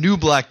For a new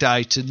black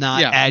die to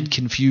not add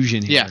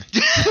confusion here.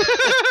 Yeah.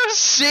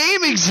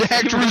 Same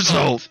exact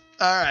result.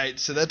 All right,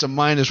 so that's a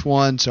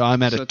 -1, so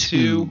I'm at a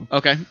 2.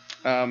 Okay.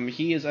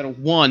 He is at a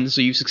 1, so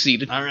you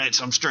succeeded. All right,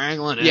 so I'm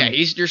strangling him. Yeah,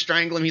 you're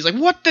strangling him. He's like,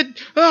 what the?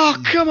 Oh,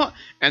 come on.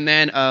 And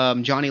then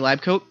Johnny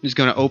Labcoat is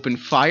going to open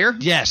fire.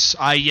 Yes,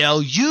 I yell,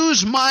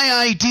 use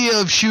my idea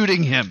of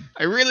shooting him.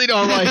 I really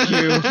don't like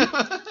you.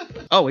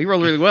 Oh, he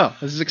rolled really well.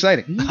 This is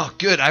exciting. Oh,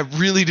 good. I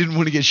really didn't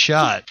want to get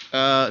shot.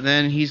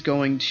 Then he's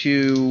going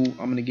to...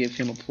 I'm going to give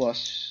him a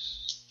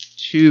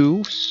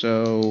 +2,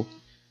 so...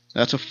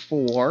 That's a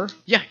 4.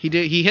 Yeah,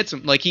 he hits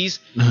him. Like, he's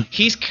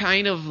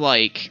kind of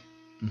like...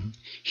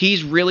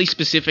 He's really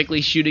specifically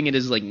shooting at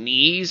his like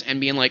knees and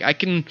being like, I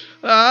can,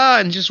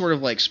 and just sort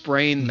of like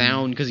spraying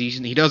down because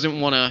he doesn't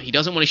want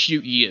to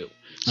shoot you,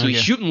 so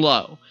he's shooting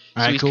low.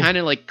 So he's kind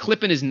of like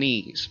clipping his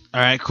knees.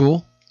 All right,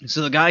 cool.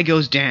 So the guy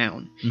goes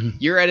down. Mhm.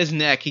 You're at his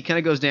neck. He kind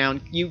of goes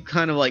down. You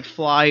kind of like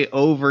fly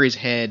over his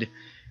head,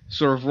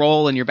 sort of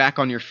roll, and you're back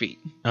on your feet.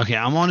 Okay,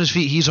 I'm on his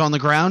feet. He's on the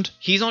ground?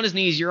 He's on his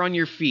knees. You're on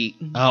your feet.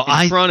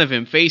 Oh, in front of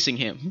him, facing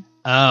him.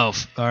 Oh,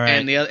 all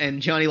right.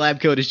 And Johnny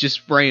Labcoat is just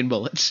spraying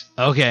bullets.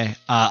 Okay,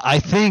 I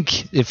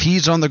think if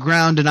he's on the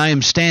ground and I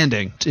am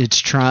standing,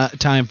 it's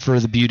time for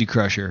the Beauty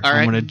Crusher. All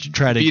right. I'm going to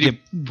try to Beauty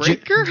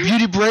Breaker?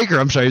 Beauty Breaker.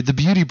 I'm sorry, the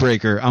Beauty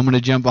Breaker. I'm going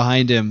to jump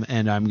behind him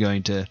and I'm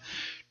going to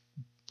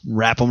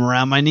wrap him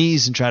around my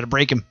knees and try to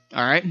break him.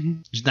 All right.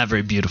 He's not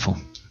very beautiful.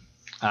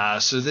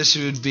 So this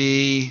would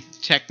be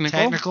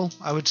technical,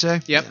 I would say.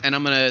 Yep,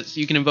 and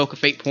you can invoke a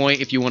fate point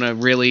if you want to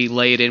really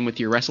lay it in with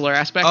your wrestler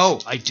aspect. Oh,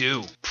 I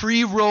do.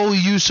 Pre-roll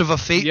use of a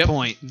fate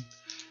point.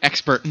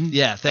 Expert.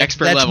 Yeah,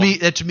 expert that's level. me.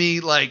 That's me,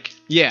 like,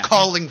 Yeah.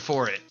 calling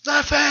for it.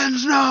 The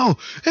fans know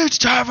it's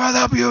time for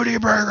the Beauty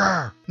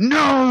Breaker.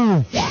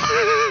 No,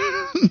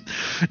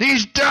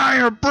 these die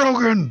are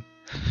broken.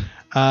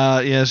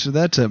 Yeah. So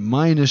that's a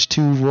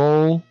 -2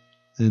 roll,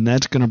 and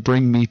that's gonna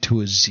bring me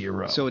to a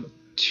 0. So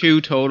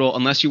 2 total,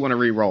 unless you want to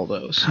re-roll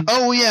those.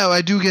 Oh yeah,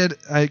 I do get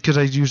because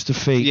I used the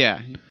fate. Yeah,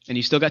 and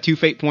you still got 2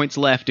 fate points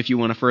left if you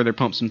want to further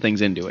pump some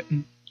things into it.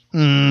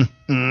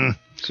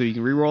 So you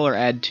can re-roll or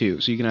add 2.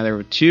 So you can either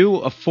have a 2,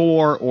 a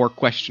 4, or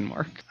question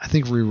mark. I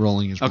think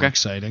re-rolling is more Okay.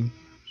 exciting.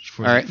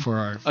 For, All right. For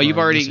our. You've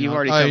our already listening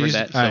covered audience.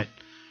 that. All So. right.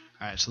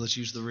 All right. So let's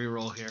use the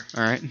re-roll here.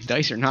 All right,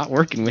 dice are not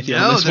working with you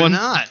No, on this they're one.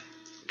 not.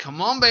 Come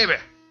on, baby.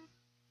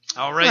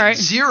 All right. All right.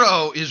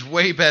 0 is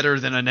way better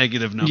than a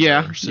negative number.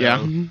 Yeah, So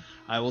yeah.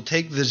 I will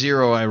take the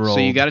 0 I rolled.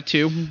 So you got a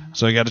 2. Do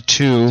So I got a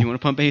 2. you want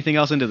to pump anything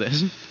else into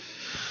this?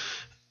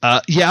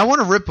 Yeah, I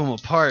want to rip them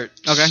apart.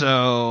 Okay.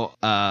 So.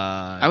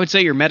 I would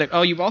say your medic.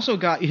 Oh, you've also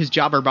got his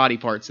jobber body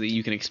parts that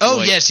you can exploit.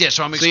 Oh yes, yes.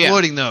 So I'm So, yeah.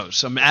 exploiting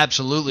those. I'm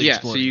absolutely Yeah, so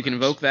exploiting. you can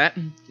those. invoke that.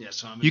 Yeah,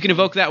 so I'm You can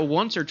invoke that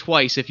once or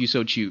twice if you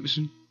so choose.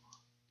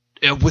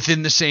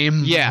 within the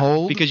same Yeah,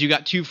 hold. because you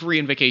got 2 free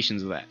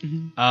invocations of that.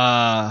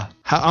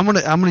 I'm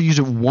gonna use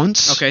it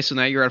once. Okay, so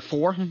now you're at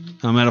 4.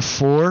 I'm at a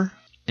 4,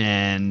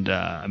 and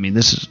I mean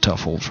this is a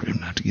tough hold for him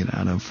not to get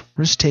out of.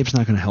 Wrist tape's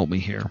not gonna help me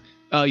here,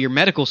 Your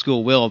medical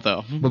school will,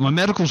 though. but my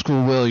medical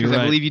school will. You're Because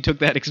right. I believe you took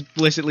that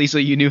explicitly so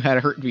you knew how to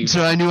hurt people.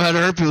 So I knew how to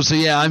hurt people. So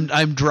yeah,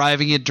 I'm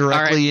driving it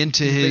directly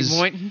into his. Fate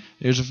point.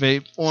 There's a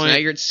fate So point. now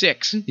you're at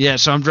 6. Yeah,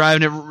 so I'm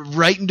driving it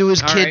right into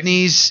his All right.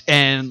 kidneys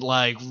and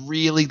like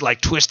really like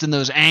twisting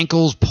those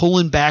ankles,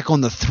 pulling back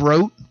on the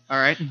throat, All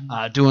right.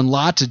 doing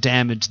lots of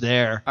damage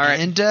there. All right.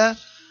 And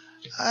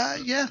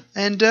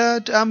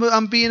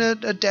I'm being a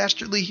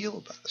dastardly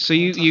heel about it. So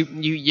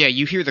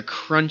you hear the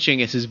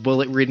crunching as his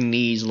bullet-ridden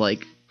knees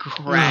like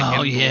crack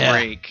Oh, and yeah.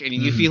 break, and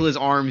you feel his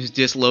arms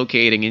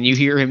dislocating, and you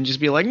hear him just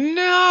be like,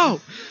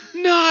 "No,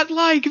 not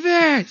like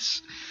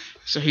this."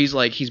 So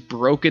he's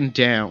broken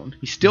down.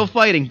 He's still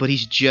fighting, but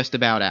he's just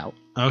about out.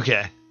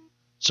 Okay,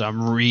 so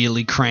I'm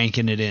really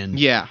cranking it in.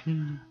 Yeah,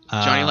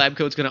 Johnny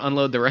Labcoat's gonna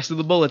unload the rest of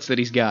the bullets that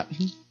he's got,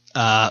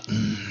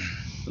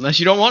 unless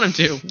you don't want him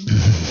to.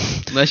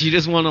 Unless you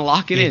just want to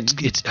lock it in.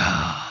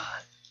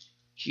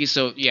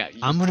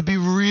 I'm gonna be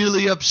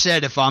really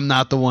upset if I'm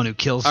not the one who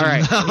kills him. All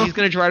right, though. he's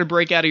gonna try to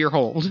break out of your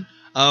hold.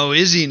 Oh,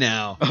 is he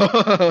now?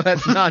 Oh,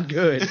 that's not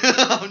good.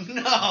 Oh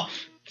no!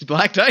 It's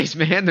black dice,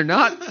 man. They're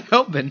not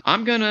helping.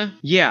 I'm gonna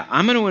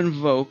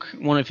invoke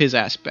one of his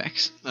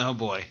aspects. Oh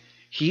boy.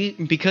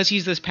 Because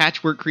he's this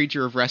patchwork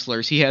creature of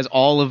wrestlers, he has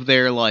all of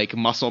their like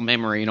muscle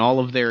memory and all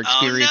of their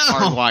experience no.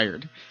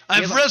 hardwired.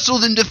 I've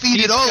wrestled and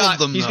defeated all of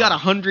them. He's though. got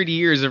 100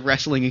 years of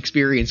wrestling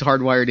experience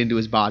hardwired into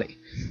his body.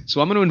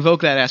 So I'm going to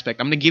invoke that aspect.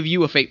 I'm going to give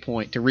you a fate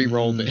point to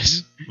re-roll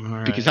this. All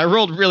right. Because I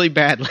rolled really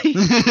badly.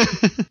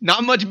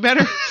 Not much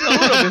better. A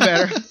little bit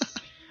better.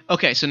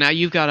 Okay, so now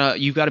you've got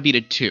to beat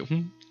a 2.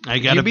 I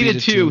If gotta you beat a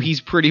 2,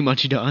 he's pretty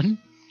much done.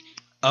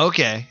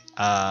 Okay.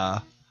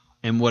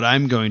 And what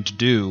I'm going to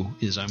do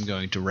is I'm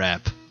going to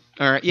wrap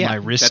All right, yeah, my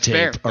wrist that's tape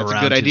fair. That's around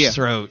a good idea. his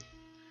throat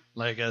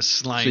like a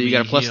slimy So you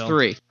got a plus heel.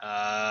 3.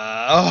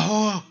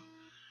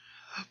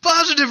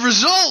 Positive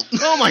result.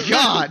 Oh my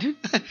god!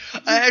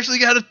 I actually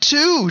got a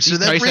 2. So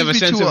that Dice brings have a me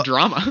sense to of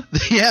drama.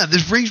 Yeah,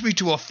 this brings me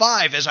to a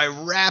 5 as I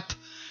wrap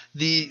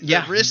the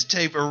Yeah. wrist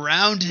tape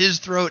around his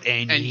throat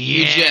and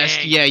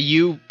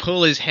you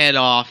pull his head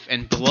off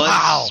and blood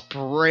Pow.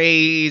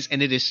 sprays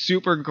and it is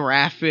super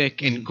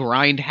graphic and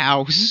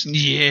grindhouse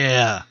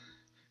yeah.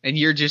 and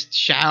you're just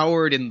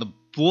showered in the I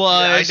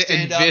blood and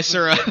stand up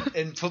viscera.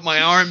 and put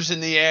my arms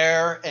in the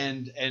air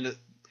and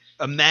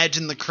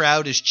imagine the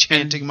crowd is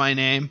chanting my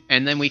name.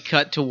 And then we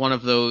cut to one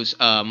of those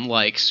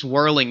like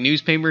swirling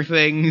newspaper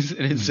things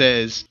and it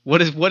says,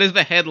 what is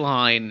the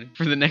headline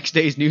for the next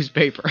day's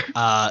newspaper?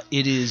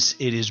 It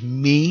is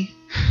me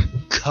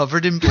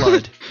covered in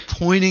blood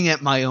pointing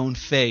at my own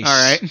face. All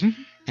right.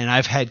 And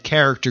I've had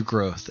character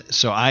growth.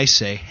 So I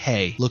say,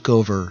 "Hey, look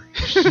over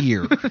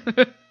here."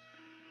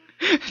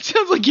 It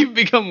sounds like you've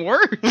become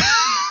worse.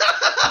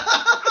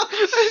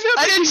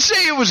 I didn't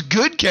say it was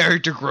good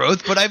character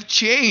growth, but I've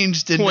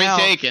changed, and Point now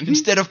taken.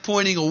 instead of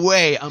pointing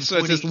away, I'm So it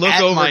pointing says, look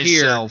at over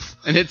myself.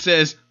 here. And it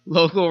says,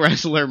 local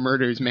wrestler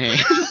murders man.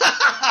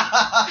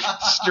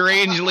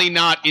 strangely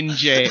not in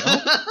jail.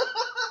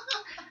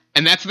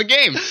 And that's the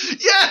game.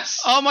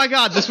 Yes! Oh my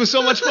god, this was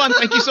so much fun.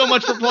 Thank you so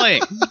much for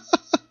playing.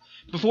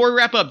 Before we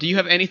wrap up, do you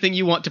have anything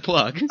you want to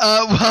plug?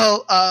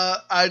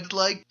 I'd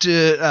like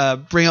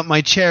to bring up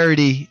my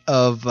charity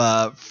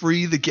of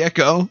Free the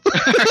Gecko.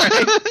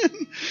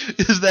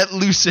 Is that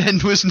loose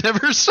end was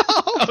never solved.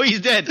 Oh,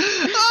 he's dead.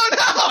 Oh,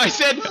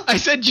 no! I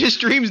said just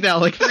dreams now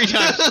like 3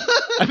 times.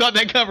 I thought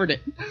that covered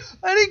it.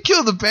 I didn't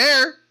kill the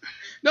bear.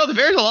 No, the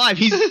bear's alive.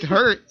 He's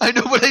hurt. I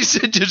know, but I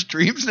said just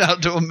dreams now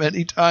to him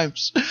many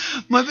times.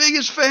 My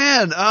biggest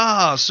fan.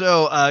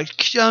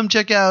 Come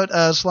check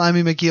out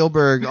Slimy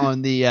McKeelberg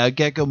on the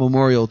Gecko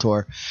Memorial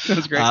Tour.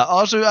 That's great.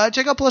 Also,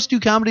 check out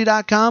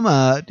plus2comedy.com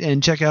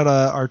and check out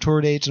our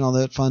tour dates and all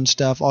that fun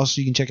stuff. Also,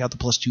 you can check out the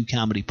Plus 2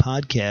 Comedy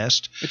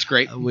podcast. It's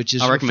great. Which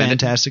is I'll a recommend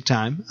fantastic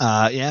time.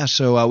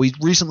 So we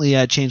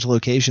recently changed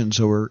location,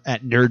 so we're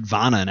at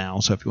Nerdvana now.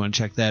 So if you want to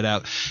check that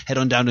out, head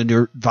on down to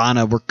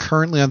Nerdvana. We're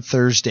currently on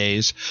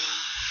Thursdays.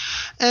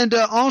 And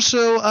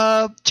also,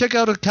 check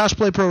out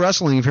Cosplay Pro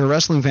Wrestling. If you're a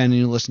wrestling fan and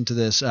you listen to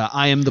this,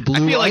 I am the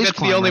Blue I feel like Ice that's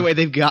Climber. the only way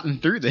they've gotten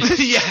through this.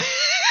 Yeah.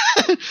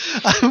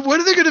 What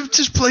are they going to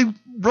just play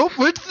rope?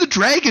 Where's the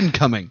dragon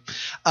coming?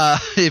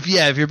 If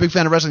you're a big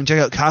fan of wrestling, check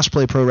out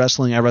Cosplay Pro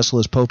Wrestling. I wrestle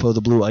as Popo,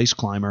 the Blue Ice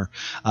Climber,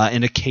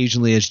 and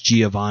occasionally as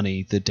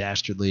Giovanni, the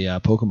dastardly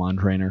Pokemon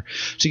trainer.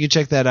 So you can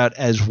check that out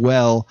as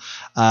well.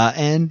 I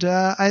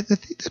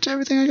think that's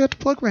everything I got to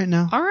plug right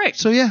now. All right.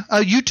 So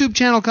YouTube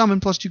channel coming,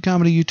 Plus 2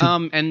 Comedy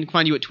YouTube. And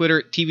find you at Twitter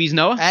at TV's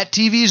Noah. At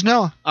TV's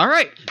Noah. All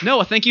right.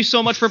 Noah, thank you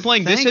so much for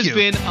playing. This Thank has you.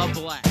 been a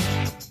blast.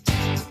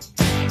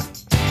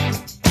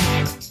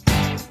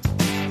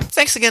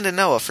 Thanks again to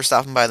Noah for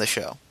stopping by the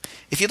show.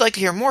 If you'd like to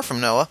hear more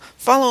from Noah,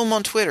 follow him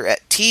on Twitter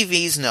at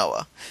TV's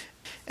Noah.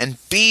 And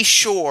be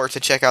sure to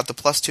check out the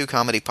Plus 2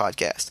 Comedy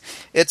Podcast.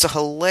 It's a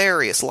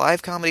hilarious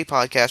live comedy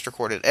podcast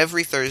recorded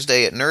every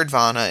Thursday at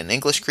Nerdvana in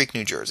English Creek,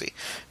 New Jersey.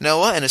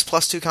 Noah and his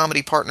Plus 2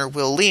 Comedy partner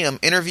Will Liam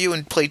interview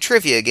and play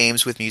trivia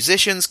games with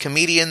musicians,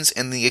 comedians,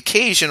 and the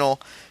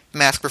occasional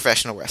masked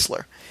professional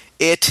wrestler.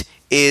 It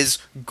is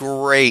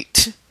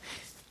great.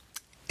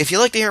 If you'd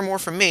like to hear more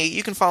from me,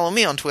 you can follow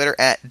me on Twitter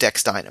at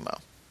DexDynamo.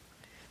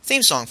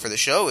 Theme song for the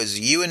show is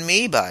You and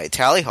Me by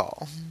Tally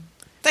Hall.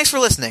 Thanks for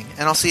listening,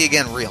 and I'll see you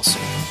again real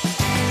soon.